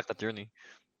never mind. unexpected journey.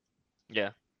 Yeah.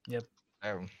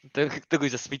 Um, Teguh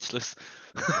is just speechless.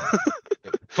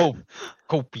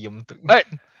 copium. Alright.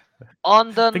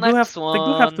 On the Teguh next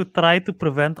Teguh have to one. try to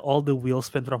prevent all the wheel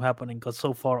spin from happening because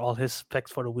so far all his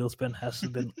picks for the wheel spin has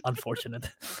been unfortunate.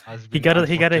 Has He been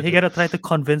gotta try to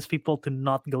convince people to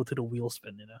not go to the wheel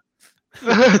spin. You know.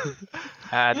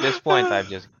 At this point, I've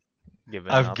just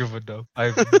given I've up. given up.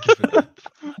 I've given up.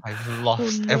 I've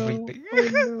lost no. everything.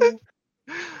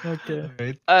 Okay.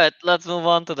 Alright. Alright, let's move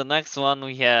on to the next one.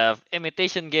 We have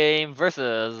Imitation Game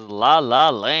versus La La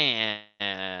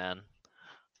Land.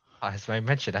 As I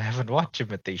mentioned, I haven't watched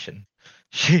Imitation.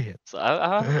 Shit. So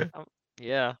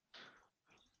yeah,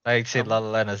 I say Um, La La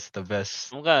Land is the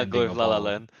best. I'm gonna go ending with of La La all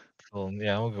Land. film.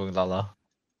 Yeah, I'm going La La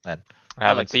Land. I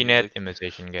haven't like the seen it. music.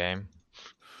 Imitation Game.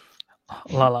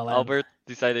 La La Land. Albert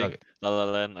deciding Okay. La La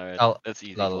Land. Alright, I'll- that's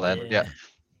easy. La La for Land. me. Yeah.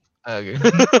 Okay.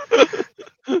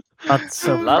 Not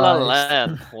surprised. La La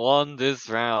Land won this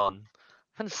round.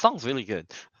 And the song's really good.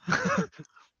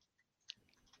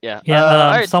 yeah. Yeah,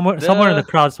 alright, somewhere in the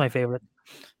crowd's my favorite.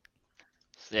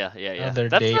 Yeah. Other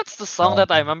day, That's the song that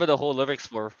I um, remember the whole lyrics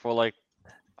for like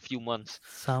a few months.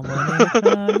 Somewhere in the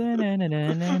crowd.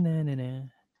 Na-na-na-na-na-na-na.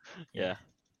 Yeah.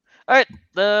 Alright,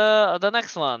 the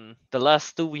next one. The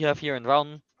last two we have here in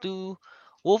round 2.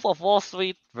 Wolf of Wall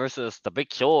Street versus The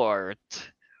Big Short.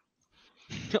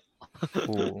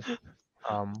 Ooh.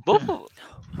 Both of,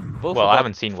 both Well, I about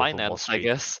haven't seen Wolf of Wall finance, I Street.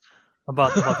 guess.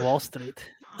 About Wall Street,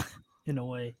 in a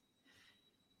way.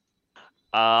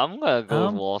 I'm gonna go with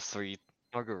Um, Wall Street.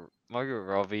 Margot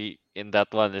Robbie in that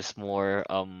one is more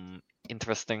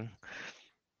interesting.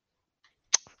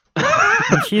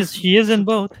 And she is in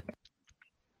both.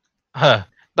 Huh.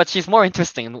 But she's more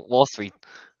interesting in Wall Street.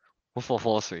 Wolf of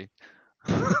Wall Street.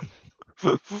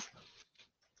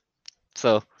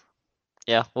 So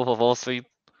yeah, Wolf of Wall Street.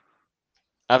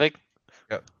 Avik,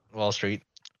 Wall Street.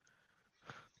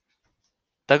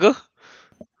 Tagu.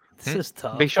 This is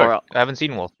tough. Big Short. Or- I haven't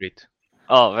seen Wall Street.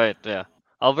 Oh right, yeah.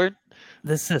 Albert.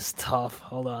 This is tough.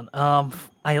 Hold on.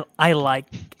 I like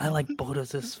both of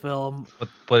this film.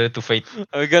 Put it to fate.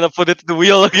 Are we gonna put it to the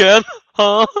wheel again?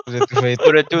 Huh? Put it to fate.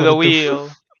 Put it to Put the it wheel.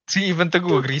 See, even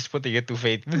Tagu agrees putting it to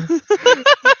fate.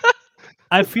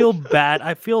 I feel bad.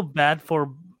 I feel bad for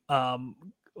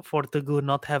Tagu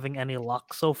not having any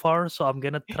luck so far. So I'm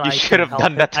gonna try. You should have help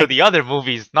done him. that to the other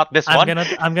movies, not this one.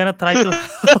 I'm gonna try to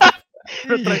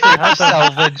You try to help him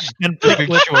salvage and the pick, Big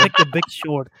with, Short. pick the Big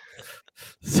Short.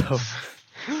 So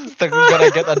Tagu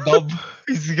gonna get a dub.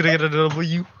 He's gonna get a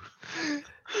W.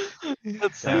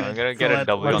 That's Yeah, I'm gonna get a let-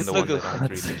 W on let's the one look that I at-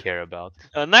 don't really care about.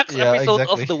 Next Yeah, episode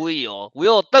exactly. of the wheel.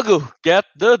 Will Tagu get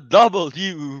the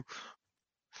W?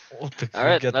 Oh, Tagu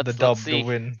Alright, get the let's dub see. to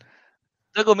win.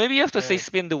 Tagu, maybe you have to say Yeah.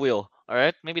 spin the wheel.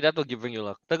 Alright? Maybe that will bring you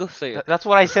luck. Tagu, say it. That's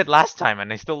what I said last time,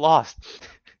 and I still lost.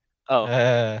 Oh.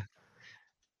 Alright.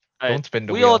 Don't spin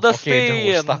the Wheel wheel. the Okay, then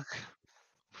we're spin. stuck.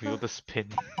 Feel the spin.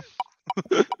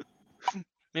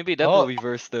 Maybe that Oh. will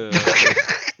reverse the.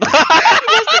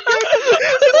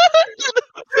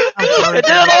 I'm sorry, It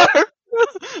didn't work!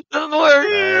 Didn't work!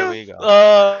 There we go.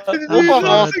 Wolf of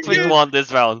Wall sorry, Street Tagu. won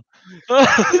this round.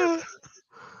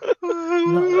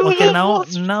 no, okay,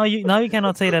 now you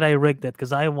cannot say that I rigged it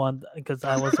because I won because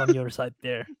I was on your side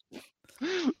there.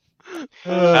 I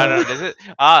don't know, does it?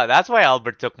 Ah, that's why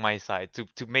Albert took my side to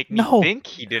make me No. think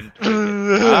he didn't. Rig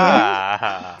it.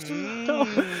 Ah, No,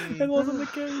 that wasn't the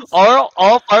case.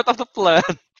 All part of the plan.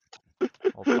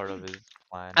 all part of his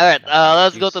plan. Alright, Now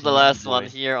let's you go to the see last boy. one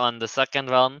here on the second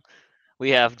round. We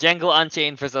have Django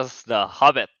Unchained versus The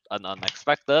Hobbit, an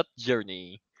unexpected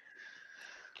journey.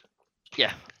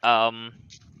 Yeah, I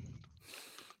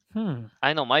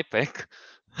know my pick.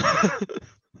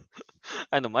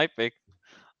 I know my pick.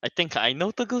 I think I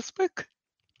know Tagu's pick.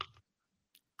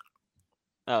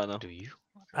 I don't know. Do you?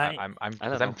 I, I'm I don't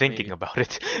 'cause know, I'm thinking maybe. about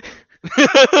it.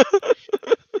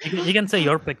 you can say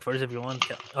your pick first if you want,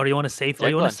 or you want to save, or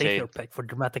you Django want to save Unchained. your pick for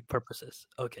dramatic purposes.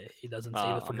 Okay, he doesn't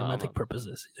save it for No, dramatic no.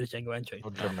 purposes. It's Django Unchained. Oh,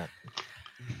 dramatic.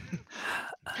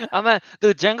 Man,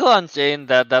 dude, Django Unchained,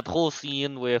 that whole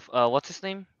scene with what's his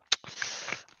name?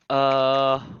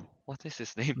 What is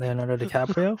his name? Leonardo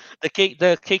DiCaprio. The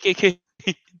KKK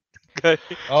guy.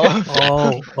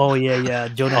 Oh. Oh yeah.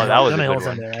 Jonah Oh, Hill. that was a Jonah good Hill's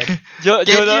one. in there, right?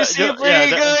 Can you see yeah,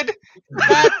 pretty that- good?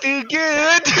 Not too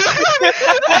good.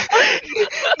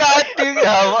 Not too.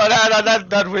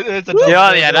 It's a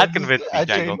Yeah, that convinced me,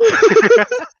 Django.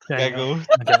 Django.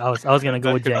 Okay, I was gonna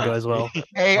go with Django as well.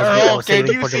 Hey I was gonna- I Earl, was can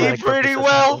saving you for see dramatic pretty purposes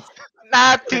well? myself.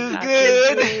 Not too Not too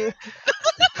good.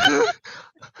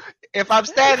 If I'm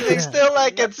standing Yeah. still,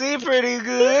 I can see pretty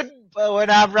good. But when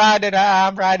I'm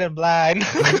riding blind.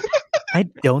 I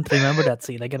don't remember that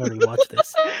scene. I gotta rewatch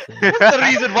this. The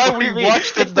reason why What do we you mean?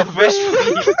 watched it It's the the first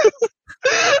best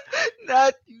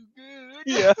Not too good.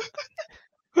 Yeah.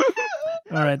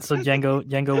 All right, so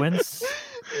Django wins.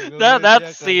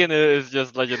 That scene is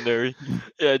just legendary.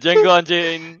 Yeah, Django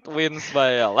Unchained wins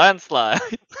by a landslide.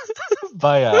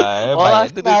 By All I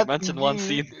have to do is mention one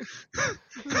scene.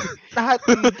 Not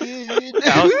too good.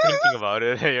 I was thinking about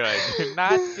it. You're like,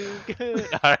 not too good.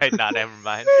 All right, nah, never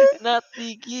mind. Not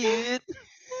the kid.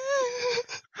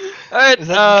 Alright, Is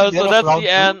that the so end of that's round the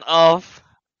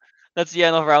two?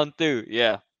 end of round 2.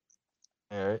 Yeah.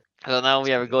 Alright. So now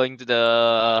we are going to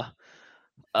the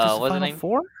Just the what's the final name?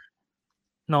 4?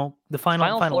 No, the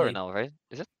final 4 8. now, right?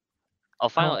 Is it? Oh,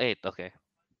 final 8. Okay.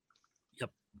 Yep.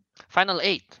 Final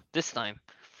 8 this time.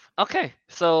 Okay,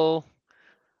 so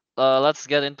let's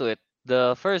get into it.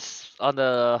 The first on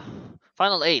the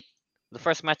final 8, the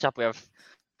first matchup we have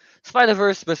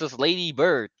Spider-Verse versus Lady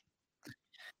Bird.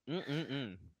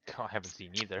 Mm-mm-mm. Oh, I haven't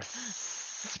seen either.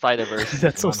 Spider-Verse.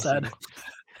 That's so Honestly.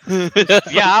 sad.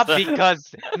 Yeah,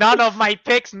 because none of my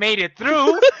picks made it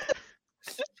through.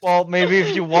 Well, maybe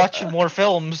if you watch more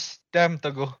films, damn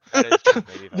Tago. That is true,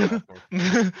 maybe if I watch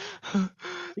more.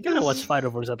 You gotta watch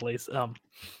Spider-Verse at least.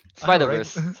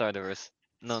 Spider-Verse. Spider-Verse.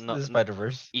 No, no, Spider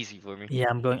Verse. easy for me. Yeah,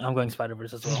 I'm going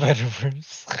Spider-Verse as well. Spider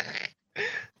Verse.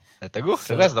 Tago,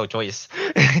 So- that's no choice.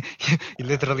 You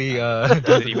literally Doesn't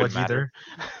doesn't even watch either.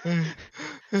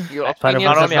 Your Spider-Verse opinion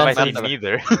Not does only have I not seen matter.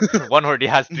 neither, one already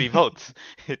has 3 votes.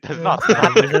 It does not matter.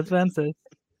 Spider-Verse advances.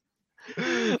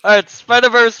 Alright,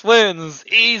 Spider-Verse wins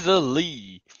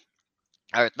easily.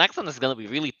 Alright, next one is gonna be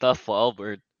really tough for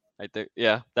Albert. I think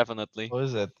yeah, definitely. What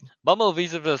is it? Bumblebee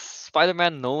vs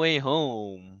Spider-Man: No Way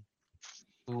Home.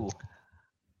 Ooh.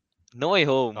 No Way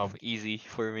Home, Um, easy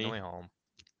for No me. Way Home.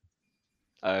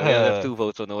 We only have uh, 2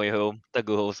 votes on No Way Home.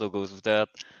 Tagu also goes with that.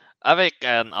 Avic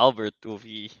and Albert will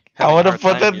be I having a want to hard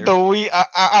put time in here. the wheel.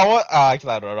 I want.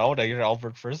 Actually, I don't know. I want to hear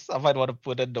Albert first. I might want to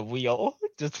put in the wheel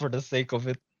just for the sake of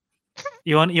it.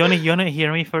 You want to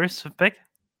hear me first pick?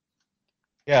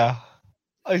 Yeah.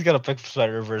 Oh, he's gonna pick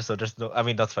Spider Verse, so there's no. I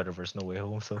mean, not Spider Verse, No Way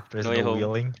Home, so there's No Way no Home.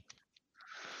 wheeling.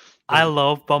 I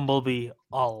love Bumblebee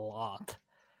a lot.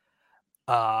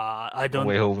 I No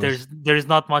Way don't. Home is. There's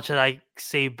not much that I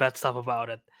say bad stuff about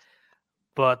it,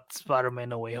 but Spider-Man: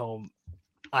 No Way Home,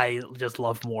 I just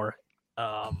love more.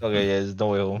 Okay, yeah, it's No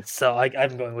Way Home. So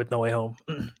I'm going with No Way Home.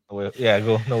 Yeah,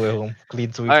 go No Way Home.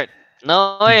 Clean sweep. Alright.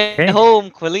 No Way Okay. Home,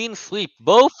 clean sweep.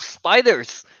 Both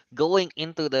spiders going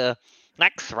into the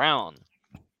next round.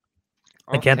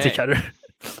 Against each Okay. other.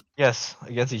 Yes,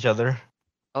 against each other.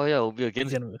 Oh yeah, we'll be He's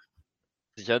against gonna-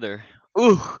 each other.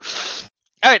 Ooh.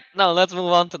 Alright, now let's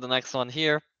move on to the next one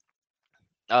here.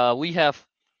 We have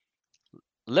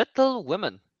Little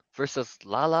Women versus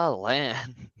La La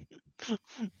Land.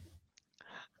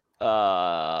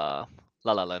 La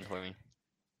La Land for me.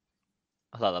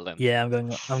 La La Land. Yeah, I'm going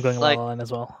La Like La Land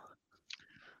as well.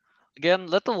 again,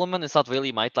 Little Woman is not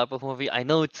really my type of movie. I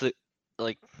know it's a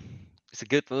like it's a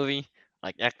good movie,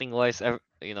 like acting wise,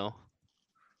 you know,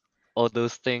 all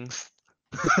those things.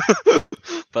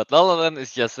 But La La Land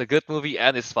is just a good movie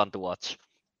and it's fun to watch.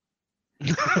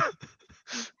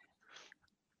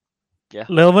 Yeah.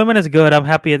 Little Women is good. I'm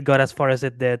happy it got as far as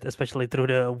it did, especially through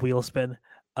the wheel spin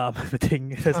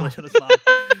thing. Translation is loud.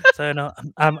 So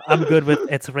I'm good with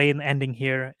its reign ending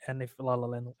here, and if La La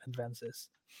Land advances.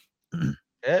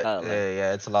 Yeah, La La Land.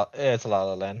 yeah, it's a lot. Yeah, it's a La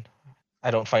La Land.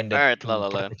 I don't find it Alright, La too La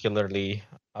Land. particularly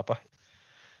apa,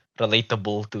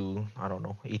 relatable to, I don't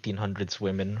know, 1800s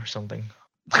women or something.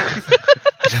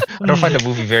 I don't find the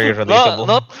movie very Not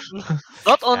relatable.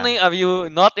 not only are you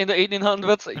not in the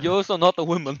 1800s, you're also not a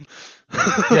woman.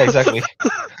 Yeah, exactly.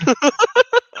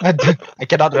 I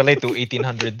cannot relate to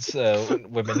 1800s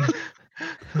women.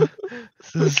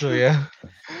 So yeah.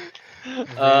 Very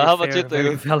How about you fair, very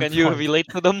two? valid Can you point. relate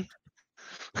to them?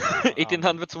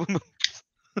 1800s woman.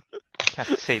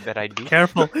 Can't say that I do.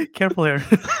 Careful here.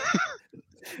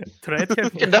 Try it You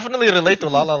carefully. can definitely relate to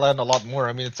La La Land a lot more.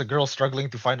 I mean, it's a girl struggling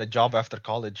to find a job after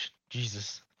college.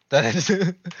 Jesus. That is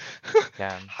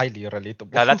Yeah. highly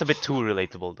relatable. Yeah, that's a bit too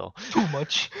relatable though. too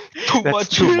much. Too That's much.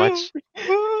 too much.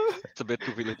 It's a bit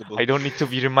too relatable. I don't need to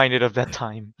be reminded of that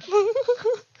time.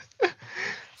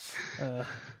 Uh,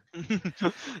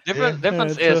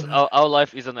 Difference it's is a- our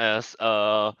life isn't as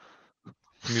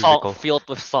Musical. filled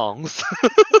with songs.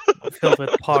 filled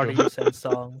with parties and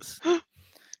songs.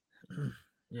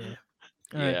 Yeah.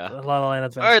 Alright, Yeah. La La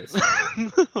Land Alright.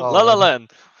 advances. La La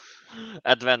Land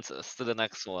advances to the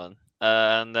next one.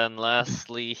 And then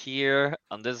lastly here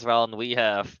on this round we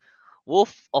have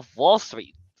Wolf of Wall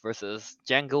Street versus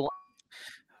Django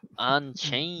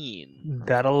Unchained.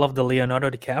 Battle of the Leonardo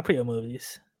DiCaprio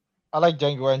movies. I like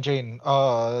Django and Jane.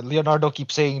 Leonardo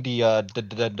keeps saying the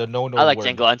no I like word.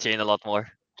 Django Unchained a lot more.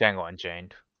 Django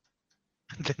Unchained.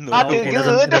 Not too Okay, it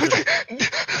doesn't- good. it doesn't-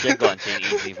 Django Unchained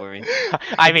easy for me.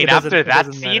 I mean, It doesn't- after it that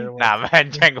doesn't matter scene, what- nah,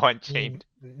 man, Django Unchained.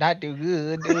 Not too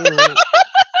good.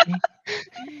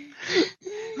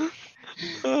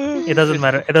 It doesn't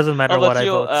matter. It doesn't matter How what about I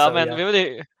you? vote. I So, mean, yeah. really,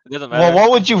 it doesn't Well, matter.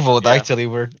 what would you vote? Yeah. Actually,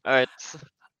 we're All right.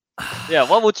 Yeah,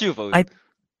 what would you vote?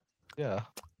 yeah.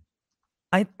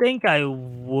 I think I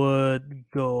would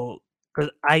go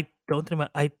because I don't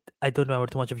remember. I don't remember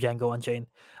too much of Django Unchained.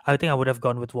 I think I would have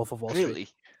gone with Wolf of Wall Street. Really?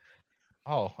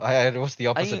 Oh, it was the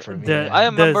opposite for me. The yeah. I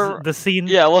remember- the scene.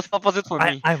 Yeah, it was opposite for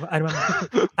I, me. I I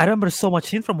remember I remember so much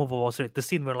scene from Wolf of Wall Street. The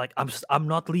scene where like I'm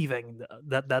not leaving.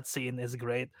 That scene is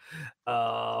great.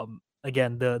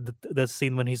 Again, the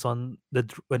scene when he's on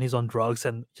when he's on drugs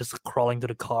and just crawling to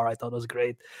the car, I thought was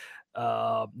great.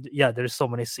 Yeah, there's so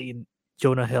many scenes.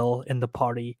 Jonah Hill in the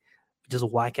party, just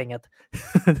whacking it.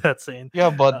 That scene. Yeah,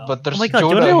 but there's oh my God,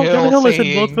 Jonah Hill Jonah Hill is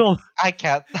in both saying, films. I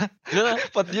can't. Yeah.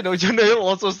 But Jonah Hill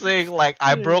also saying like,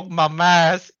 I broke my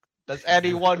mask. Does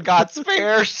anyone got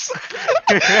spares?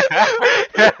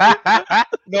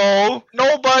 No,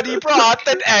 nobody brought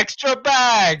an extra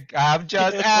bag. I'm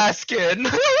just asking.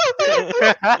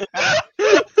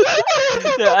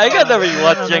 Yeah, I gotta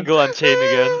rewatch Django Unchained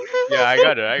again. Yeah, I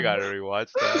gotta rewatch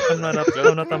that. I'm not Just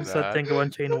I'm not do upset. that. Django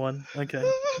Unchained one. Okay.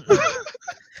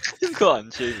 Django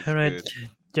Unchained. is All right.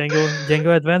 good.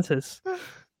 Django advances.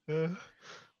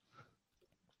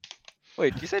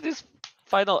 Wait, you said this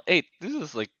final 8. This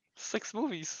is like 6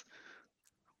 movies.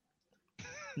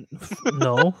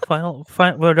 No,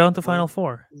 we're down to final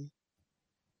four.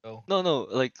 Oh. No,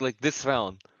 like this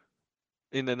round.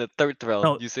 In the third round,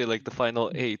 No, you say like the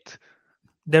final eight.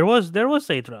 there was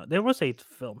 8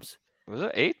 films. Was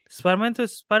it eight? Spider-Man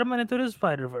into the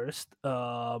Spider-Verse,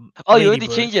 Oh, you Lady already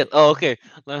Bird. changed it. Oh, okay.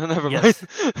 No, never mind. Yes,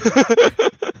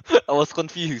 I was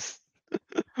confused.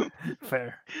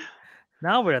 fair.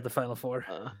 Now we're at the final four.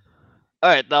 All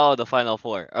right, now the final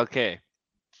four. Okay.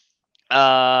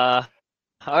 All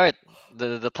right.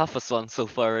 The toughest one so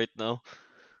far right now.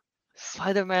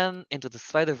 Spider-Man into the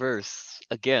Spider-Verse.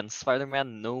 Again,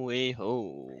 Spider-Man No Way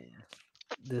Home.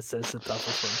 This is the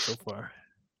toughest one so far.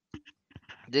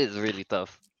 This is really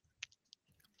tough.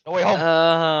 No Way Home.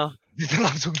 Dito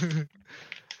langsung.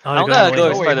 Oh, I'm you're gonna going go away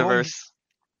with No Way Home. Spider-Verse.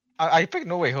 I picked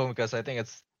No Way Home because I think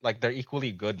it's like they're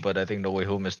equally good, but I think No Way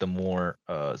Home is the more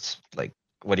like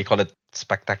what do you call it,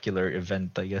 spectacular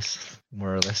event, I guess,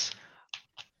 more or less.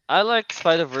 I like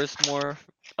Spider-Verse more.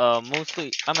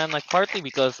 Mostly, I mean, like partly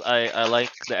because I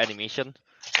like the animation.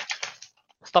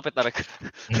 Stop it, Tarek.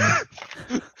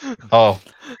 Oh,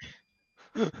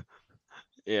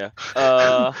 Yeah.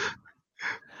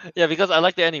 Yeah, because I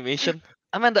like the animation.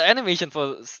 I mean, the animation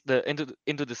for the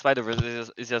into the Spider Verse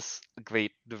is just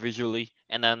great, the visually,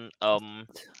 and then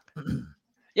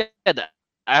yeah, the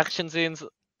action scenes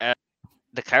and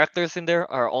the characters in there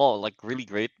are all like really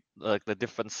great. Like the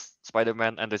different Spider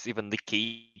Man, and there's even Nick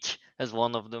Cage as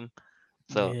one of them.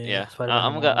 So yeah, Yeah, Spider-Man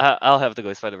I'm Home gonna Alone. I'll have to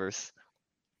go Spider Verse.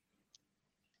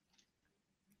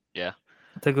 Yeah.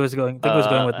 Tegu's going with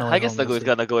No I Way guess Home. You'll Tago is see.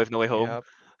 gonna go with No Way Home. Yep.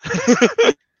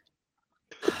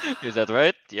 Is that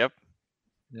right? Yep.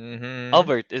 Mm-hmm.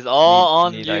 Albert, is all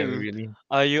on Need I you. really?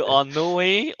 Are you on No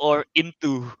Way or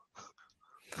Into?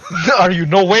 are you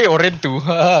no way or into?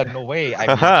 No way. I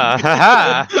mean,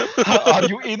 are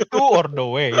you into or no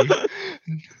way?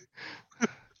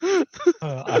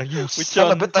 Are you Which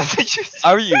celibate? one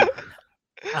are you?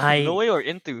 No I Way or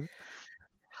Into?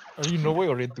 Are you no way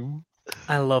or into?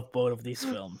 I love both of these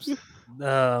films.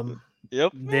 Um,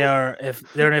 Yep. they're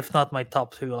if not my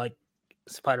top two like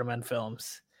Spider-Man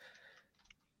films.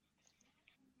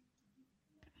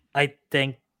 I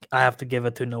think I have to give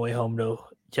it to No Way Home though,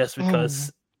 just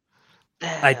because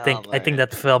I think Damn,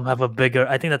 that film have a bigger.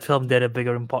 I think that film did a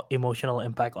bigger emotional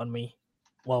impact on me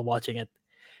while watching it.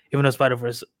 Even though Spider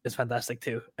Verse is fantastic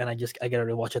too, and I gotta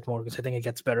rewatch it more because I think it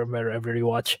gets better and better every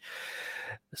rewatch.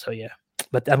 So yeah,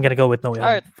 but I'm gonna go with No Way Home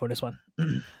Alright. for this one.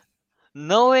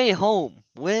 No Way Home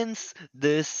wins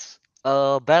this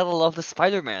battle of the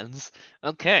Spider-Mans.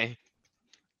 Okay.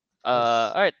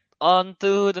 Alright, on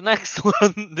to the next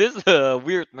one. This is a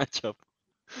weird matchup.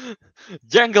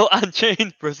 Django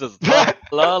Unchained versus La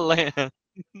La Land.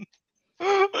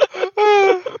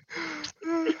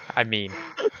 I mean,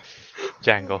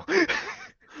 Django.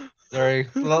 Sorry,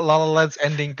 La La Land's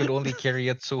ending could only carry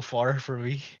it so far for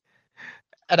me.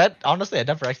 And honestly, I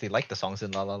never actually liked the songs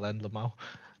in La La Land, Lamau.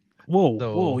 Whoa,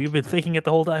 So- you've been thinking it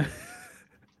the whole time.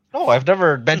 No, I've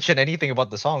never mentioned anything about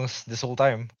the songs this whole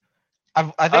time. I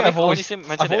think I've always mentioned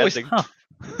I've the always ending.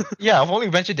 yeah, I've only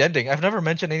mentioned the ending. I've never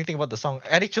mentioned anything about the song.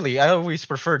 And actually, I always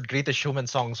preferred Greatest Showman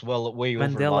songs way over La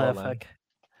Mandela La Land. effect.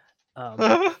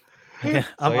 So Okay,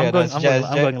 I'm yeah, going. that's I'm jazz-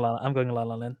 going. I'm going La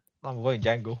La Land. I'm going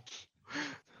Django.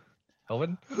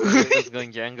 Elvin? Django's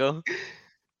going Django.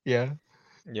 Yeah.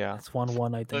 Yeah. It's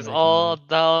 1-1. I think. It's right all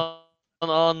now. down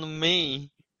on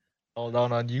me. All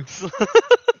down on you.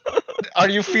 Are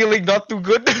you feeling not too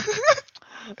good?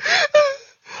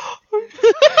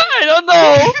 I don't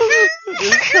know.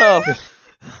 It's tough.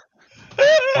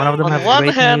 One of them On has one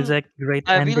great hand, music, great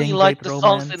I ending, really like great the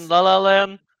romance. songs in La La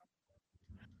Land,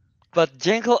 but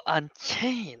Django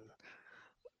Unchained,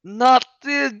 not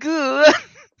too good.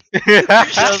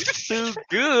 Just too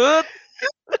good.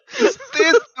 This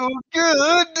too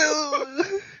good.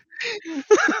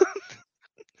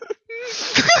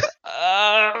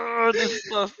 This is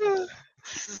tough.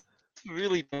 This is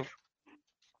really tough.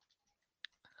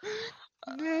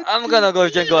 I'm gonna go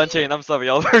with Django Unchained. I'm sorry,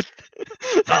 Albert.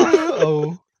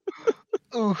 Oh.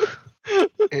 Ooh.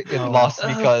 It Oh. lost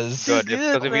because Good. Good,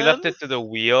 Because if we left man. it to the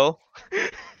wheel,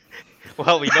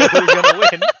 well, we know who's gonna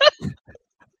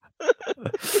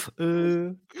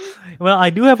win. Well, I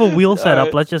do have a wheel set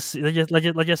up. Alright. Let's just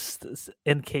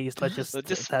in case. Let's just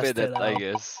Just test spin it, I out.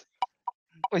 guess.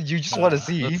 you just want to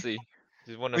see. Let's see.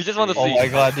 We just wanna Oh see. my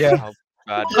god, yeah. How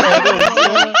bad.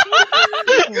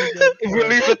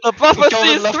 Believe it, The prophecy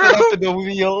Calvin is left it up true. to the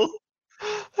wheel.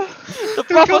 The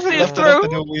prophecy Calvin is left it up to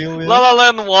true. the wheel. La La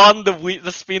Land won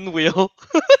the spin wheel.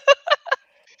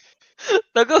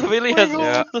 Tago really Oh my has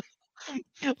God.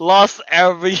 lost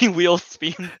every wheel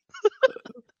spin.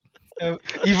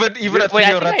 Even a Wait, I think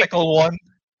I- theoretical one.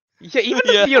 Yeah, even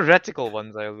Yeah. the theoretical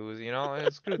ones I lose,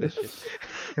 screw this shit.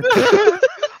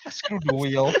 Screw the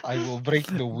wheel. I will break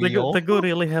the The wheel. go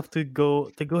really have to go.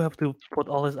 The go have to put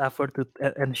all his effort to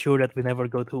ensure that we never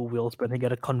go to wheels. But he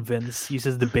gotta convince,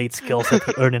 uses debate skills that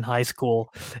he earned in high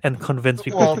school, and convince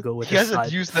people Well, to go with he his hasn't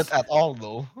side. used that at all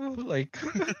though. Like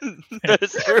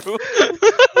That's true.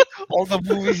 all the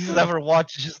movies he's ever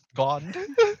watched is just gone.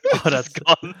 Oh, that's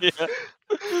Gone,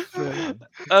 yeah.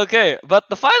 Okay, but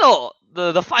the final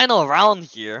round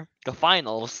here, the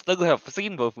finals, still have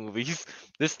seen both movies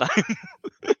this time.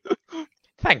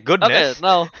 Thank Okay, goodness.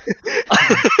 now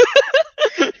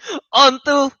on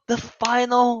to the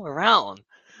final round.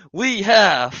 We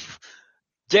have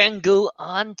Django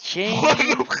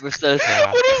Unchained versus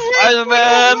Yeah.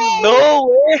 Spider-Man No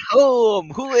Way Home.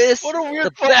 Who is What a weird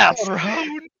the final best?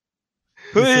 round.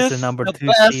 Who This is the is number the 2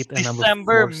 best seed and number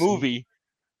December 4 seed. movie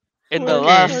in Okay, the I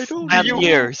last don't 10 know.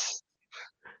 years?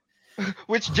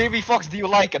 Which Jamie Foxx do you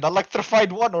like? An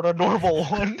electrified one or a normal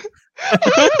one?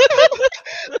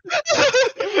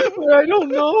 I don't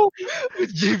know.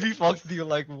 Which Jamie Foxx do you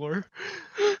like more?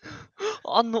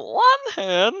 On one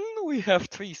hand, we have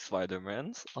 3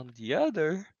 Spider-Mans. On the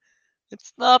other,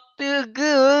 it's not too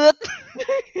good.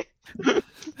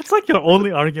 It's like your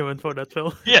only argument for that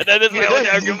film. Yeah, that is my It only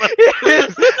is. argument.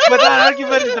 But that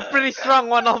argument is a pretty strong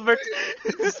one, Albert.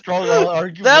 Strong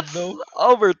argument That's though.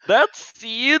 Albert. That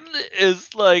scene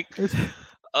is like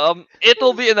it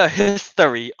will be in a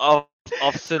history of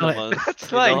cinemas.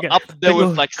 That's you like know, up there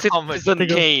with Tigo- like comedy. Citizen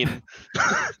Tigo- Kane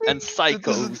and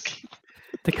Psychos.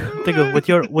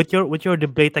 Tigo, with your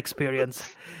debate experience,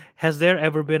 has there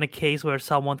ever been a case where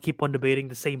someone keep on debating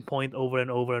the same point over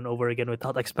and over and over again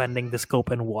without expanding the scope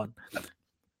and won?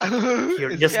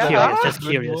 Is just that curious, a just good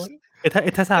curious. one? It has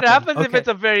It happened. happens if Okay. it's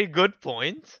a very good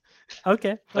point,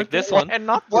 Okay. Like okay. this one. and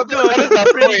not What- good. what is It's that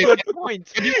a pretty point? good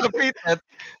point. Can you repeat that?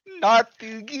 Not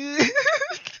too good.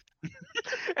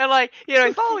 And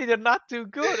it's not only they're not too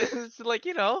good. It's like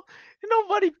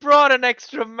nobody brought an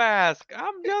extra mask.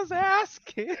 I'm just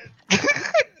asking.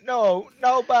 No,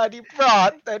 nobody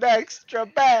brought an extra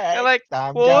bag. And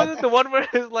I'm what was just- it? The one where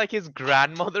his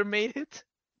grandmother made it.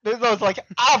 It's like,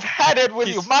 I've had it with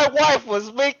you. My wife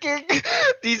was making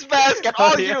these masks, and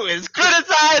all you do is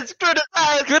criticize.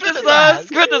 Criticize. Don't ask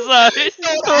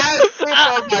me for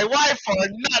my wife for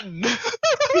nothing.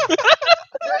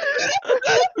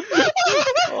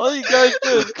 All you guys do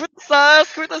is criticize.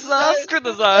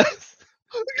 Criticize.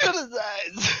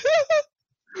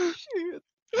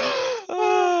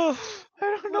 I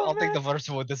don't know. I'll take the first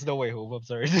one. There's no way home. I'm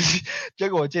sorry.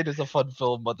 Django Unchained is a fun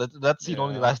film, but that scene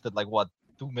only Yeah. lasted like what,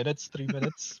 2 minutes, 3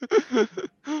 minutes?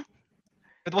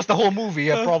 If it was the whole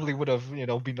movie, I probably would have,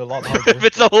 been a lot harder. If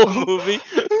it's a whole movie,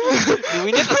 do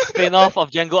we need a spin-off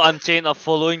of Django Unchained of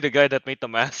following the guy that made the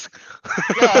mask?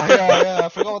 yeah. I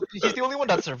forgot. He's the only one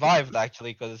that survived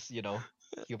actually, because he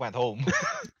went home.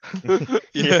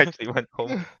 He actually went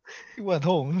home. He went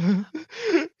home.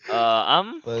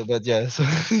 But But yeah, so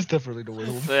he's definitely the way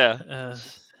home. so yeah, Uh,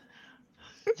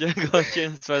 Django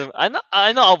Unchained. Spider-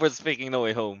 I know Albert's speaking No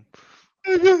Way Home.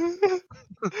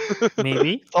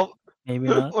 maybe. So, Maybe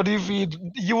not. what do you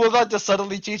mean? You will not just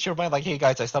suddenly change your mind like, hey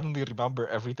guys, I suddenly remember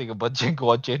everything about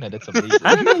Django Unchained and it's amazing.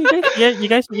 I don't know. You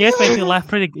guys made me laugh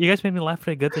pretty. You guys made me laugh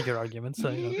pretty good with your arguments. So,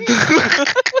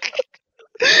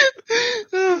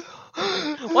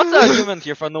 What's the argument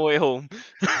here for No Way Home?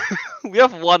 We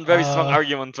have one very strong Uh,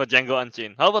 argument for Django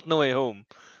Unchained. How about No Way Home?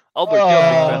 Albert, you're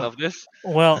a big fan of this.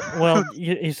 well,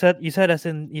 you said as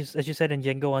you said in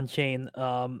Django Unchained,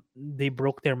 they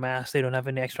broke their mask. They don't have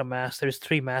any extra masks. There's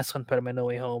 3 masks on Spider-Man No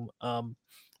Way Home.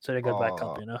 So they got back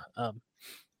up.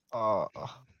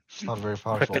 Not very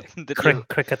powerful. The deal.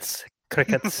 Crickets.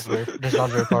 That's not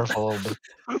very powerful. But...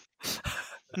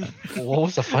 What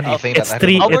was the funny thing it's that I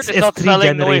three- don't know? Albert is it's not 3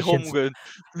 selling No Way Home generations. good.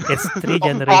 It's 3 Oh,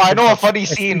 generations. I know a of- funny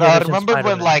it's 3 scene. generations of Remember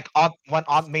when Spider-Man. when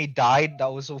Aunt May died?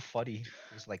 That was so funny.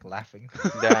 It was like laughing.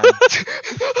 Damn.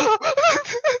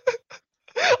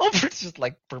 Albert's just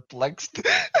like perplexed.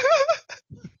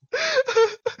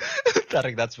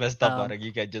 Tarek, that's messed up, Tarek.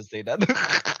 You can't just say that.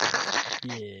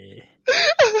 Yeah.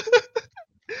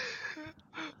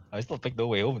 I still picked No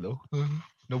Way Home though.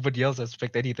 Nobody else has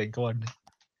picked anything. Come on.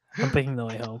 I'm picking No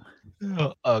Way Home.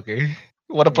 Okay.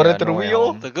 Wanna put Yeah, it to the No Way wheel?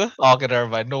 Home. Tugu? Okay, never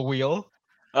mind. No wheel.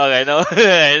 Okay, no,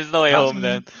 it's No Way Home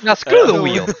then. Now screw the No.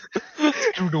 wheel.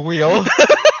 Screw the wheel.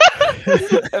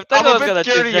 If I'm Tango a was bit gonna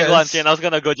choose Django curious. Unchained, I was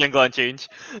gonna go Django Unchained.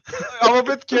 I'm a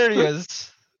bit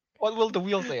curious. What will the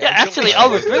wheel say? Yeah, I don't actually, know.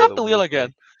 Albert, bring Yeah, up the the wheel wheel again.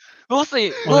 thing. We'll see.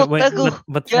 Wait, Well, wait, Tango,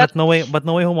 but get- No Way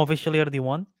Home officially already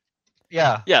won.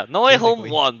 Yeah. Yeah, No Way Home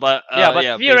Basically. won, but Yeah, but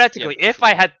yeah, theoretically, if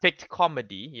I basically. had picked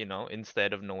comedy,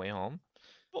 instead of No Way Home,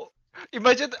 Well,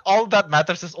 imagine all that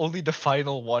matters is only the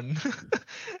final one.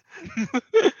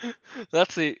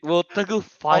 Let's see. Will Tagu All of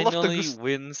finally Tagu's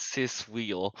wins his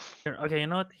wheel? Here, okay, you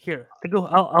know what? Here, Tigo,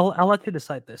 I'll let you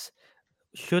decide this.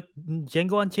 Should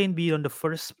Django Unchained be on the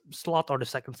first slot or the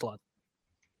second slot?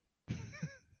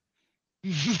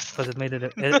 Because it make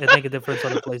a difference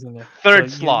on the placing there. third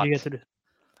so slot. you get to do.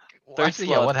 Third Actually,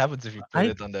 yeah, what slot. happens if you put I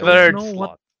it on the don't Third know what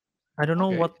slot. I don't know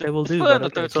Okay. what they will Let's do, put it but on the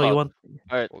okay. third So you slot. want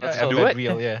Alright, Well, let's yeah, go. do embed it.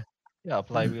 wheel, yeah. Yeah,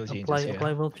 apply wheel changes, yeah.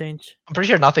 apply will change. I'm pretty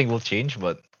sure nothing will change,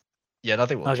 but yeah,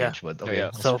 nothing will Okay. change, but Oh, okay, yeah.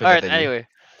 I'll So- spin it Alright, anyway. anyway. Do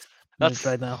it Let's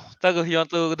right now. Tagu, you want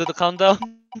to do the countdown?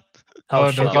 Oh, Oh,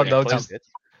 no, shit. countdown Okay, just- place it.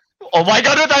 Oh my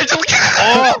god, it actually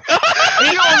Oh!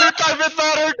 the only time it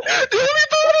mattered! The only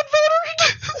time it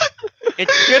mattered! It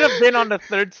should have been on the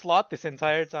third slot this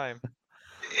entire time.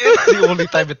 It's the only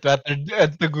time it mattered,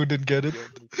 and Tagu didn't get it.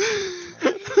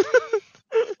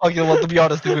 Okay, well, to be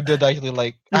honest, Tagu did actually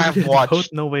like. I've Vote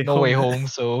watched No Way No Home. Way Home,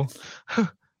 so.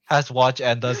 Has watched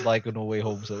and does like No Way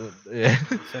Home, so. Yeah.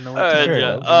 So No Way Alright, Fair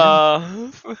yeah.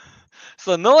 enough,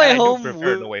 So No Way And I do Home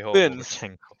prefer No Way Home over wins.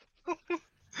 Django.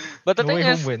 But the No thing Way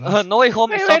Home is, wins. No Way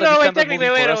Home is Wait, not wait, a no, wait, December technically,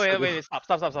 movie wait, for no, us wait, to do. wait,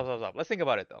 stop. Let's think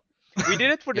about it though. We did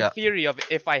it for the Yeah. theory of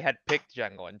if I had picked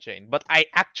Django Unchained, but I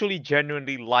actually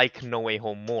genuinely like No Way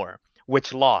Home more,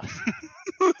 which lost.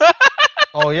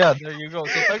 Oh yeah, there you go.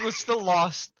 So Tagu still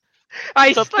lost.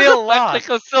 I So still Tagu lost.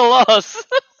 technically still lost.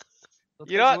 So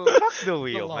You know Tagu- what? Fuck the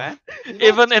wheel, lost. man.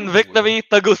 Even in victory,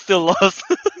 Tagu still lost.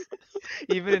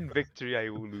 Even in victory, I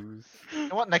will lose. You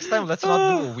know what? Next time, let's not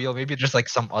do a wheel. Maybe just like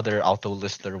some other auto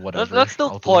list or whatever. Let's do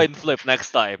auto- coin flip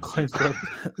next time. Coin flip.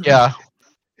 Yeah.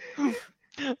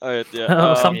 Alright,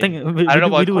 yeah. Something. we, I don't know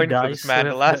we about do coin dice, flips, so man. we The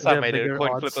have- last we time have I did a bigger coin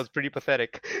odds. flip was pretty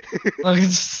pathetic. Oh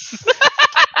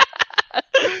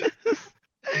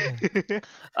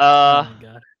Uh, my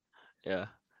god. yeah.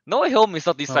 No Way Home is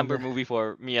not December Okay. movie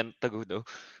for me and Tagu though.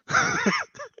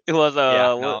 It was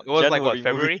Yeah, no, it was like what,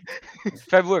 January movie. February?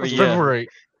 February, It's yeah. February.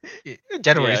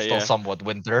 January is Yeah, still yeah. somewhat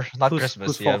winter, not Christmas.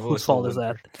 Whose Yeah, fault, but whose still fault is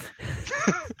that?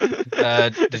 winter.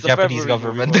 The It's a Japanese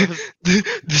February movie government.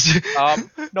 for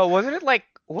us. No, wasn't it like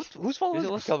whose fault was It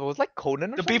it? was- It was like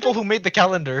Conan or the something? people who made the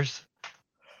calendars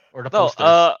or the No,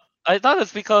 posters. I thought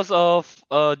it's because of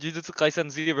Jujutsu Kaisen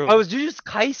Zero. Oh, it was Jujutsu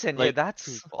Kaisen. Yeah, Like, that's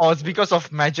whose fault. Oh, it's because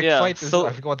of Magic Yeah, Fight. so-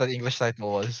 I forgot what the English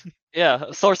title was. Yeah,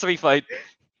 Sorcery Fight.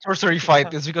 Sorcery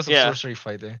Fight. It's because of Yeah. Sorcery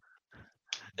Fight. Eh?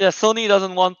 Yeah, Sony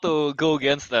doesn't want to go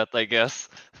against that, I guess.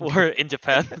 We're in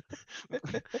Japan.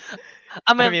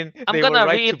 I mean, I'm they were gonna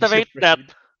right to be reiterate that.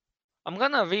 afraid. I'm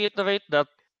gonna reiterate that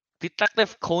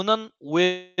Detective Conan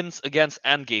wins against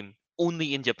Endgame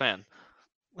only in Japan,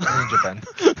 In Japan.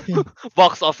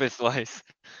 box office wise.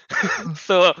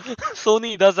 So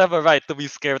Sony does have a right to be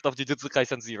scared of Jujutsu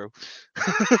Kaisen Zero.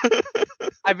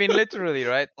 I mean, literally,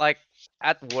 right? Like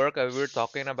at work, we were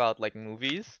talking about like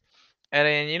movies, and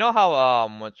then you know how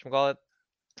whatchamacallit,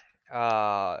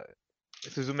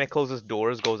 Suzume Closes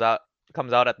Doors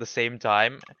comes out at the same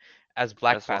time as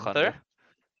Black That's Wakanda. Panther.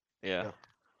 Yeah.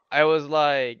 I was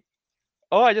like,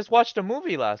 oh, I just watched a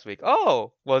movie last week.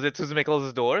 Oh, was it Suzume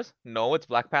Closes Doors? No, it's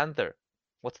Black Panther.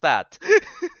 What's that?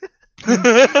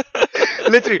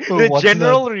 Literally, Oh, the what's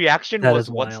general reaction That was,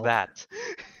 is "What's wild. that?"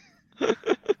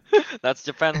 That's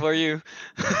Japan for you.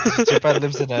 Japan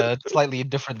lives in a slightly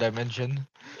different dimension.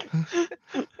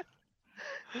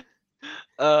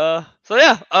 So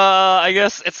yeah, I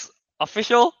guess it's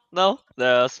official now.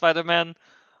 The Spider-Man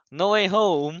No Way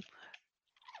Home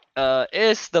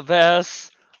is the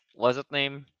best, what's it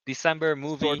name? December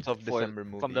movie Sort of December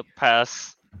from movie. the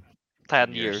past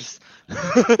 10 Years.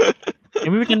 years.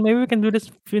 Maybe we can do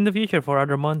this in the future for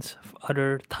other months,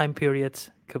 other time periods.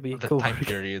 Could be The cool. time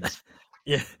periods.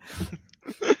 Yeah.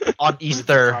 On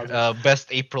Easter, Awesome. best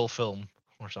April film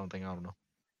or something. I don't know.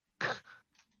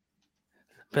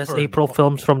 Best Or- April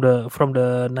films from the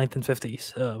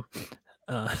 1950s.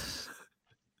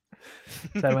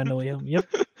 Spider-Man No Way Home. Yep,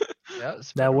 Yeah, that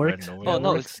Spider-Man works. No Way Oh, That Home.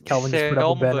 no, works. Calvin just put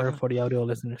up a banner December. for the audio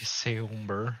listeners.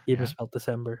 December. Even Yeah. spelled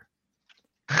December.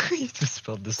 You just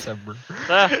spelled December.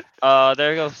 So, there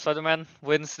you go. Spider-Man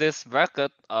wins this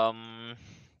bracket.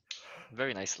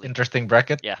 Very nicely. Interesting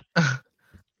bracket. Yeah.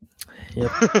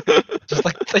 Yep. Just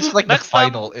like it's like the Next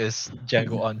time- final is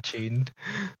Django Unchained.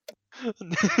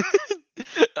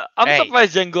 I'm Hey.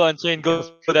 surprised Django Unchained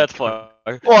goes that far.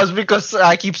 Well, it's because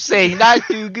I keep saying not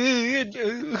too good.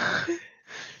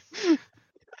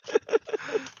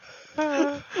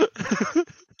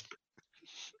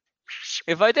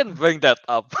 If I didn't bring that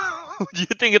up, do you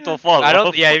think it will fall? I don't.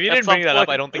 off Yeah, if you at didn't some bring that up,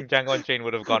 I point? don't think Django Unchained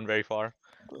would have gone very far.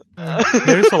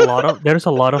 there's a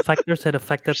lot of factors that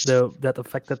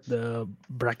affected the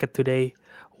bracket today.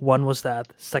 One was that.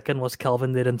 Second was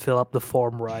Calvin didn't fill up the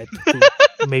form right.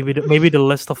 Maybe the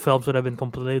list of films would have been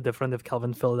completely different if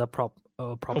Calvin filled up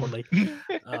properly.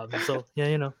 So yeah, I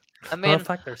a lot of mean,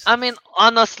 factors. I mean, The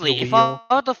honestly, if I wheel.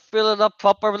 were to fill it up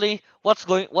properly, what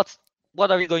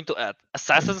are you going to add?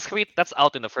 Assassin's Creed? That's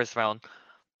out in the first round.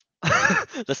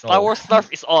 The Star No. Wars stuff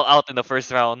is all out in the first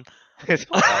round. It's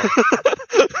all out.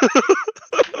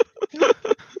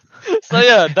 So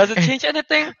yeah, does it change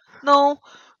anything? No.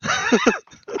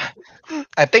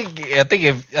 I think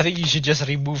you should just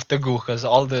remove the goo because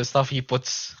all the stuff he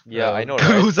puts. Yeah, I know,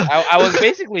 right? goes on- I was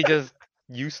basically just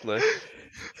useless.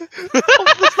 all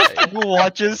the stuff the goo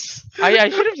watches. I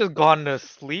should have just gone to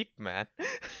sleep, man.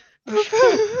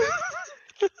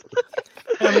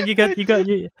 I mean, you got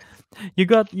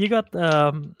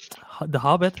the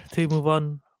Hobbit to move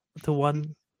on to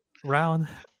one round.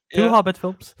 Two Yeah. Hobbit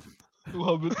films.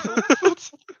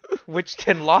 Which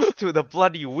then lost to the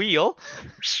bloody wheel.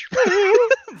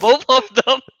 Both of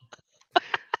them.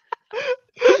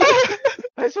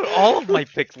 I swear all of my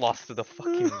picks lost to the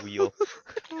fucking wheel.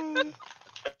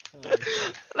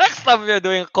 Next time we're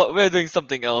doing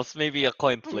something else. Maybe a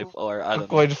coin flip or I don't know.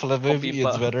 Coin flip, maybe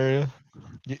it's Compipa. better.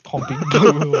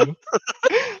 Humping.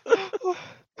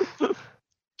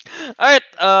 Alright,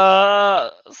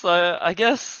 so I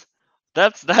guess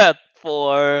that's that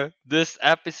for this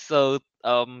episode.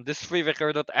 This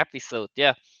pre-recorded episode.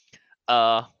 Yeah.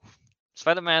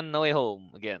 Spider-Man No Way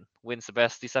Home again wins the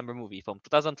best December movie from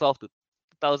 2012 to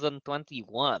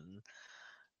 2021.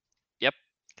 Yep.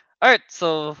 Alright,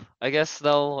 so I guess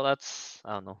now let's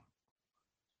I don't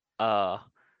know.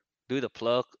 Do the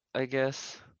plug, I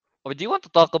guess. Or do you want to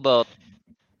talk about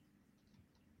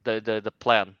the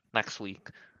plan next week?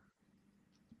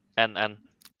 And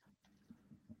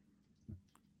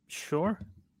Sure.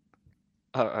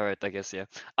 all right, I guess yeah.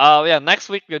 Yeah. Next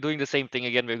week we're doing the same thing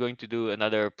again. We're going to do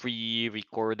another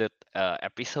pre-recorded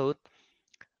episode.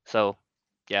 So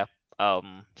yeah,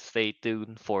 stay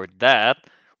tuned for that,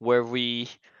 where we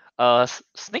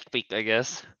sneak peek, I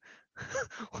guess.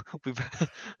 we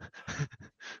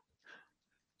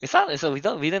it's not so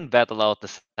we didn't battle out the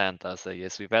Santas, I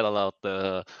guess. We battle out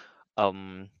the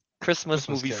Christmas Christmas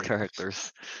movies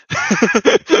characters.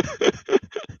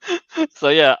 So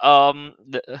yeah,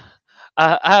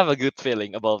 I have a good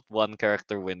feeling about one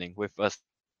character winning with a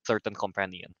certain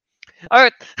companion. All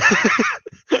right.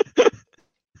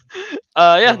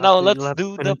 Yeah. Now You'll let's have to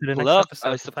do tune the into the next plug, episode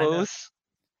I to find out. suppose.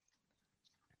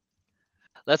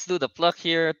 Let's do the plug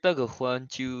here. Tago, why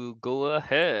don't you go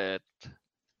ahead?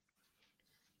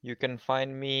 You can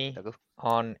find me Tago.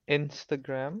 on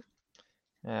Instagram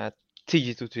at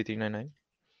TG23399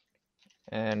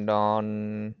 and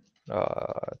on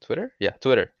Twitter. Yeah,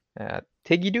 Twitter at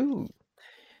Tigidoo.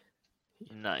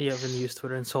 Nice. He haven't used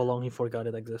Twitter in so long he forgot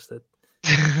it existed.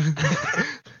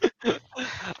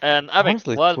 And Abek,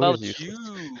 Honestly, what Twitter's about useless.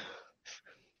 you?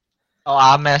 Oh,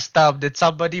 I messed up. Did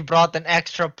somebody brought an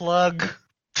extra plug?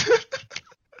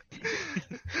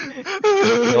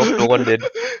 Nope, no one did.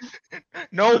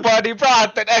 Nobody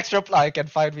brought an extra plug. You can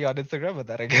find me on Instagram with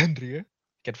that again, Ria. You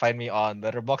can find me on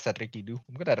Letterboxd at Ricky Do.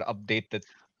 I'm gonna update it,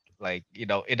 like in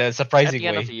a At surprising the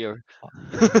end way. of the year.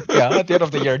 Yeah, at the end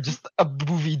of the year, just a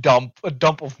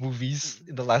dump of movies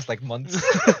in the last like months.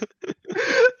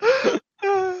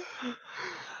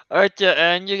 Alright, yeah,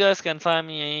 and you guys can find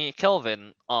me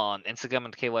Kelvin on Instagram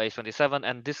at KY27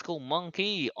 and Disco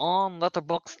Monkey on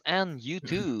Letterboxd and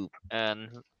YouTube. And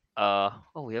oh,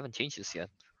 we haven't changed this yet.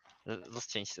 Let's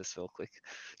change this real quick.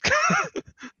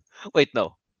 Wait,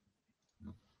 no.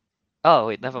 Oh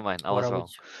wait, never mind. I What was are we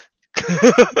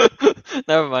wrong.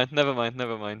 Never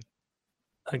mind.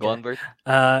 Go Okay. on, Bert.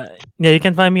 Yeah, you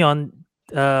can find me on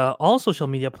all social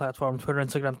media platforms: Twitter,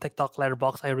 Instagram, TikTok,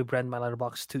 Letterboxd. I rebrand my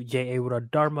Letterboxd to JA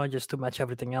Dharma just to match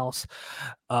everything else.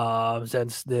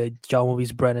 Since the Jaw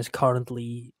Movies brand is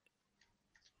currently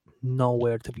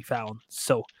nowhere to be found,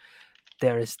 so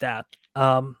there is that.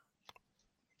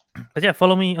 But yeah,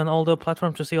 follow me on all the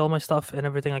platforms to see all my stuff and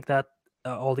everything like that.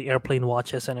 All the airplane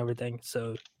watches and everything.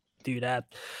 So do that.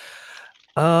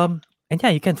 And yeah,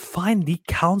 you can find the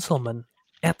Councilman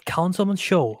at Councilman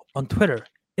Show on Twitter,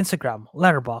 Instagram,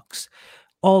 Letterboxd,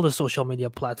 all the social media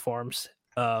platforms.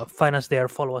 Find us there,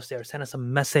 follow us there, send us a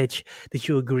message. Did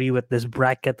you agree with this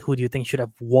bracket? Who do you think should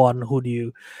have won? Who do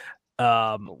you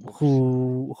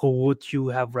who would you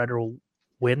have rather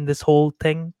win this whole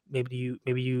thing? Maybe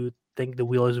you think the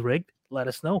wheel is rigged? Let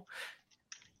us know.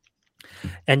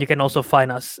 And you can also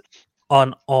find us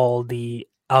on all the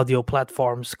audio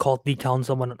platforms called The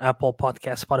Councilman on Apple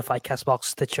Podcast, Spotify, Castbox,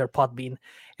 Stitcher, Podbean,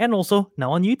 and also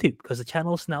now on YouTube because the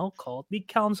channel is now called The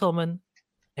Councilman,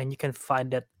 and you can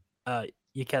find it.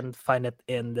 You can find it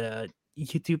in the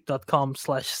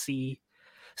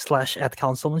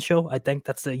youtube.com/c/@councilman show. I think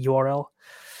that's the URL.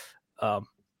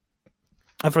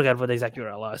 I forget what the exact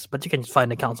URL is, but you can find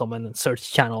the Councilman and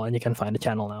search channel, and you can find the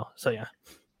channel now. So yeah,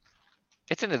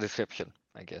 It's in the description,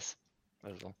 I guess.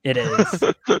 As well. it is.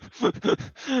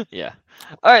 Yeah.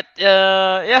 All right.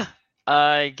 Yeah.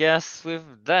 I guess with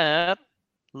that,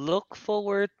 look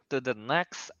forward to the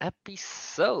next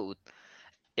episode.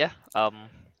 Yeah. Well,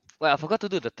 I forgot to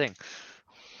do the thing.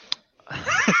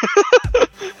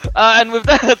 And with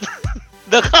that,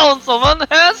 the councilman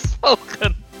has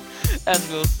spoken, and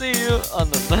we'll see you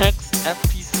on the next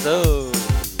episode.